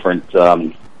 50 different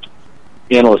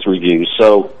analyst reviews.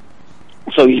 So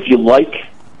if you like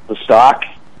the stock,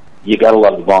 you got to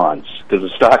love the bonds because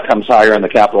the stock comes higher in the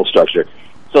capital structure.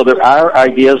 So there are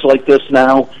ideas like this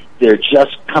now. They're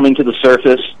just coming to the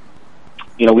surface.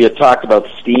 We had talked about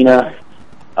Stena.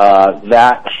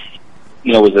 That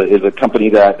is a company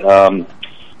that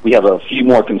we have a few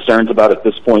more concerns about at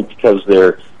this point because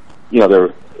their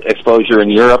exposure in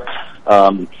Europe.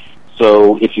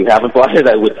 So if you haven't bought it,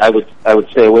 I would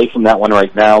stay away from that one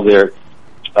right now. They're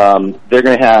going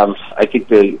to have, I think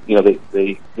they're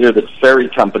the ferry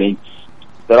company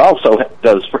that also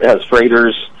has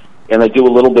freighters, and they do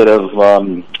a little bit of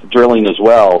drilling as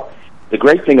well. The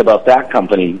great thing about that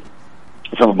company,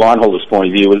 from a bondholder's point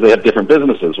of view, is they have different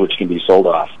businesses which can be sold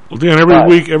off. Well, Dan,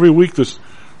 every week the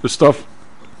stuff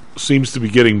seems to be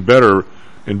getting better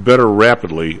and better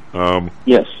rapidly.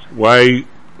 Yes. Why,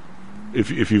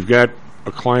 if you've got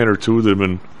a client or two that have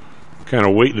been kind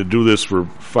of waiting to do this for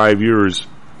 5 years,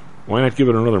 why not give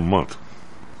it another month?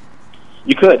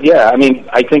 You could, yeah. I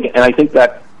think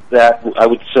that I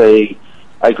would say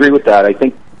I agree with that. I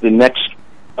think the next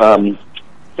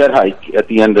Fed hike at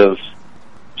the end of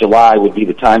July would be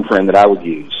the time frame that I would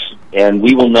use. And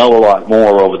we will know a lot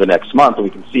more over the next month, and we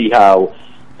can see how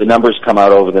the numbers come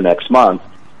out over the next month.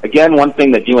 Again, one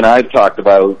thing that you and I have talked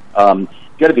about, you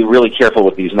got to be really careful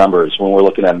with these numbers when we're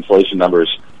looking at inflation numbers.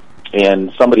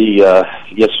 And somebody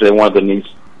yesterday, one of the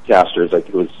newscasters, I think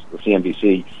it was the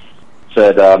CNBC,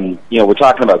 said, we're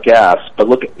talking about gas, but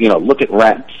look at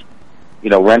rent.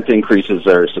 Rent increases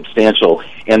are substantial,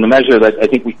 and the measure that I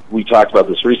think we talked about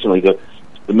this recently,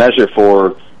 the measure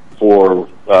for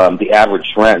the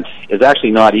average rent is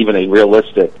actually not even a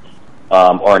realistic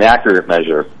or an accurate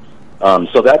measure.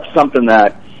 So that's something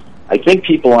that I think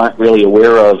people aren't really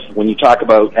aware of when you talk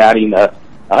about adding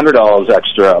 $100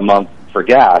 extra a month for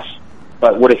gas.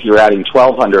 But what if you're adding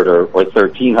 $1,200 or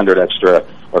 $1,300 extra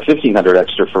or $1,500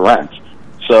 extra for rent?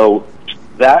 So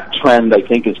that trend, I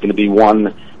think, is going to be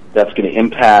one that's going to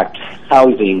impact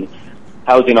housing.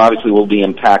 Housing obviously will be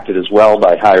impacted as well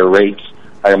by higher rates,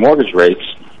 higher mortgage rates.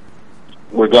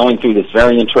 We're going through this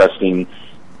very interesting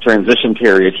transition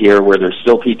period here where there's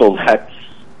still people that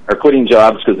are quitting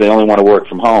jobs because they only want to work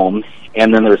from home,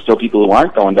 and then there's still people who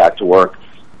aren't going back to work,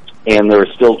 and there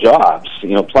are still jobs,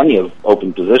 plenty of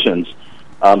open positions.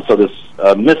 So this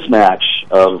mismatch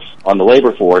on the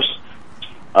labor force.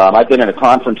 I've been at a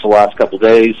conference the last couple of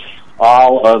days.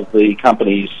 All of the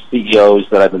companies' CEOs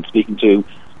that I've been speaking to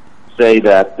say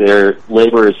that their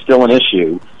labor is still an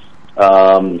issue.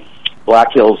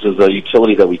 Black Hills is a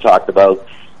utility that we talked about.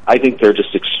 I think they're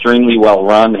just extremely well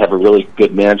run, have a really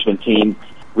good management team,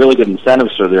 really good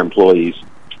incentives for their employees.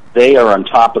 They are on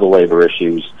top of the labor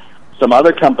issues. Some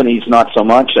other companies, not so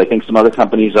much. I think some other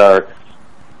companies are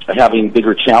having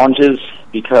bigger challenges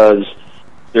because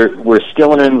we're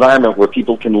still in an environment where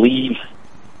people can leave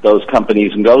those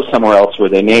companies and go somewhere else where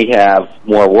they may have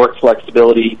more work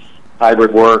flexibility,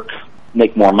 hybrid work,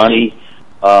 make more money.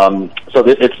 So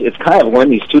it's kind of, we're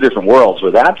in these two different worlds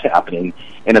where that's happening,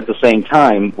 and at the same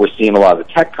time, we're seeing a lot of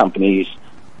the tech companies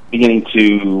beginning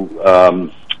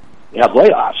to have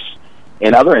layoffs,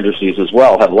 and other industries as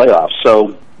well have layoffs.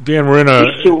 So, Dan, we're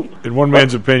in one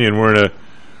man's opinion, we're in a,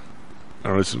 I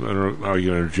don't know how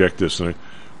you're going to interject this.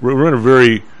 We're in a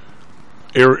very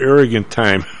arrogant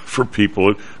time for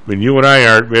people. I mean, you and I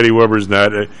aren't, Eddie Weber's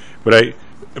not, but I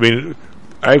mean,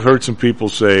 I've heard some people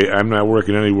say, I'm not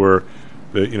working anywhere,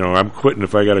 that, I'm quitting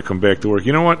if I got to come back to work.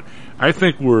 You know what? I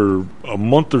think we're a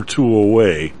month or two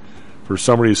away for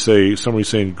somebody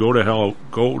saying, go to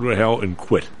hell and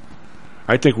quit.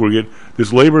 I think we're getting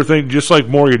this labor thing, just like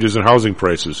mortgages and housing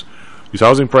prices. These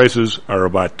housing prices are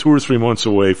about 2 or 3 months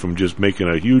away from just making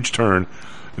a huge turn.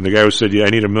 And the guy who said, I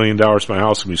need $1 million for my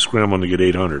house, and he's scrambling to get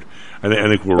 800. I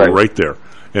think we're right there.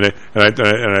 And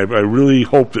I really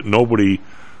hope that nobody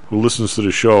who listens to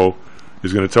the show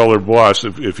is going to tell their boss,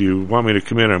 if you want me to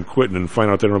come in, I'm quitting, and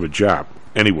find out they don't have a job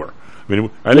anywhere. I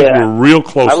mean, I think we're real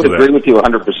close to that. I would agree with you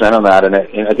 100% on that, and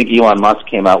I think Elon Musk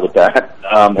came out with that.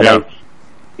 I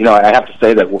have to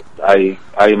say that I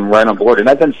am right on board, and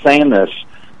I've been saying this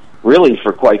really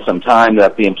for quite some time,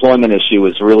 that the employment issue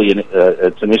is really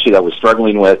it's an issue that we're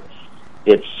struggling with.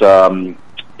 It's an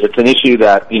issue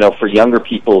that, for younger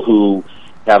people who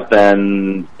have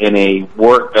been in a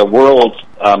world,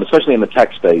 especially in the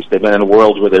tech space, they've been in a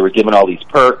world where they were given all these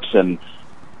perks and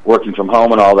working from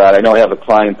home and all that. I know I have a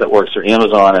client that works for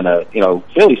Amazon in a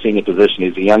fairly senior position.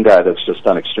 He's a young guy that's just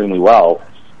done extremely well,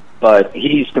 but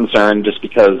he's concerned just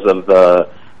because of the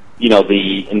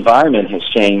environment has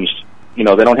changed. They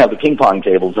don't have the ping pong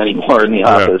tables anymore in the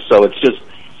office, so it's just.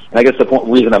 And I guess the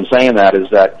reason I'm saying that is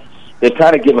that they've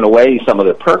kind of given away some of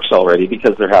their perks already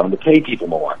because they're having to pay people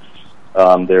more.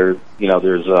 There's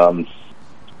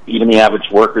even the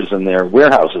average workers in their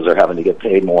warehouses are having to get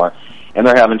paid more, and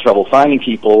they're having trouble finding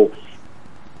people.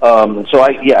 So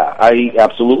I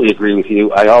absolutely agree with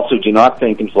you. I also do not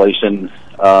think inflation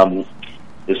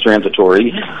is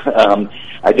transitory.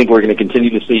 I think we're going to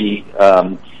continue to see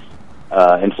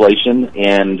inflation,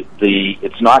 and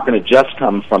it's not going to just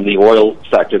come from the oil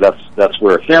sector. That's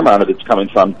where a fair amount of it's coming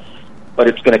from, but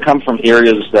it's going to come from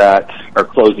areas that are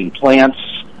closing plants.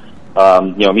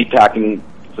 Meatpacking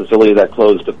facility that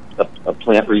closed a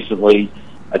plant recently.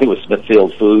 I think it was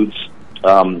Smithfield Foods.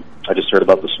 I just heard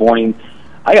about this morning.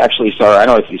 I actually saw, I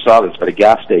don't know if you saw this, but a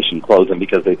gas station closing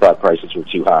because they thought prices were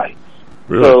too high.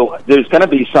 Really? So there's going to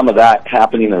be some of that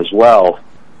happening as well.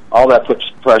 All that puts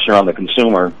pressure on the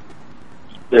consumer.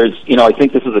 I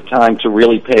think this is a time to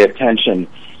really pay attention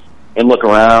and look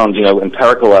around,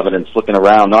 empirical evidence, looking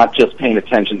around, not just paying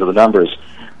attention to the numbers,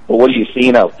 but what are you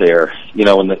seeing out there,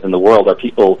 in the world? Are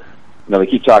people, they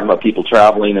keep talking about people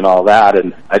traveling and all that,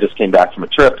 and I just came back from a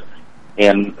trip,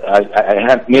 and I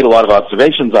had made a lot of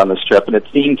observations on this trip, and it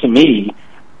seemed to me,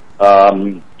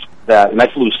 that, and I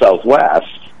flew Southwest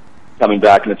coming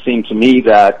back, and it seemed to me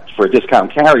that for a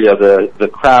discount carrier, the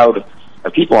crowd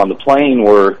of people on the plane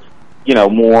were,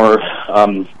 more,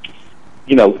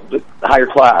 higher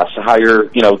class, higher,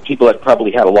 people that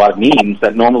probably had a lot of means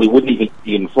that normally wouldn't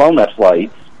even flown that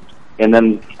flight. And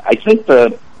then I think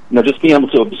just being able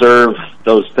to observe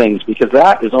those things, because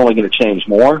that is only going to change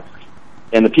more.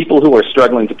 And the people who are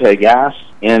struggling to pay gas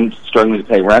and struggling to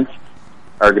pay rent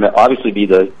are going to obviously be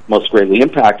the most greatly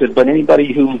impacted. But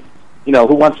anybody who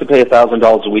wants to pay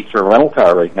 $1,000 a week for a rental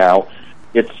car right now,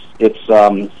 it's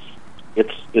an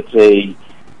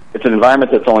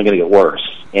environment that's only going to get worse.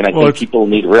 And I think people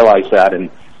need to realize that. And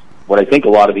what I think a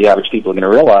lot of the average people are going to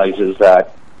realize is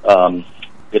that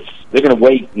they're going to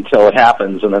wait until it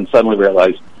happens and then suddenly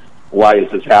realize, why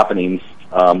is this happening?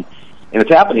 And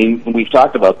it's happening, and we've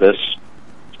talked about this,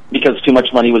 because too much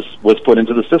money was put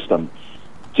into the system.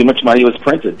 Too much money was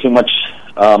printed. Too much.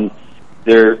 That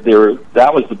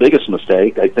was the biggest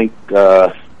mistake. I think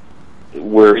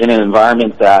we're in an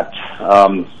environment that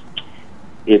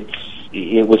it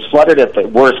was flooded at the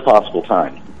worst possible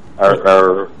time.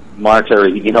 Our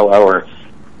monetary, we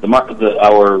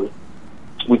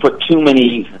put too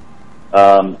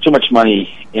much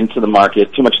money into the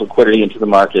market, too much liquidity into the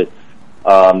market.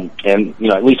 And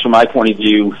at least from my point of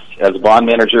view as a bond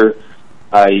manager,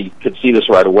 I could see this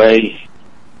right away.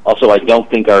 Also, I don't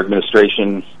think our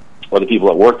administration or the people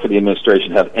that work for the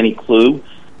administration have any clue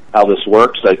how this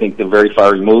works. I think they're very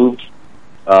far removed,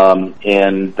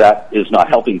 and that is not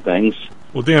helping things.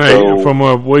 Well, Dan, from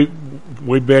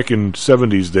way back in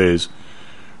 70s days,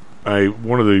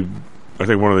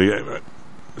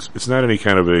 it's not any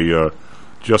kind of a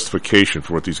justification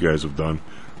for what these guys have done,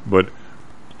 but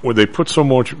when they put so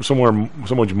much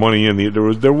money in,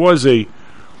 there was a,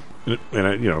 and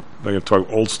I'm going to talk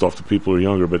old stuff to people who are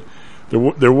younger, but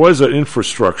there was an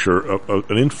infrastructure,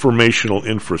 an informational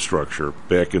infrastructure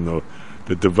back in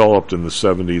that developed in the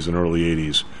 70s and early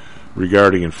 80s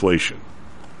regarding inflation,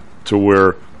 to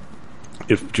where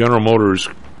if General Motors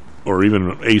or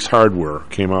even Ace Hardware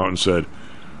came out and said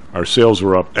our sales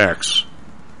were up X,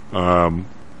 but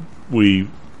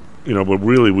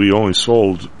really we only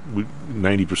sold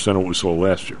 90% of what we sold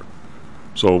last year.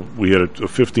 So we had a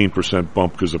 15%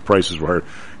 bump because the prices were higher.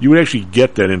 You would actually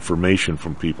get that information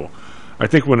from people. I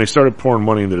think when they started pouring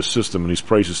money into the system and these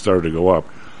prices started to go up,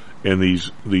 and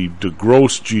the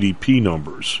gross GDP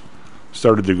numbers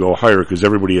started to go higher because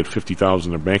everybody had $50,000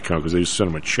 in their bank account because they just sent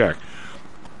them a check,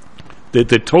 they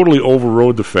totally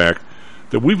overrode the fact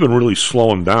that we've been really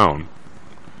slowing down.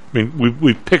 I mean,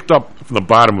 we've picked up from the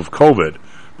bottom of COVID,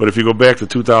 but if you go back to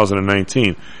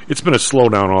 2019, it's been a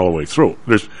slowdown all the way through.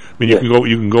 You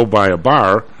can go by a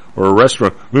bar or a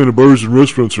restaurant. Man, the bars and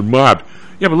restaurants are mobbed.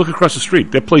 Yeah, but look across the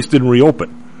street. That place didn't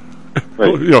reopen.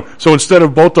 Right. So instead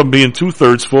of both of them being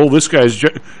 2/3 full, this guy's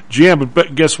jammed.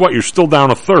 But guess what? You're still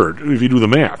down a third if you do the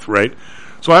math, right?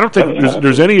 So I don't think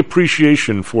there's any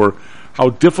appreciation for how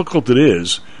difficult it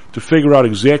is to figure out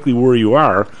exactly where you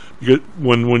are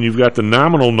when you've got the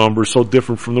nominal number so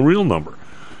different from the real number.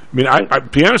 I mean, I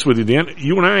be honest with you, Dan,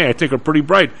 you and I think are pretty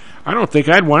bright. I don't think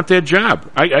I'd want that job.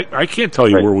 I can't tell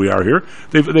you where we are here.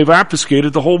 They've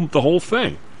obfuscated the whole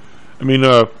thing. I mean,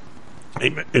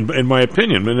 in my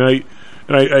opinion, and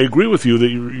I agree with you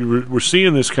that we're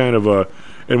seeing this kind of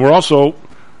and we're also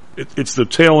it's the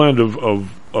tail end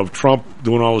of Trump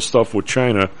doing all this stuff with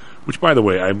China, which, by the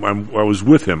way, I was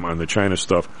with him on the China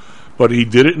stuff, but he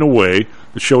did it in a way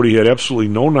that showed he had absolutely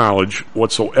no knowledge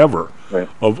whatsoever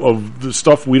of the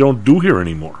stuff we don't do here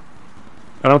anymore.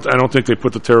 I don't think they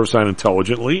put the tariffs on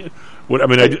intelligently. He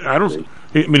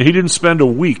didn't spend a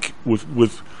week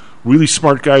with really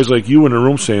smart guys like you in a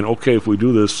room saying, okay, if we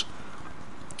do this,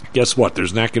 guess what?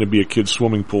 There's not going to be a kid's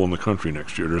swimming pool in the country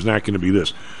next year. There's not going to be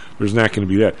this. There's not going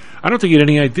to be that. I don't think he had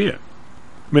any idea.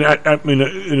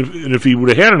 And if he would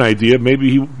have had an idea,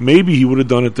 maybe he would have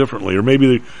done it differently, or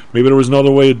maybe there was another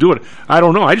way to do it. I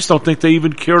don't know. I just don't think they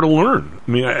even care to learn.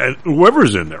 I mean,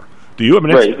 whoever's in there. Do you?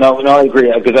 Right. No, I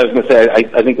agree. Because I was going to say,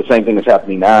 I think the same thing is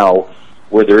happening now,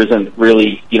 where there isn't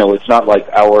really, it's not like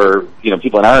our,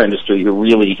 people in our industry who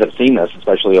really have seen this,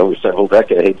 especially over several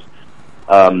decades,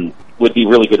 would be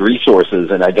really good resources,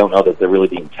 and I don't know that they're really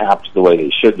being tapped the way they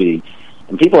should be.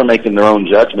 And people are making their own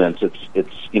judgments. It's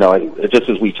just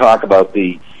as we talk about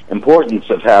the importance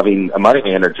of having a money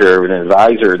manager and an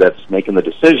advisor that's making the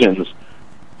decisions,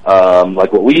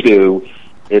 like what we do,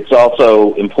 it's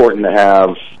also important to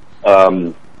have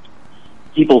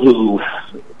people who,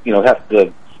 have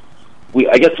the.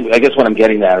 I guess what I'm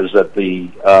getting at is that the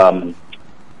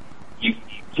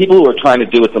people who are trying to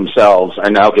do it themselves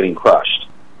are now getting crushed.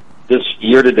 this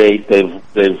year to date,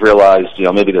 they've realized,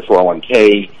 maybe their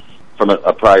 401k from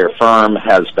a prior firm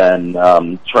has been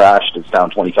trashed. It's down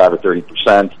 25 or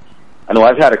 30%. I know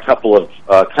I've had a couple of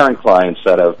current clients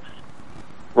that have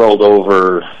rolled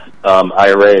over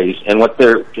IRAs, and what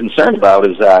they're concerned about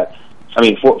is that,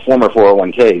 former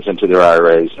 401ks into their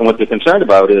IRAs, and what they're concerned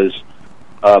about is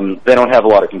they don't have a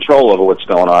lot of control over what's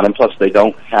going on, and plus they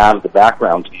don't have the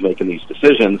background to be making these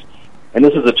decisions, and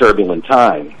this is a turbulent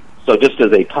time. So just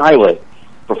as a pilot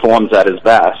performs at his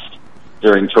best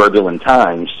during turbulent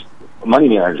times, money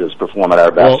managers perform at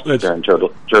our best during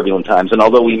turbulent times. And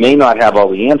although we may not have all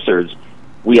the answers,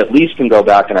 we at least can go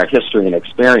back in our history and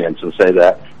experience and say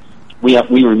that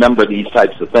we remember these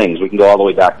types of things. We can go all the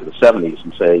way back to the 70s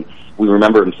and say we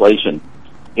remember inflation.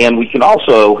 And we can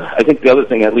also, I think the other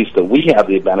thing at least that we have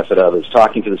the benefit of is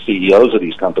talking to the CEOs of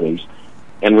these companies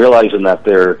and realizing that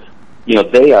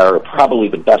they are probably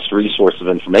the best resource of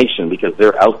information because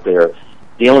they're out there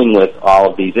dealing with all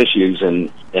of these issues. And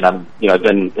I've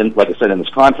been, like I said, in this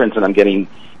conference, and I'm getting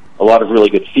a lot of really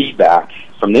good feedback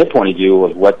from their point of view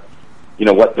of what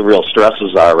the real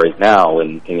stresses are right now.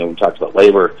 And we talked about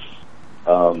labor.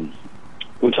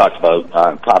 We talked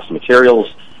about cost of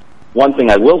materials. One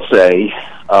thing I will say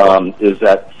is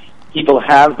that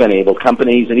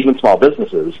companies and even small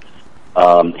businesses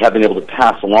have been able to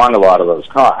pass along a lot of those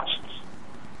costs.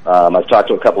 I've talked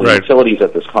to a couple of utilities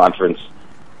at this conference.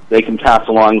 They can pass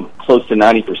along close to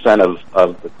 90%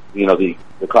 of the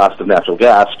cost of natural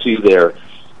gas to their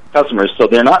customers, so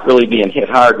they're not really being hit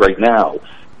hard right now.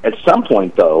 At some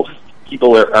point, though,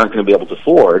 people aren't going to be able to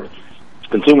afford,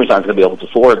 consumers aren't going to be able to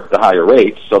afford the higher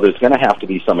rates, so there's going to have to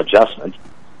be some adjustment.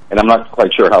 And I'm not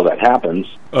quite sure how that happens.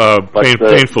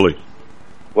 Painfully.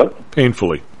 What?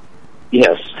 Painfully.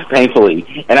 Yes,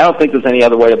 painfully. And I don't think there's any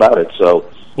other way about it. So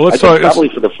I think probably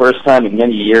for the first time in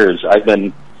many years, I've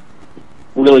been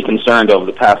really concerned over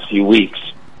the past few weeks,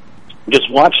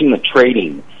 just watching the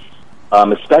trading,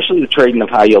 especially the trading of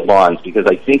high-yield bonds, because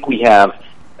I think we have,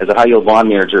 as a high-yield bond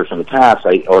manager from the past,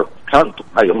 or current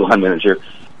high-yield bond manager,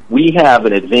 we have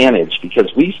an advantage because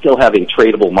we still have a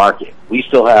tradable market. We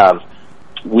still have,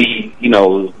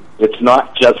 it's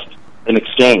not just an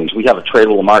exchange. We have a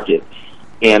tradable market.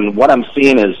 And what I'm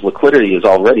seeing is liquidity is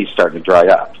already starting to dry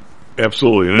up.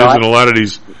 Absolutely. And there's in a lot of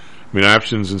these,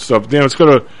 options and stuff. Dan, let's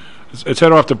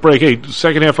head off to break. Hey,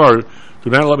 second half hour, do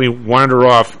not let me wander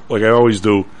off like I always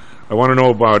do. I want to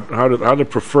know about how the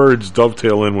preferreds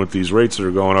dovetail in with these rates that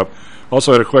are going up.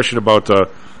 Also, I had a question about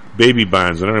baby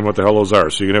bonds. I don't know what the hell those are,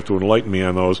 so you're going to have to enlighten me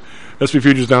on those. S&P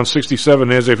futures down 67,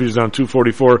 NASDAQ futures down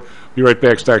 244. Be right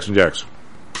back, Stacks and Jacks.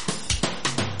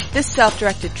 This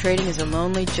self-directed trading is a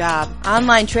lonely job.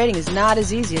 Online trading is not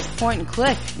as easy as point and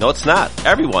click. No, it's not.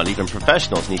 Everyone, even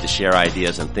professionals, need to share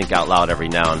ideas and think out loud every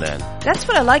now and then. That's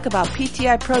what I like about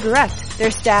PTI Pro Direct.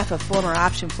 Their staff of former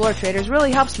option floor traders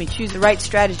really helps me choose the right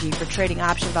strategy for trading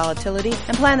option volatility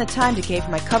and plan the time decay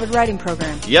for my covered writing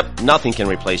program. Yep, nothing can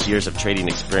replace years of trading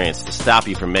experience to stop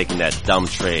you from making that dumb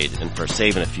trade and for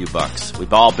saving a few bucks.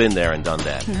 We've all been there and done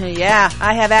that. Yeah,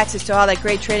 I have access to all that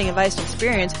great trading advice and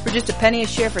experience for just a penny a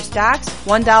share for stocks,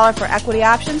 $1 for equity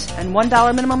options, and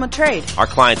 $1 minimum a trade. Our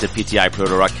clients at PTI Pro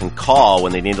Direct can call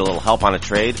when they need a little help on a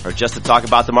trade or just to talk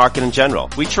about the market in general.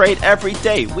 We trade every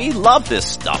day. We love this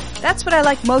stuff. That's what I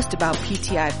like most about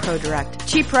PTI Pro Direct.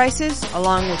 Cheap prices,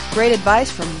 along with great advice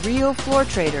from real floor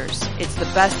traders. It's the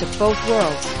best of both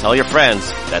worlds. Tell your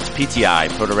friends. That's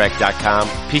PTIProDirect.com,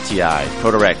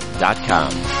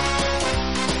 PTIProDirect.com.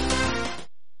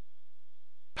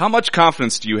 How much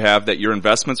confidence do you have that your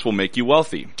investments will make you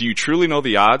wealthy? Do you truly know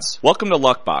the odds? Welcome to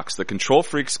Luckbox, the control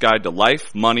freak's guide to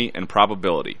life, money, and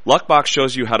probability. Luckbox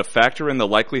shows you how to factor in the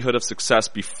likelihood of success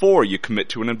before you commit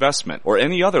to an investment or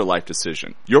any other life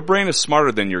decision. Your brain is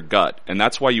smarter than your gut, and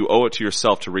that's why you owe it to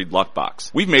yourself to read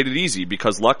Luckbox. We've made it easy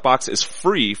because Luckbox is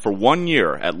free for 1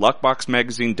 year at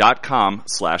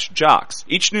luckboxmagazine.com/jocks.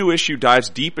 Each new issue dives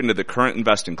deep into the current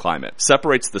investing climate,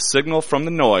 separates the signal from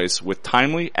the noise with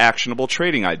timely, actionable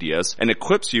trading ideas, and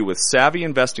equips you with savvy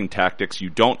investing tactics you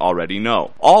don't already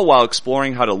know, all while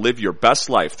exploring how to live your best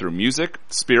life through music,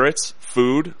 spirits,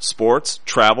 food, sports,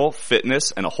 travel,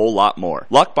 fitness, and a whole lot more.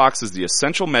 Luckbox is the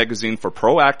essential magazine for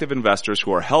proactive investors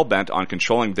who are hell-bent on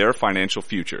controlling their financial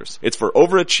futures. It's for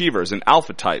overachievers and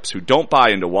alpha types who don't buy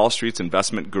into Wall Street's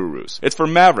investment gurus. It's for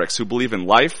mavericks who believe in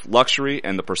life, luxury,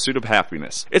 and the pursuit of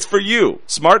happiness. It's for you.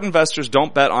 Smart investors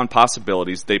don't bet on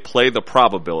possibilities, they play the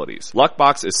probabilities.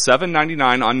 Luckbox is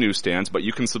 $7.99 on newsstands, but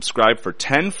you can subscribe for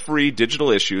 10 free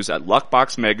digital issues at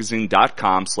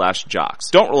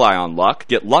luckboxmagazine.com/jocks. Don't rely on luck.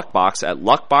 Get Luckbox at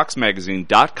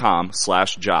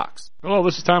luckboxmagazine.com/jocks. Hello,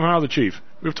 this is Tom Howell, the Chief.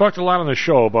 We've talked a lot on the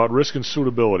show about risk and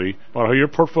suitability, about how your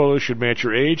portfolio should match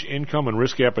your age, income, and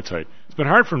risk appetite. It's been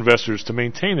hard for investors to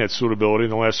maintain that suitability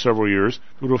in the last several years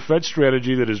due to a Fed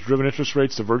strategy that has driven interest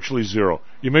rates to virtually zero.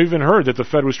 You may have even heard that the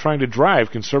Fed was trying to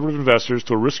drive conservative investors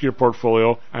to a riskier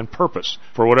portfolio on purpose,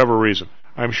 for whatever reason.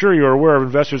 I'm sure you're aware of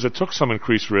investors that took some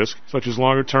increased risk, such as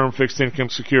longer-term fixed-income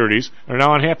securities, and are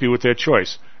now unhappy with that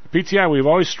choice. At PTI, we've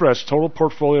always stressed total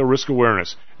portfolio risk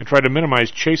awareness and tried to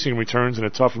minimize chasing returns in a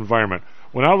tough environment.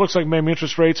 Well, now it looks like maybe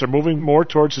interest rates are moving more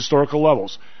towards historical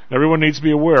levels. Everyone needs to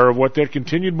be aware of what that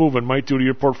continued movement might do to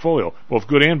your portfolio, both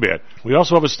good and bad. We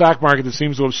also have a stock market that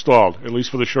seems to have stalled, at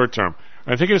least for the short term.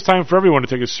 I think it's time for everyone to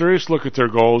take a serious look at their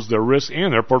goals, their risks,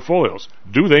 and their portfolios.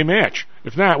 Do they match?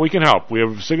 If not, we can help. We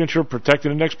have a Signature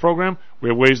Protected Index program. We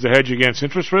have ways to hedge against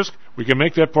interest risk. We can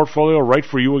make that portfolio right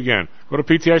for you again. Go to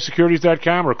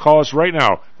PTIsecurities.com or call us right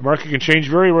now. The market can change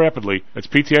very rapidly. That's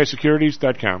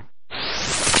PTIsecurities.com.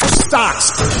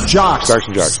 Stocks, jocks, Stocks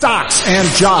and jocks. Stocks and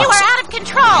jocks. You are out of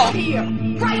control. Here,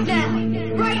 right now,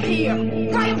 right here,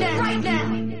 right now, right now.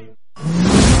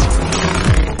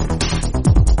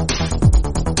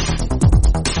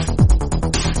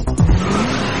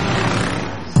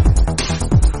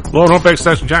 Hello, and welcome back to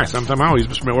Stocks and Jocks. I'm Tom Howell. He's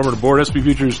Mr. Matt Weber. The board SP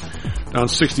futures down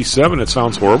 67. It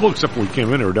sounds horrible, except when we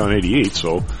came in, they were down 88.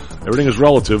 So everything is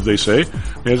relative, they say.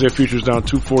 NASDAQ futures down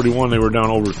 241. They were down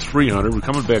over 300. We're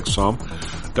coming back some.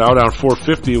 Dow down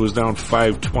 450. It was down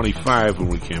 525 when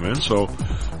we came in. So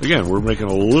again, we're making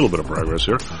a little bit of progress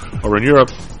here. Over in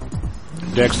Europe,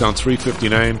 DAX down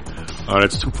 359.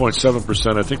 It's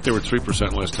 2.7%. I think they were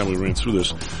 3% last time we ran through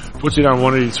this. FTSE down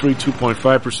 183,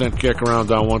 2.5%. CAC around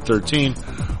down 113,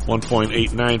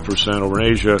 1.89% over in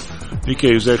Asia.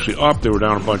 Nikkei is actually up. They were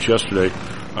down a bunch yesterday.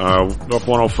 Up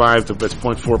 105, that's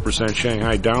 0.4%.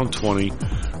 Shanghai down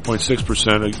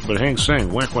 20.6%. But Hang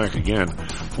Seng, whack again.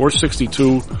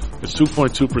 462, it's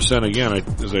 2.2% again.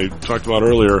 As I talked about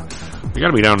earlier, they got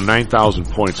to be down 9,000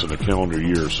 points in a calendar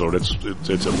year. So it's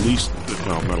at least,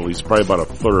 well, not at least, probably about a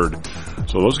third.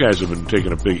 So those guys have been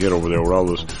taking a big hit over there where all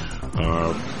those,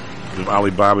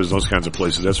 Alibabas, those kinds of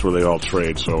places, that's where they all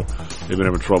trade. So they've been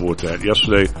having trouble with that.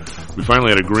 Yesterday, we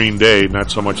finally had a green day,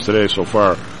 not so much today so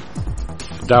far.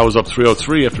 Dow was up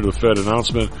 303 after the Fed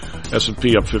announcement.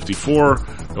 S&P up 54.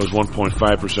 That was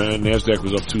 1.5%. NASDAQ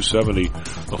was up 270,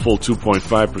 a full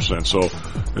 2.5%. So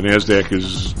the NASDAQ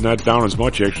is not down as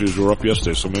much actually as we were up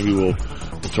yesterday. So maybe we'll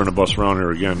turn the bus around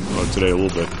here again today a little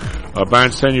bit.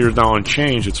 Bonds 10 years now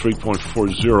unchanged at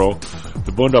 3.40.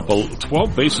 The Bund up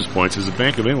 12 basis points as the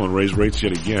Bank of England raised rates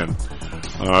yet again.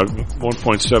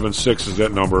 1.76 is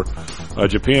that number.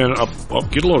 Japan up,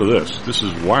 get a load of this. This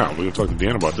is wild. We're going to talk to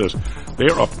Dan about this. They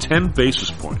are up 10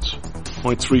 basis points,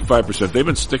 0.35%. They've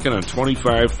been sticking on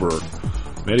 25 for,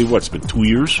 Maddie, it's been 2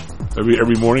 years?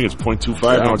 Every morning it's 0.25,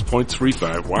 yeah. Now it's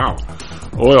 0.35. Wow.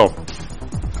 Oil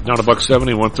down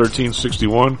 $1.70,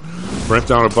 113.61. Brent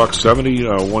down $1.70,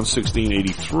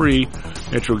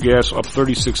 116.83. Natural gas up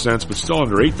 36 cents, but still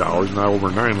under $8, not over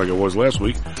 9 like it was last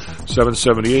week.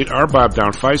 7.78. RBOB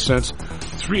down 5 cents,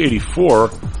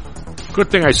 3.84. Good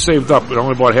thing I saved up. I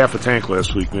only bought half a tank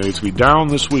last week. Man, it's to be down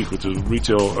this week with the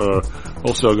retail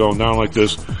wholesale going down like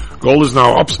this. Gold is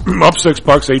now up $6,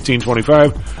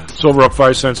 18.25. Silver up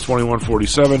 5 cents,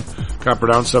 21.47. Copper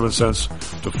down 7 cents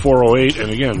to 4.08.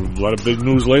 And again, a lot of big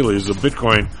news lately is the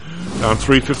Bitcoin down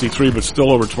 353, but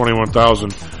still over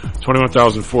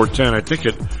 21,410. I think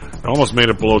it almost made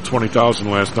it below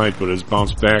 20,000 last night, but has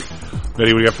bounced back.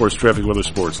 Betty, we got for us traffic, weather,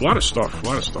 sports. A lot of stuff.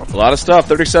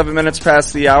 37 minutes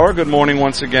past the hour. Good morning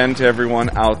once again to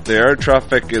everyone out there.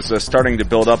 Traffic is starting to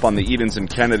build up on the Edens and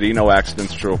Kennedy. No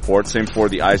accidents to report. Same for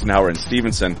the Eisenhower and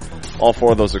Stevenson. All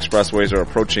four of those expressways are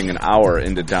approaching an hour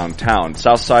into downtown.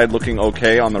 South side looking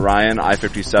okay on the Ryan,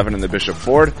 I-57, and the Bishop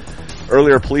Ford.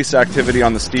 Earlier police activity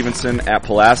on the Stevenson at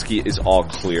Pulaski is all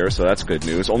clear, so that's good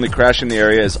news. Only crash in the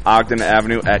area is Ogden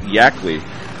Avenue at Yackley,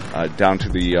 down to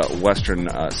the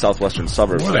southwestern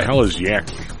suburbs. What the hell is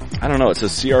Yackley? I don't know. It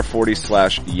says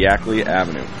CR40/Yackley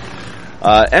Avenue.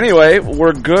 Anyway,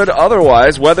 we're good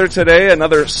otherwise. Weather today,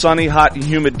 another sunny, hot, and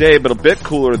humid day, but a bit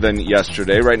cooler than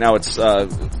yesterday. Right now it's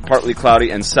partly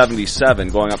cloudy and 77,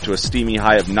 going up to a steamy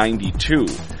high of 92.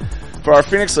 For our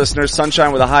Phoenix listeners,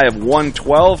 sunshine with a high of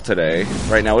 112 today.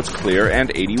 Right now it's clear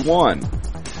and 81.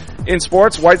 In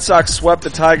sports, White Sox swept the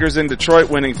Tigers in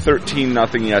Detroit, winning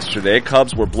 13-0 yesterday.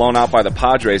 Cubs were blown out by the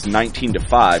Padres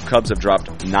 19-5. Cubs have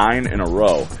dropped 9 in a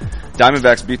row.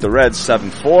 Diamondbacks beat the Reds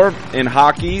 7-4. In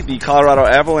hockey, the Colorado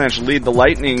Avalanche lead the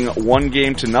Lightning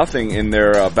 1-0 in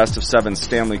their best-of-7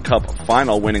 Stanley Cup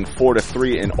final, winning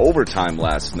 4-3 in overtime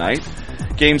last night.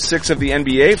 Game 6 of the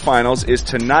NBA Finals is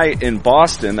tonight in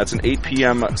Boston. That's an 8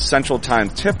 p.m. Central Time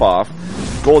tip-off.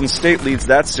 Golden State leads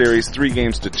that series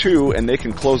 3-2, and they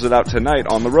can close it out tonight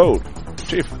on the road.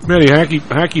 Chief. Matty,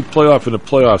 hockey playoff in the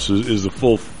playoffs is the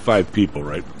full 5 people,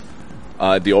 right?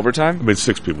 The overtime? I mean,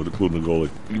 6 people, including the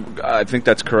goalie. I think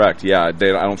that's correct, yeah. I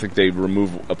don't think they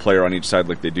remove a player on each side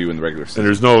like they do in the regular season.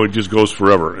 And it just goes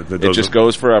forever. It just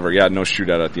goes forever, yeah. No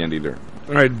shootout at the end either.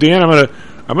 All right, Dan,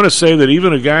 I'm gonna say that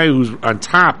even a guy who's on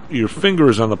top, your finger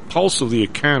is on the pulse of the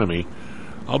economy.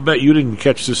 I'll bet you didn't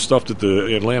catch this stuff that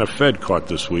the Atlanta Fed caught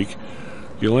this week.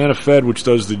 The Atlanta Fed, which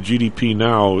does the GDP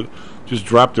now, just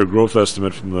dropped their growth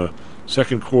estimate from the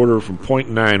second quarter from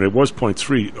 0.9. It was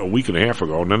 0.3 a week and a half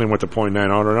ago, and then they went to 0.9.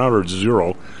 Now it's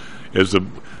 0. As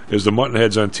the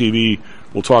muttonheads on TV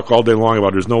will talk all day long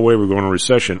about there's no way we're going to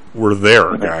recession. We're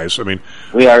there, guys. I mean,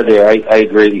 we are there. I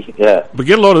agree. Yeah. But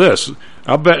get a load of this.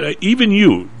 I'll bet even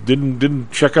you didn't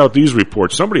check out these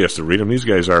reports. Somebody has to read them. These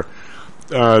guys are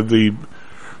the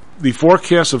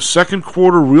forecast of second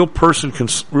quarter real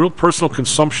personal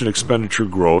consumption expenditure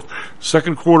growth,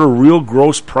 second quarter real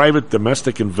gross private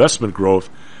domestic investment growth,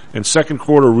 and second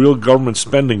quarter real government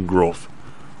spending growth.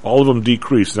 All of them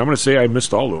decreased. And I'm going to say I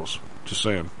missed all those. Just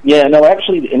saying. Yeah, no,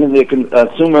 actually, in the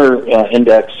consumer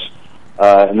index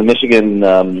and the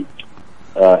Michigan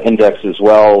index as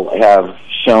well have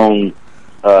shown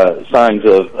signs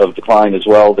of decline as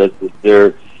well. That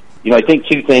they're, I think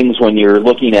 2 things when you're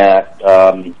looking at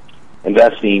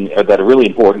investing that are really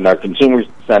important are consumer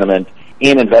sentiment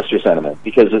and investor sentiment,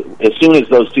 because as soon as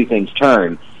those 2 things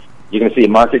turn, you're going to see a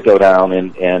market go down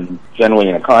and generally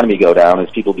an economy go down as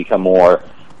people become more,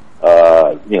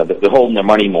 they're holding their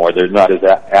money more. They're not as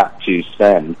apt to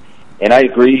spend. And I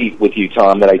agree with you,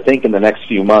 Tom, that I think in the next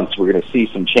few months we're going to see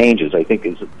some changes. I think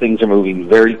things are moving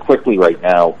very quickly right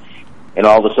now, and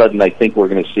all of a sudden I think we're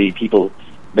going to see people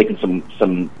making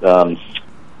some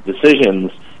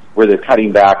decisions where they're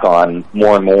cutting back on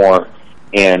more and more,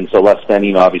 and so less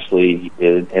spending, obviously,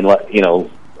 and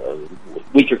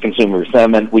weaker consumer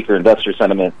sentiment, weaker investor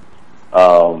sentiment.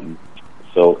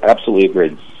 So absolutely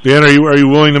agreed. Dan, are you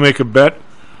willing to make a bet?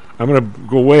 I'm going to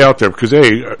go way out there because,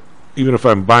 even if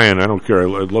I'm buying, I don't care.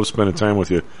 I'd love spending time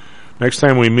with you. Next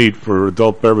time we meet for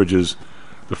adult beverages,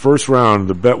 the first round,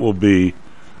 the bet will be,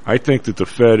 I think that the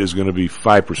Fed is going to be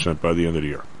 5% by the end of the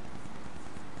year.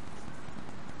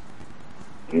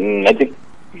 I think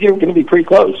you're going to be pretty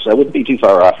close. I wouldn't be too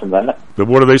far off from that. But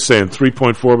what are they saying?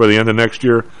 3.4 by the end of next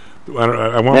year?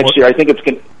 Next year, I think it's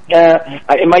going.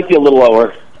 It might be a little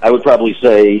lower. I would probably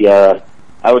say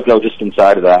I would go just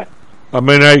inside of that. I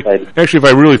mean, actually, if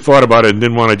I really thought about it and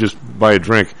didn't want to just buy a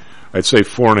drink, I'd say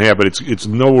 4.5. But it's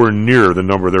nowhere near the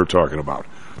number they're talking about.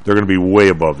 They're going to be way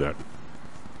above that.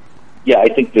 Yeah, I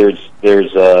think there's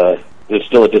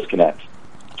still a disconnect.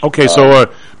 Okay, so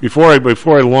before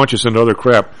I launch us into other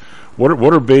crap,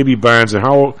 what are baby bonds, and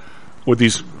how with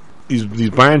these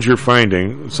bonds you're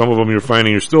finding? Some of them you're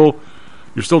finding you're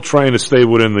still trying to stay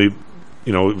within the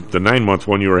the 9-month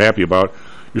one you were happy about.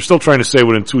 You're still trying to stay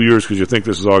within 2 years because you think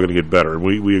this is all going to get better.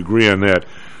 We agree on that.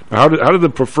 Now, how did the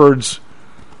preferreds?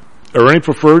 Are any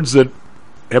preferreds that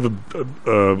have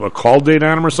a call date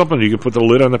on them or something? You can put the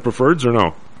lid on the preferreds or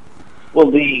no?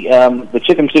 Well, the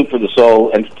Chicken Soup for the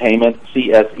Soul Entertainment,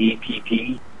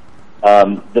 CSEPP,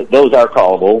 those are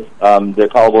callable. They're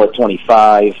callable at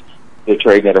 25. They're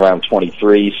trading at around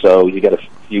 23, so you get a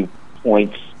few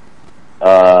points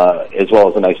as well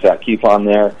as a nice fat coupon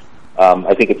there.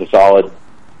 I think it's a solid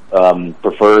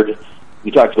preferred.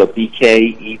 We talked about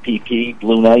BKEPP,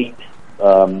 Blue Knight,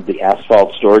 the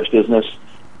asphalt storage business.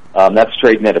 That's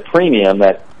trading at a premium.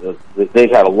 That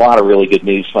they've had a lot of really good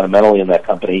news fundamentally in that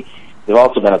company. They've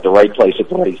also been at the right place at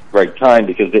the right time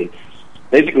because they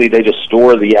just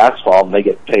store the asphalt and they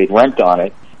get paid rent on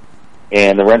it,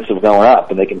 and the rents have gone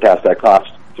up, and they can pass that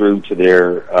cost through to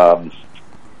their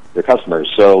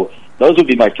customers. So those would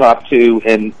be my top 2.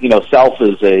 And self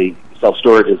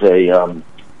storage is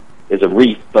a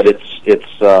REIT, but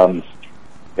it's a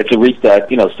REIT that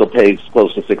still pays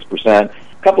close to 6%. A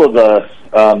couple of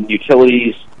the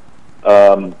utilities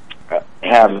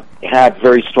have had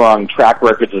very strong track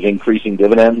records of increasing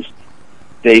dividends.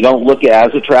 They don't look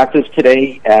as attractive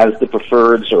today as the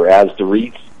preferreds or as the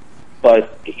REITs,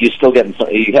 but you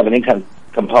have an income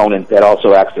component that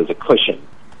also acts as a cushion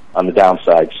on the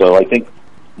downside. So I think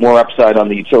more upside on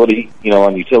the utilities.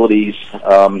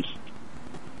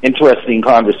 Interesting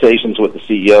conversations with the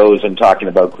CEOs and talking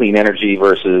about clean energy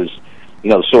versus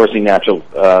sourcing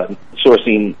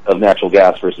of natural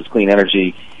gas versus clean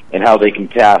energy, and how they can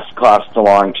pass costs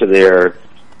along to their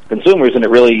consumers. And it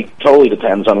really totally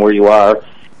depends on where you are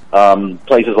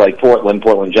places like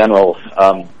Portland General,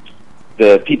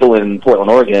 the people in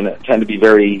Portland, Oregon tend to be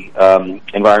very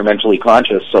environmentally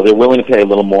conscious, so they're willing to pay a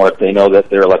little more if they know that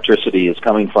their electricity is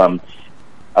coming from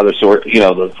other source,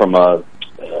 from a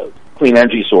clean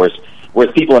energy source.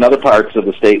 Whereas people in other parts of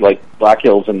the state, like Black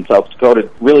Hills in South Dakota,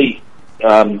 really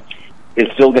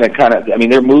is still going to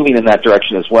they're moving in that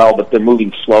direction as well, but they're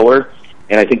moving slower,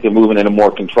 and I think they're moving in a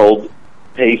more controlled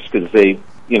pace because they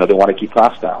want to keep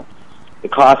costs down. The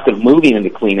cost of moving into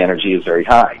clean energy is very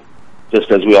high.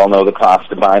 Just as we all know, the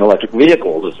cost of buying electric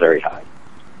vehicles is very high.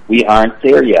 We aren't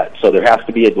there yet, so there has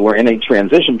to be we're in a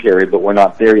transition period, but we're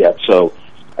not there yet. So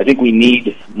I think we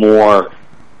need more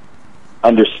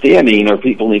understanding, or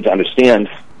people need to understand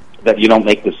that you don't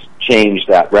make this change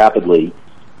that rapidly.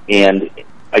 And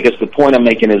I guess the point I'm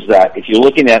making is that if you're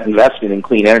looking at investing in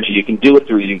clean energy, you can do it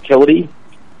through utility.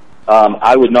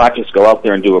 I would not just go out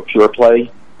there and do a pure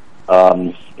play.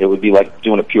 It would be like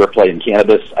doing a pure play in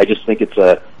cannabis. I just think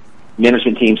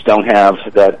management teams don't have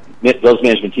that. Those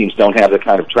management teams don't have the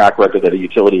kind of track record that a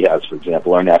utility has, for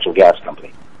example, or a natural gas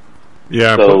company.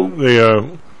 Yeah, so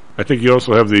but I think you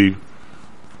also have the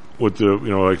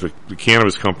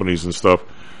cannabis companies and stuff.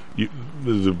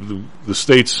 The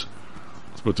states.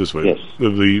 Let's put it this way: yes.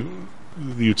 The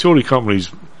utility companies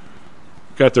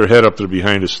got their head up there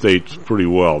behind the state pretty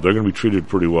well. They're going to be treated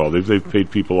pretty well. They've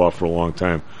paid people off for a long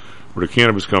time. Where the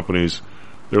cannabis companies,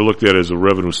 they're looked at as a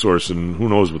revenue source, and who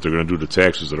knows what they're going to do to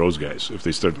taxes to those guys if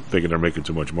they start thinking they're making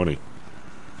too much money.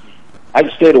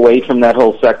 I've stayed away from that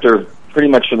whole sector pretty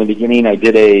much from the beginning. I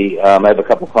did I have a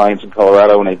couple clients in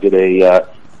Colorado, and I did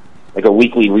a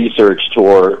weekly research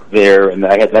tour there, and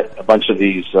I had met a bunch of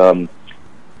these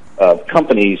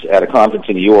companies at a conference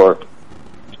in New York,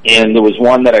 and there was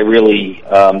one that I really,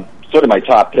 sort of my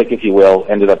top pick, if you will,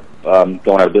 ended up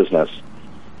going out of business.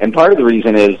 And part of the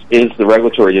reason is the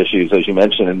regulatory issues, as you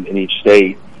mentioned, in each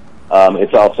state.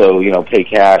 It's also, pay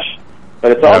cash.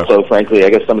 But it's also, frankly, I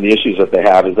guess some of the issues that they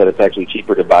have is that it's actually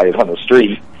cheaper to buy it on the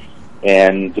street.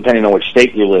 And depending on which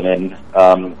state you live in,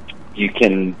 you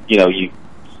can, it's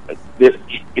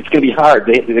going to be hard.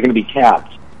 They're going to be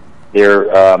capped. Their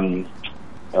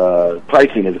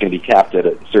pricing is going to be capped at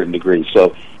a certain degree.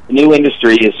 So the new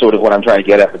industry is sort of what I'm trying to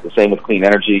get at, but the same with clean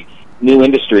energy. New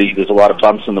industry, there's a lot of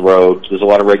bumps in the road. There's a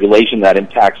lot of regulation that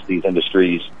impacts these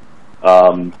industries.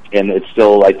 And it's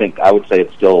still, I would say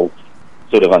it's still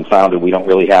sort of unfounded. We don't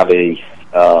really have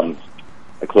a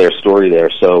clear story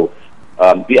there. So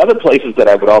the other places that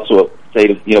I would also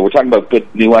say, we're talking about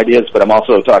good new ideas, but I'm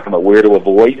also talking about where to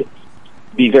avoid.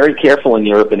 Be very careful in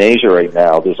Europe and Asia right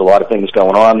now. There's a lot of things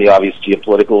going on, the obvious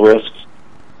geopolitical risks,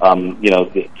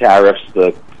 the tariffs,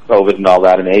 the COVID and all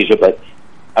that in Asia, but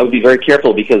I would be very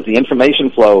careful because the information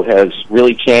flow has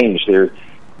really changed.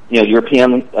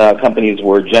 European companies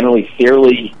were generally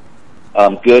fairly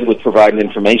good with providing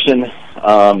information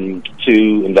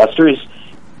to investors.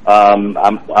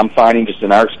 I'm finding just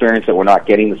in our experience that we're not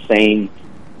getting the same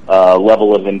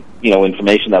level of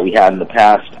information that we had in the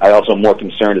past. I also am more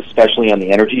concerned, especially on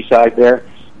the energy side there,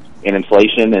 and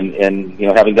inflation, and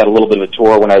having done a little bit of a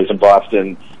tour when I was in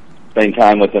Boston, spending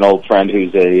time with an old friend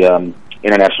who's a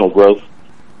international growth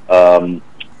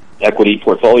equity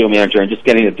portfolio manager, and just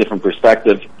getting a different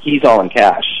perspective. He's all in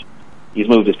cash. He's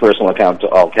moved his personal account to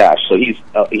all cash, so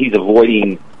he's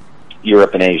avoiding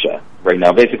Europe and Asia right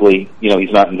now. Basically,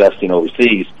 he's not investing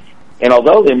overseas. And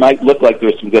although there might look like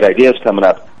there's some good ideas coming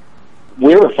up,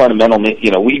 we're a fundamental.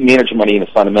 We manage money in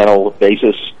a fundamental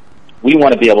basis. We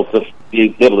want to be able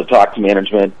to talk to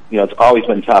management. It's always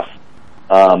been tough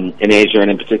in Asia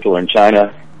and in particular in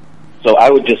China. So I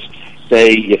would just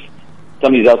say if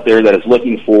somebody's out there that is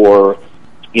looking for,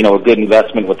 a good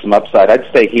investment with some upside, I'd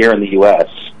stay here in the U.S.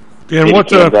 And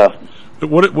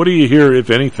what do you hear, if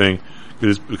anything?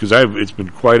 Because it's been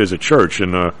quiet as a church,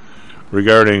 and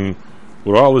regarding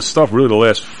with all this stuff, really the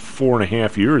last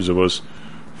 4.5 years of us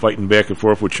fighting back and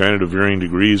forth with China to varying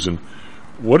degrees, and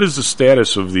what is the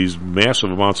status of these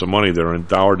massive amounts of money that are in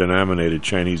dollar-denominated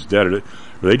Chinese debt? Are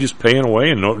they just paying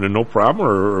away and no problem,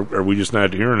 or are we just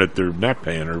not hearing that they're not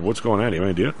paying, or what's going on? Do you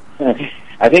have any idea?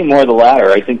 I think more the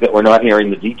latter. I think that we're not hearing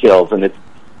the details, and it's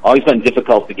always been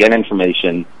difficult to get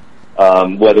information,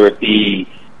 whether it be,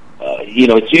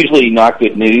 it's usually not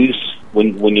good news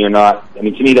when you're not. I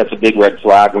mean, to me, that's a big red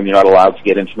flag when you're not allowed to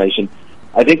get information.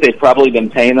 I think they've probably been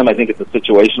paying them. I think it's a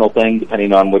situational thing,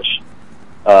 depending on which,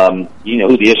 who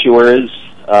the issuer is.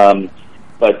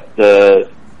 But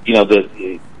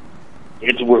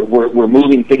we're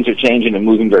moving. Things are changing and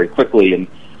moving very quickly, and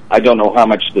I don't know how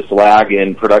much this lag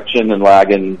in production and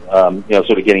lag in,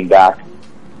 sort of getting back,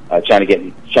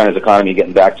 China's economy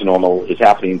getting back to normal is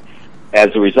happening. As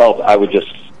a result, I would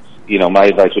just my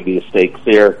advice would be to stay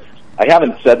clear. I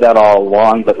haven't said that all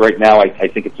along, but right now I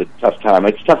think it's a tough time.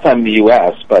 It's a tough time in the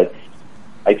U.S., but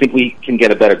I think we can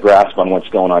get a better grasp on what's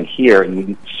going on here, and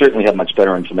we certainly have much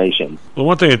better information. Well,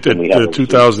 one thing that the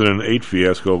 2008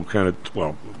 fiasco kind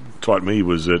of, taught me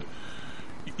was that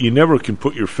you never can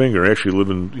put your finger, actually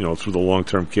living, through the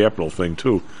long-term capital thing,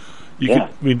 too.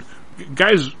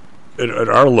 Guys at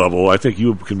our level, I think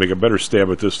you can make a better stab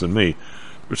at this than me,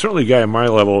 but certainly a guy at my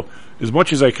level, as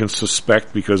much as I can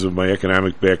suspect because of my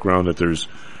economic background that there's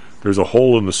a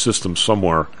hole in the system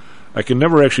somewhere, I can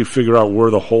never actually figure out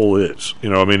where the hole is.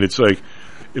 It's like,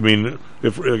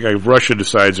 if Russia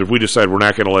decides, if we decide we're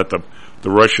not going to let the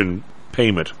Russian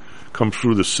payment come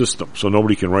through the system, so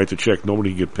nobody can write the check,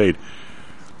 nobody can get paid.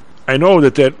 I know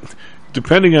that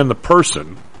depending on the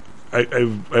person, I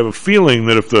have a feeling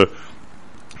that if the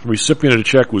recipient of the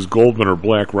check was Goldman or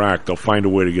BlackRock, they'll find a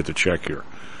way to get the check here.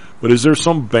 But is there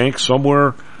some bank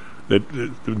somewhere that they're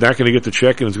not going to get the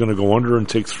check and is going to go under and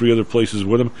take 3 other places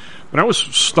with them? And I was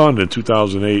stunned in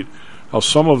 2008 how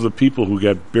some of the people who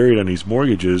got buried on these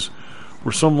mortgages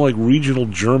were some like regional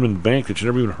German bank that you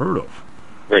never even heard of.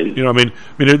 Right.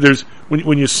 There's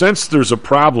when you sense there's a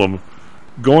problem,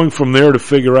 going from there to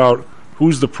figure out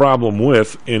who's the problem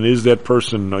with, and is that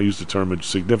person, I'll use the term,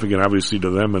 significant obviously to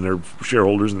them and their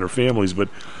shareholders and their families, but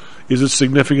is it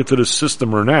significant to the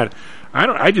system or not?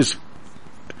 I get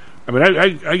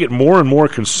more and more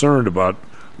concerned about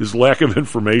this lack of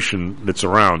information that's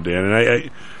around, Dan,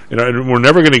 and we're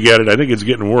never going to get it. I think it's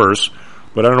getting worse,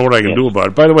 but I don't know what I can do about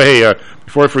it. By the way, hey,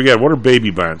 before I forget, what are baby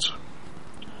bonds?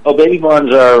 Oh, baby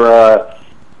bonds are,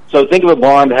 so think of a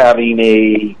bond having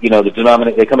they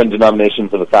come in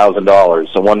denominations of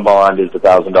 $1,000. So one bond is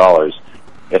 $1,000.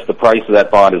 If the price of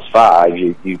that bond is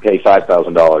 $5, you pay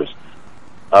 $5,000.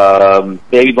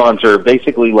 Baby bonds are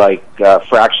basically like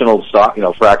fractional stock,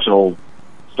 fractional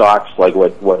stocks, like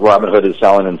what Robinhood is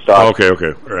selling in stocks.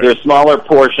 Okay. Right. They're smaller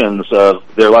portions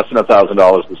they're less than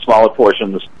 $1,000. The smaller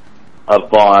portions of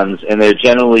bonds, and they're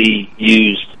generally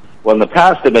used. Well, in the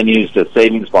past, they've been used as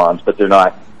savings bonds, but they're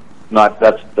not.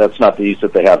 That's not the use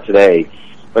that they have today.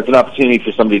 But it's an opportunity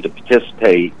for somebody to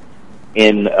participate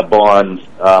in a bond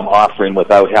offering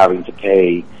without having to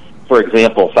pay. For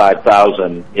example,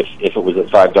 $5,000 if it was at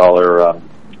 $5.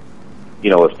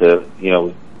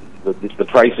 If the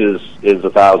price is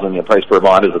 $1,000, the price per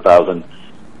bond is $1,000,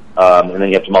 and then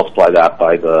you have to multiply that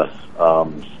by the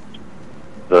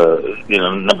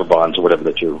number of bonds or whatever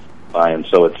that you're buying.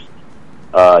 So it's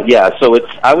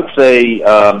I would say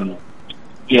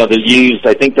they're used.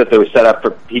 I think that they were set up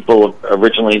for people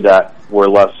originally that were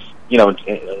less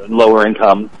lower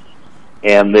income.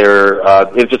 And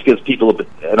it just gives people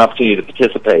an opportunity to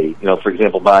participate. For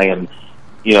example, buying,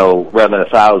 rather than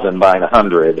 1,000, buying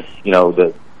 100.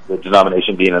 The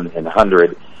denomination being in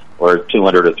 100 or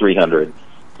 200 or 300.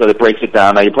 So that breaks it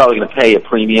down. Now you're probably going to pay a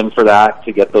premium for that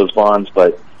to get those bonds,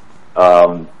 but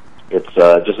it's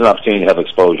just an opportunity to have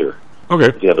exposure. Okay.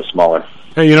 If you have a smaller.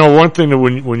 Hey, one thing that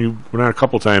when you went on a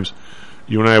couple times,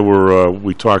 you and I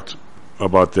we talked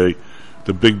about the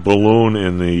big balloon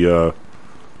and the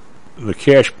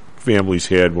cash families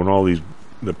had when all the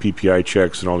PPI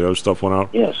checks and all the other stuff went out.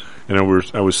 Yes. And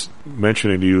I was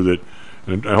mentioning to you that,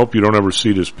 and I hope you don't ever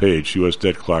see this page, U.S.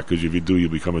 Debt Clock, because if you do,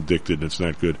 you'll become addicted, and it's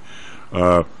not good.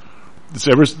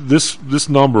 This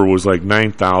number was like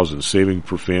 9,000 saving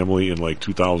per family in like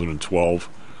 2012,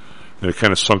 and it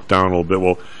kind of sunk down a little bit.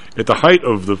 Well, at the height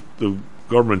of the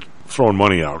government throwing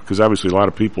money out, because obviously a lot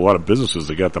of people, a lot of businesses,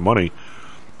 they got the money.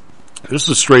 This is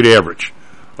a straight average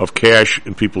of cash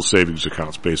in people's savings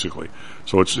accounts, basically.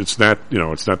 So it's not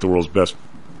it's not the world's best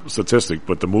statistic,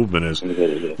 but the movement is.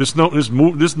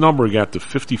 This number got to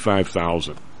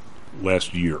 55,000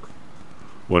 last year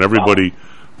when everybody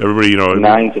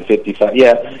 9 to 55.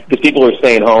 Yeah, because people were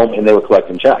staying home and they were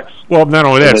collecting checks. Well, not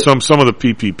only that, some of the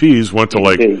PPPs went to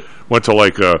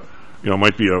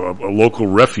might be a local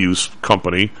refuse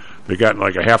company. They got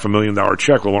like a $500,000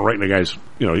 check. Well, went right in the guy's,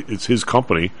 it's his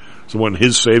company, so it went in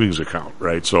his savings account,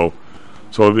 right? So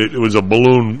it was a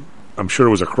balloon. I'm sure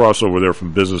it was a crossover there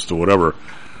from business to whatever.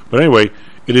 But anyway,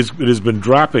 it has been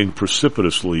dropping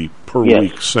precipitously per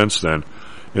week since then,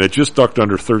 and it just ducked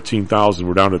under 13,000.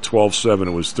 We're down to 12.7.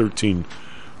 It was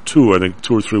 13.2, I think,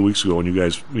 2 or 3 weeks ago when you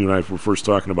and I were first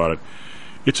talking about it.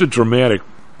 It's a dramatic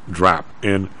drop,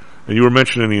 and you were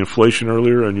mentioning the inflation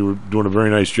earlier, and you were doing a very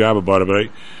nice job about it. But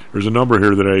there's a number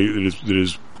here that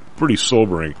is pretty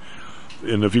sobering.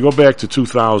 And if you go back to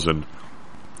 2000,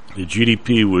 the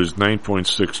GDP was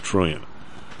 9.6 trillion.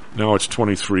 Now it's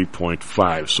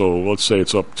 23.5. So let's say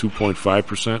it's up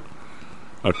 2.5%.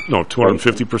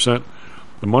 250%.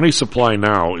 The money supply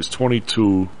now is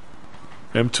 22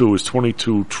 M2 is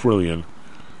 22 trillion.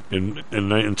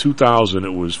 In 2000, it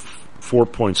was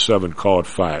 4.7. Call it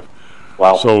 5.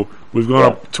 Wow. So we've gone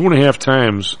up 2.5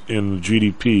 times in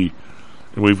GDP,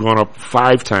 and we've gone up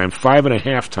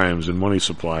 5.5 times in money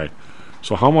supply.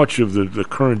 So how much of the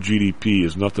current GDP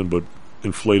is nothing but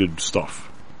inflated stuff?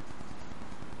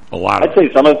 A lot. I'd say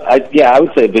I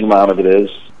would say a big amount of it is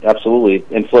absolutely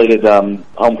inflated.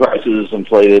 Home prices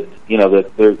inflated.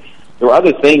 That there were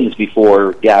other things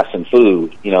before gas and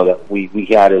food. That we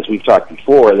had, as we've talked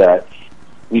before, that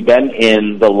we've been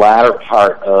in the latter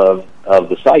part of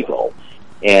the cycle,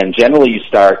 and generally you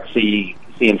start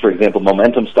seeing, for example,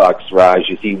 momentum stocks rise.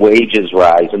 You see wages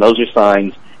rise, and those are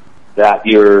signs that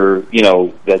you're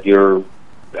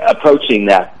approaching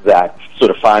that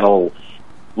sort of final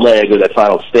leg or that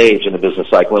final stage in the business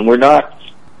cycle. And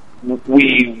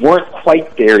we weren't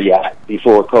quite there yet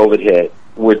before COVID hit.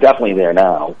 We're definitely there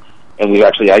now, and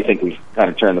I think we've kind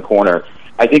of turned the corner.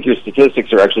 I think your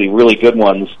statistics are actually really good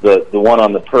ones. The one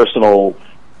on the personal,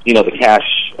 the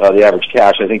cash, the average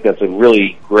cash. I think that's a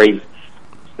really great.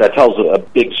 That tells a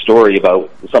big story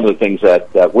about some of the things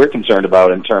that we're concerned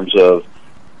about in terms of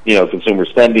consumer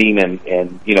spending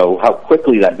and how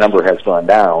quickly that number has gone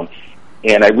down.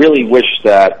 And I really wish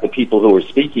that the people who are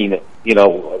speaking,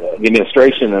 the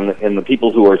administration and the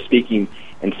people who are speaking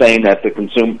and saying that the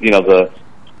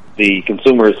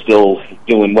consumer is still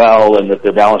doing well and that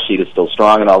their balance sheet is still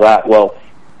strong and all that. Well,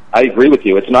 I agree with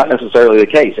you. It's not necessarily the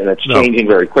case, and it's changing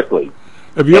very quickly.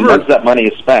 Once that money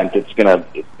is spent, there's going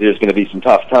to be some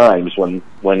tough times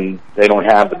when they don't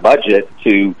have the budget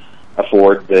to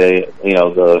afford either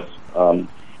the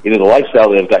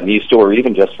lifestyle they've gotten used to, or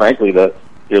even just frankly their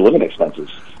living expenses.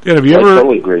 Yeah, I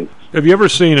totally agree. Have you ever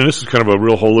seen, and this is kind of a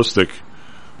real holistic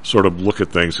sort of look at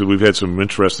things, because we've had some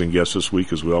interesting guests this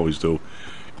week, as we always do,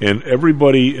 and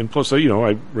everybody, and plus, I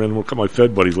ran a couple of my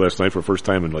Fed buddies last night for the first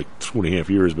time in like 2.5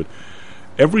 years, but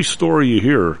every story you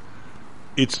hear,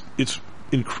 it's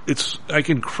like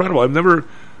incredible. I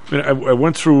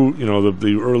went through,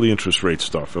 the early interest rate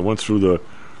stuff. I went through the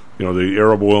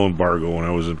Arab oil embargo when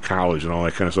I was in college and all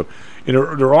that kind of stuff. And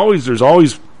there's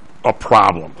always a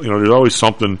problem. There's always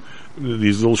something,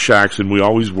 these little shacks, and we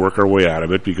always work our way out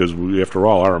of it because we, after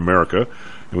all, are America,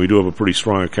 and we do have a pretty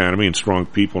strong economy and strong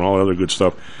people and all that other good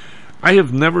stuff. I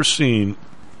have never seen,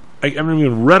 I haven't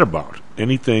even read about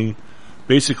anything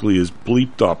basically as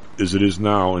bleeped up as it is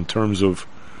now in terms of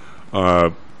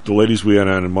the ladies we had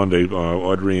on Monday,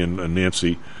 Audrey and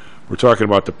Nancy, were talking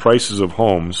about the prices of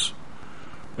homes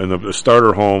and the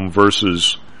starter home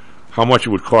versus how much it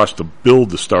would cost to build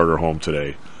the starter home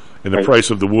today, and the price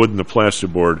of the wood and the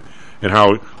plasterboard, and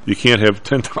how you can't have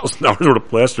 $10,000 worth of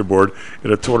plasterboard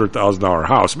in a $200,000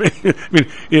 house.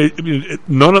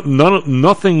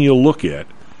 Nothing you look at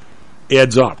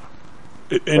adds up.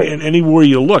 And anywhere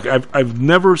you look, I've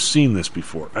never seen this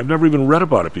before. I've never even read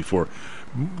about it before.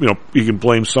 You can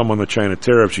blame some on the China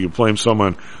tariffs. You can blame some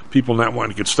on people not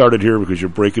wanting to get started here because you're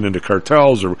breaking into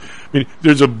cartels.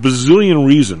 There's a bazillion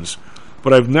reasons,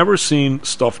 but I've never seen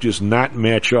stuff just not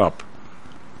match up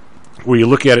where you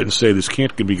look at it and say, this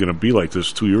can't be going to be like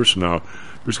this 2 years from now.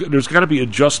 There's got to be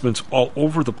adjustments all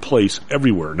over the place,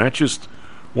 everywhere, not just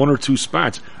one or two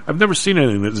spots. I've never seen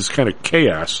anything that's this kind of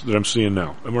chaos that I'm seeing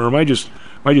now. Or am I just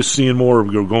seeing more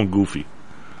of going goofy?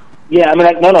 Yeah,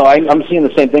 I'm seeing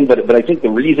the same thing, but I think the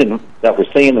reason that we're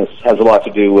saying this has a lot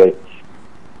to do with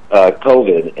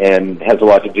COVID, and has a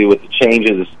lot to do with the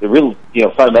changes, the real,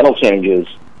 fundamental changes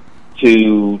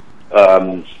to,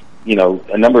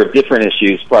 a number of different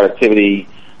issues, productivity,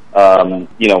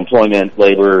 employment,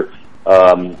 labor,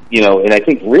 and I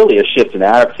think really a shift in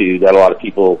attitude that a lot of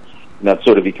people, that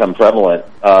sort of become prevalent.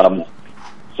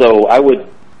 So I would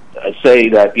say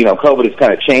that, COVID has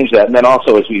kind of changed that. And then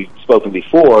also, as we've spoken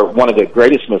before, one of the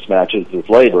greatest mismatches is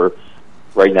labor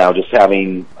right now, just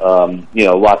having,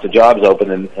 lots of jobs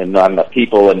open and not enough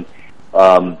people. And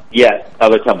yet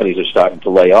other companies are starting to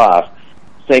lay off.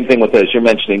 Same thing with, as you're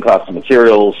mentioning, cost of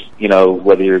materials,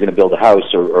 whether you're going to build a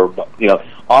house or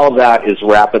all of that is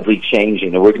rapidly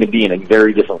changing. And we're going to be in a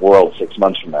very different world 6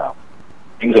 months from now.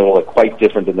 Things are going to look quite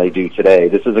different than they do today.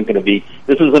 This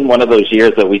isn't one of those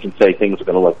years that we can say things are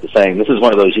going to look the same. This is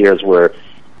one of those years where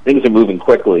things are moving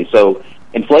quickly. So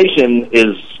inflation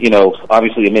is,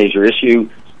 obviously a major issue.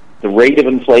 The rate of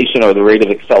inflation or the rate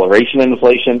of acceleration in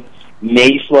inflation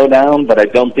may slow down, but I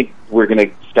don't think we're going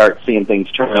to start seeing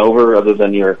things turn over other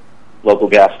than your local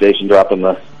gas station dropping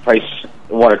the price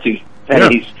 1 or 2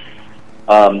 pennies.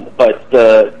 Yeah. But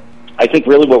I think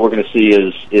really what we're going to see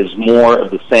is more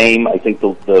of the same. I think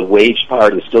the wage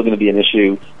part is still going to be an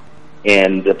issue,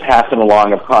 and the passing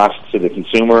along of costs to the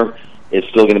consumer is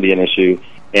still going to be an issue.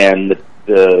 And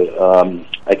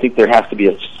I think there has to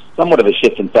be somewhat of a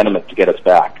shift in sentiment to get us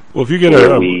back. Well, if you get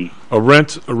a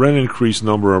rent increase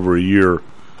number over a year,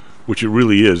 which it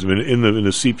really is. I mean, in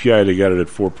the CPI they got it at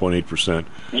 4.8%.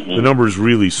 Mm-hmm. The number is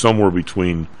really somewhere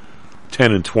between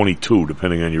 10 and 22,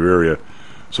 depending on your area.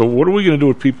 So, what are we going to do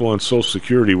with people on Social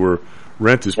Security where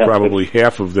rent is probably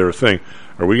half of their thing?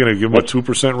 Are we going to give them a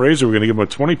 2% raise, or are we going to give them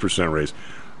a 20% raise?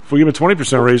 If we give them a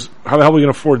 20% raise, how the hell are we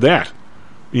going to afford that?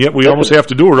 Yet we almost have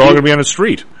to do it. We're all going to be on the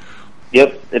street.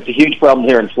 Yep, it's a huge problem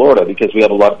here in Florida because we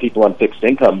have a lot of people on fixed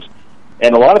incomes,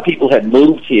 and a lot of people had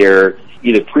moved here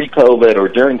either pre-COVID or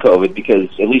during COVID because,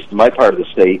 at least in my part of the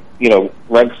state,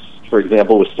 rents, for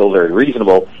example, was still very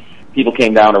reasonable. People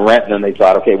came down to rent, and then they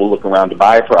thought, okay, we'll look around to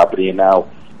buy a property, and now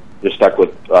they're stuck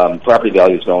with property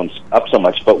values going up so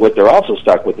much. But what they're also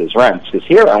stuck with is rents, because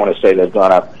here I want to say they've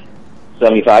gone up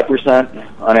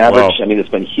 75% on average. Wow. I mean, it's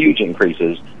been huge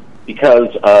increases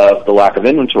because of the lack of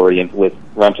inventory with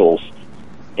rentals.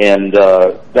 And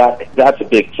that's a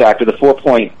big factor. The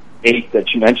 4.8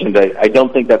 that you mentioned, I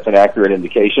don't think that's an accurate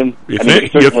indication. You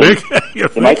think? There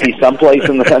might be some place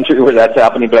in the country where that's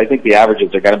happening, but I think the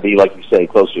averages are going to be, like you say,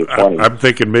 closer to 20. I'm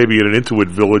thinking maybe in an Inuit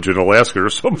village in Alaska or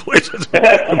someplace.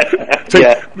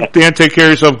 Dan, take care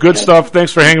of yourself. Good stuff.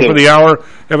 Thanks for hanging for the hour.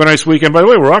 Have a nice weekend. By the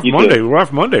way, we're off Monday. Too. We're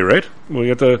off Monday, right? We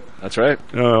got the. That's right.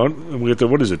 We got the,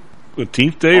 what is it? The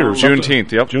 10th day or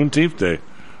Juneteenth? Yep, Juneteenth day.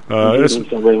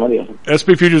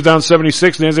 SP futures down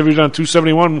 76, NASDAQ futures down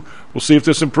 271. We'll see if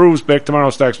this improves. Back tomorrow,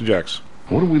 Stocks and Jocks.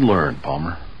 What did we learn,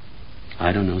 Palmer?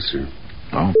 I don't know, sir.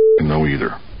 I don't know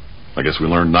either. I guess we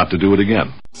learned not to do it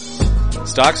again.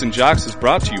 Stocks and Jocks is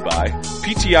brought to you by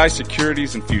PTI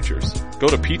Securities and Futures. Go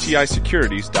to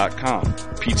PTIsecurities.com.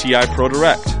 PTI Pro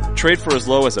Direct. Trade for as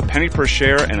low as a penny per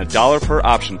share and $1 per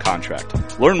option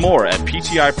contract. Learn more at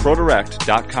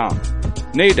PTIProDirect.com.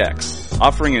 Nadex,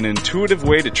 offering an intuitive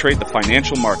way to trade the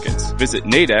financial markets. Visit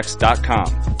nadex.com.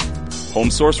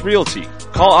 HomeSource Realty.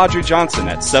 Call Audrey Johnson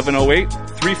at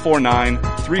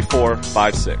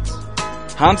 708-349-3456.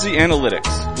 Hamzy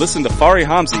Analytics. Listen to Fari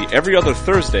Hamzy every other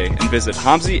Thursday and visit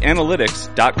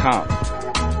HamzyAnalytics.com.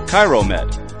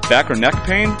 ChiroMed. Back or neck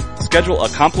pain? Schedule a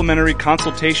complimentary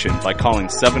consultation by calling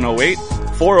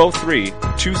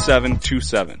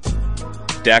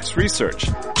 708-403-2727. DAX Research.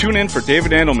 Tune in for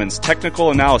David Andelman's technical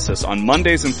analysis on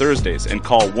Mondays and Thursdays and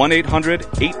call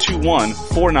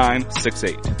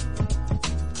 1-800-821-4968.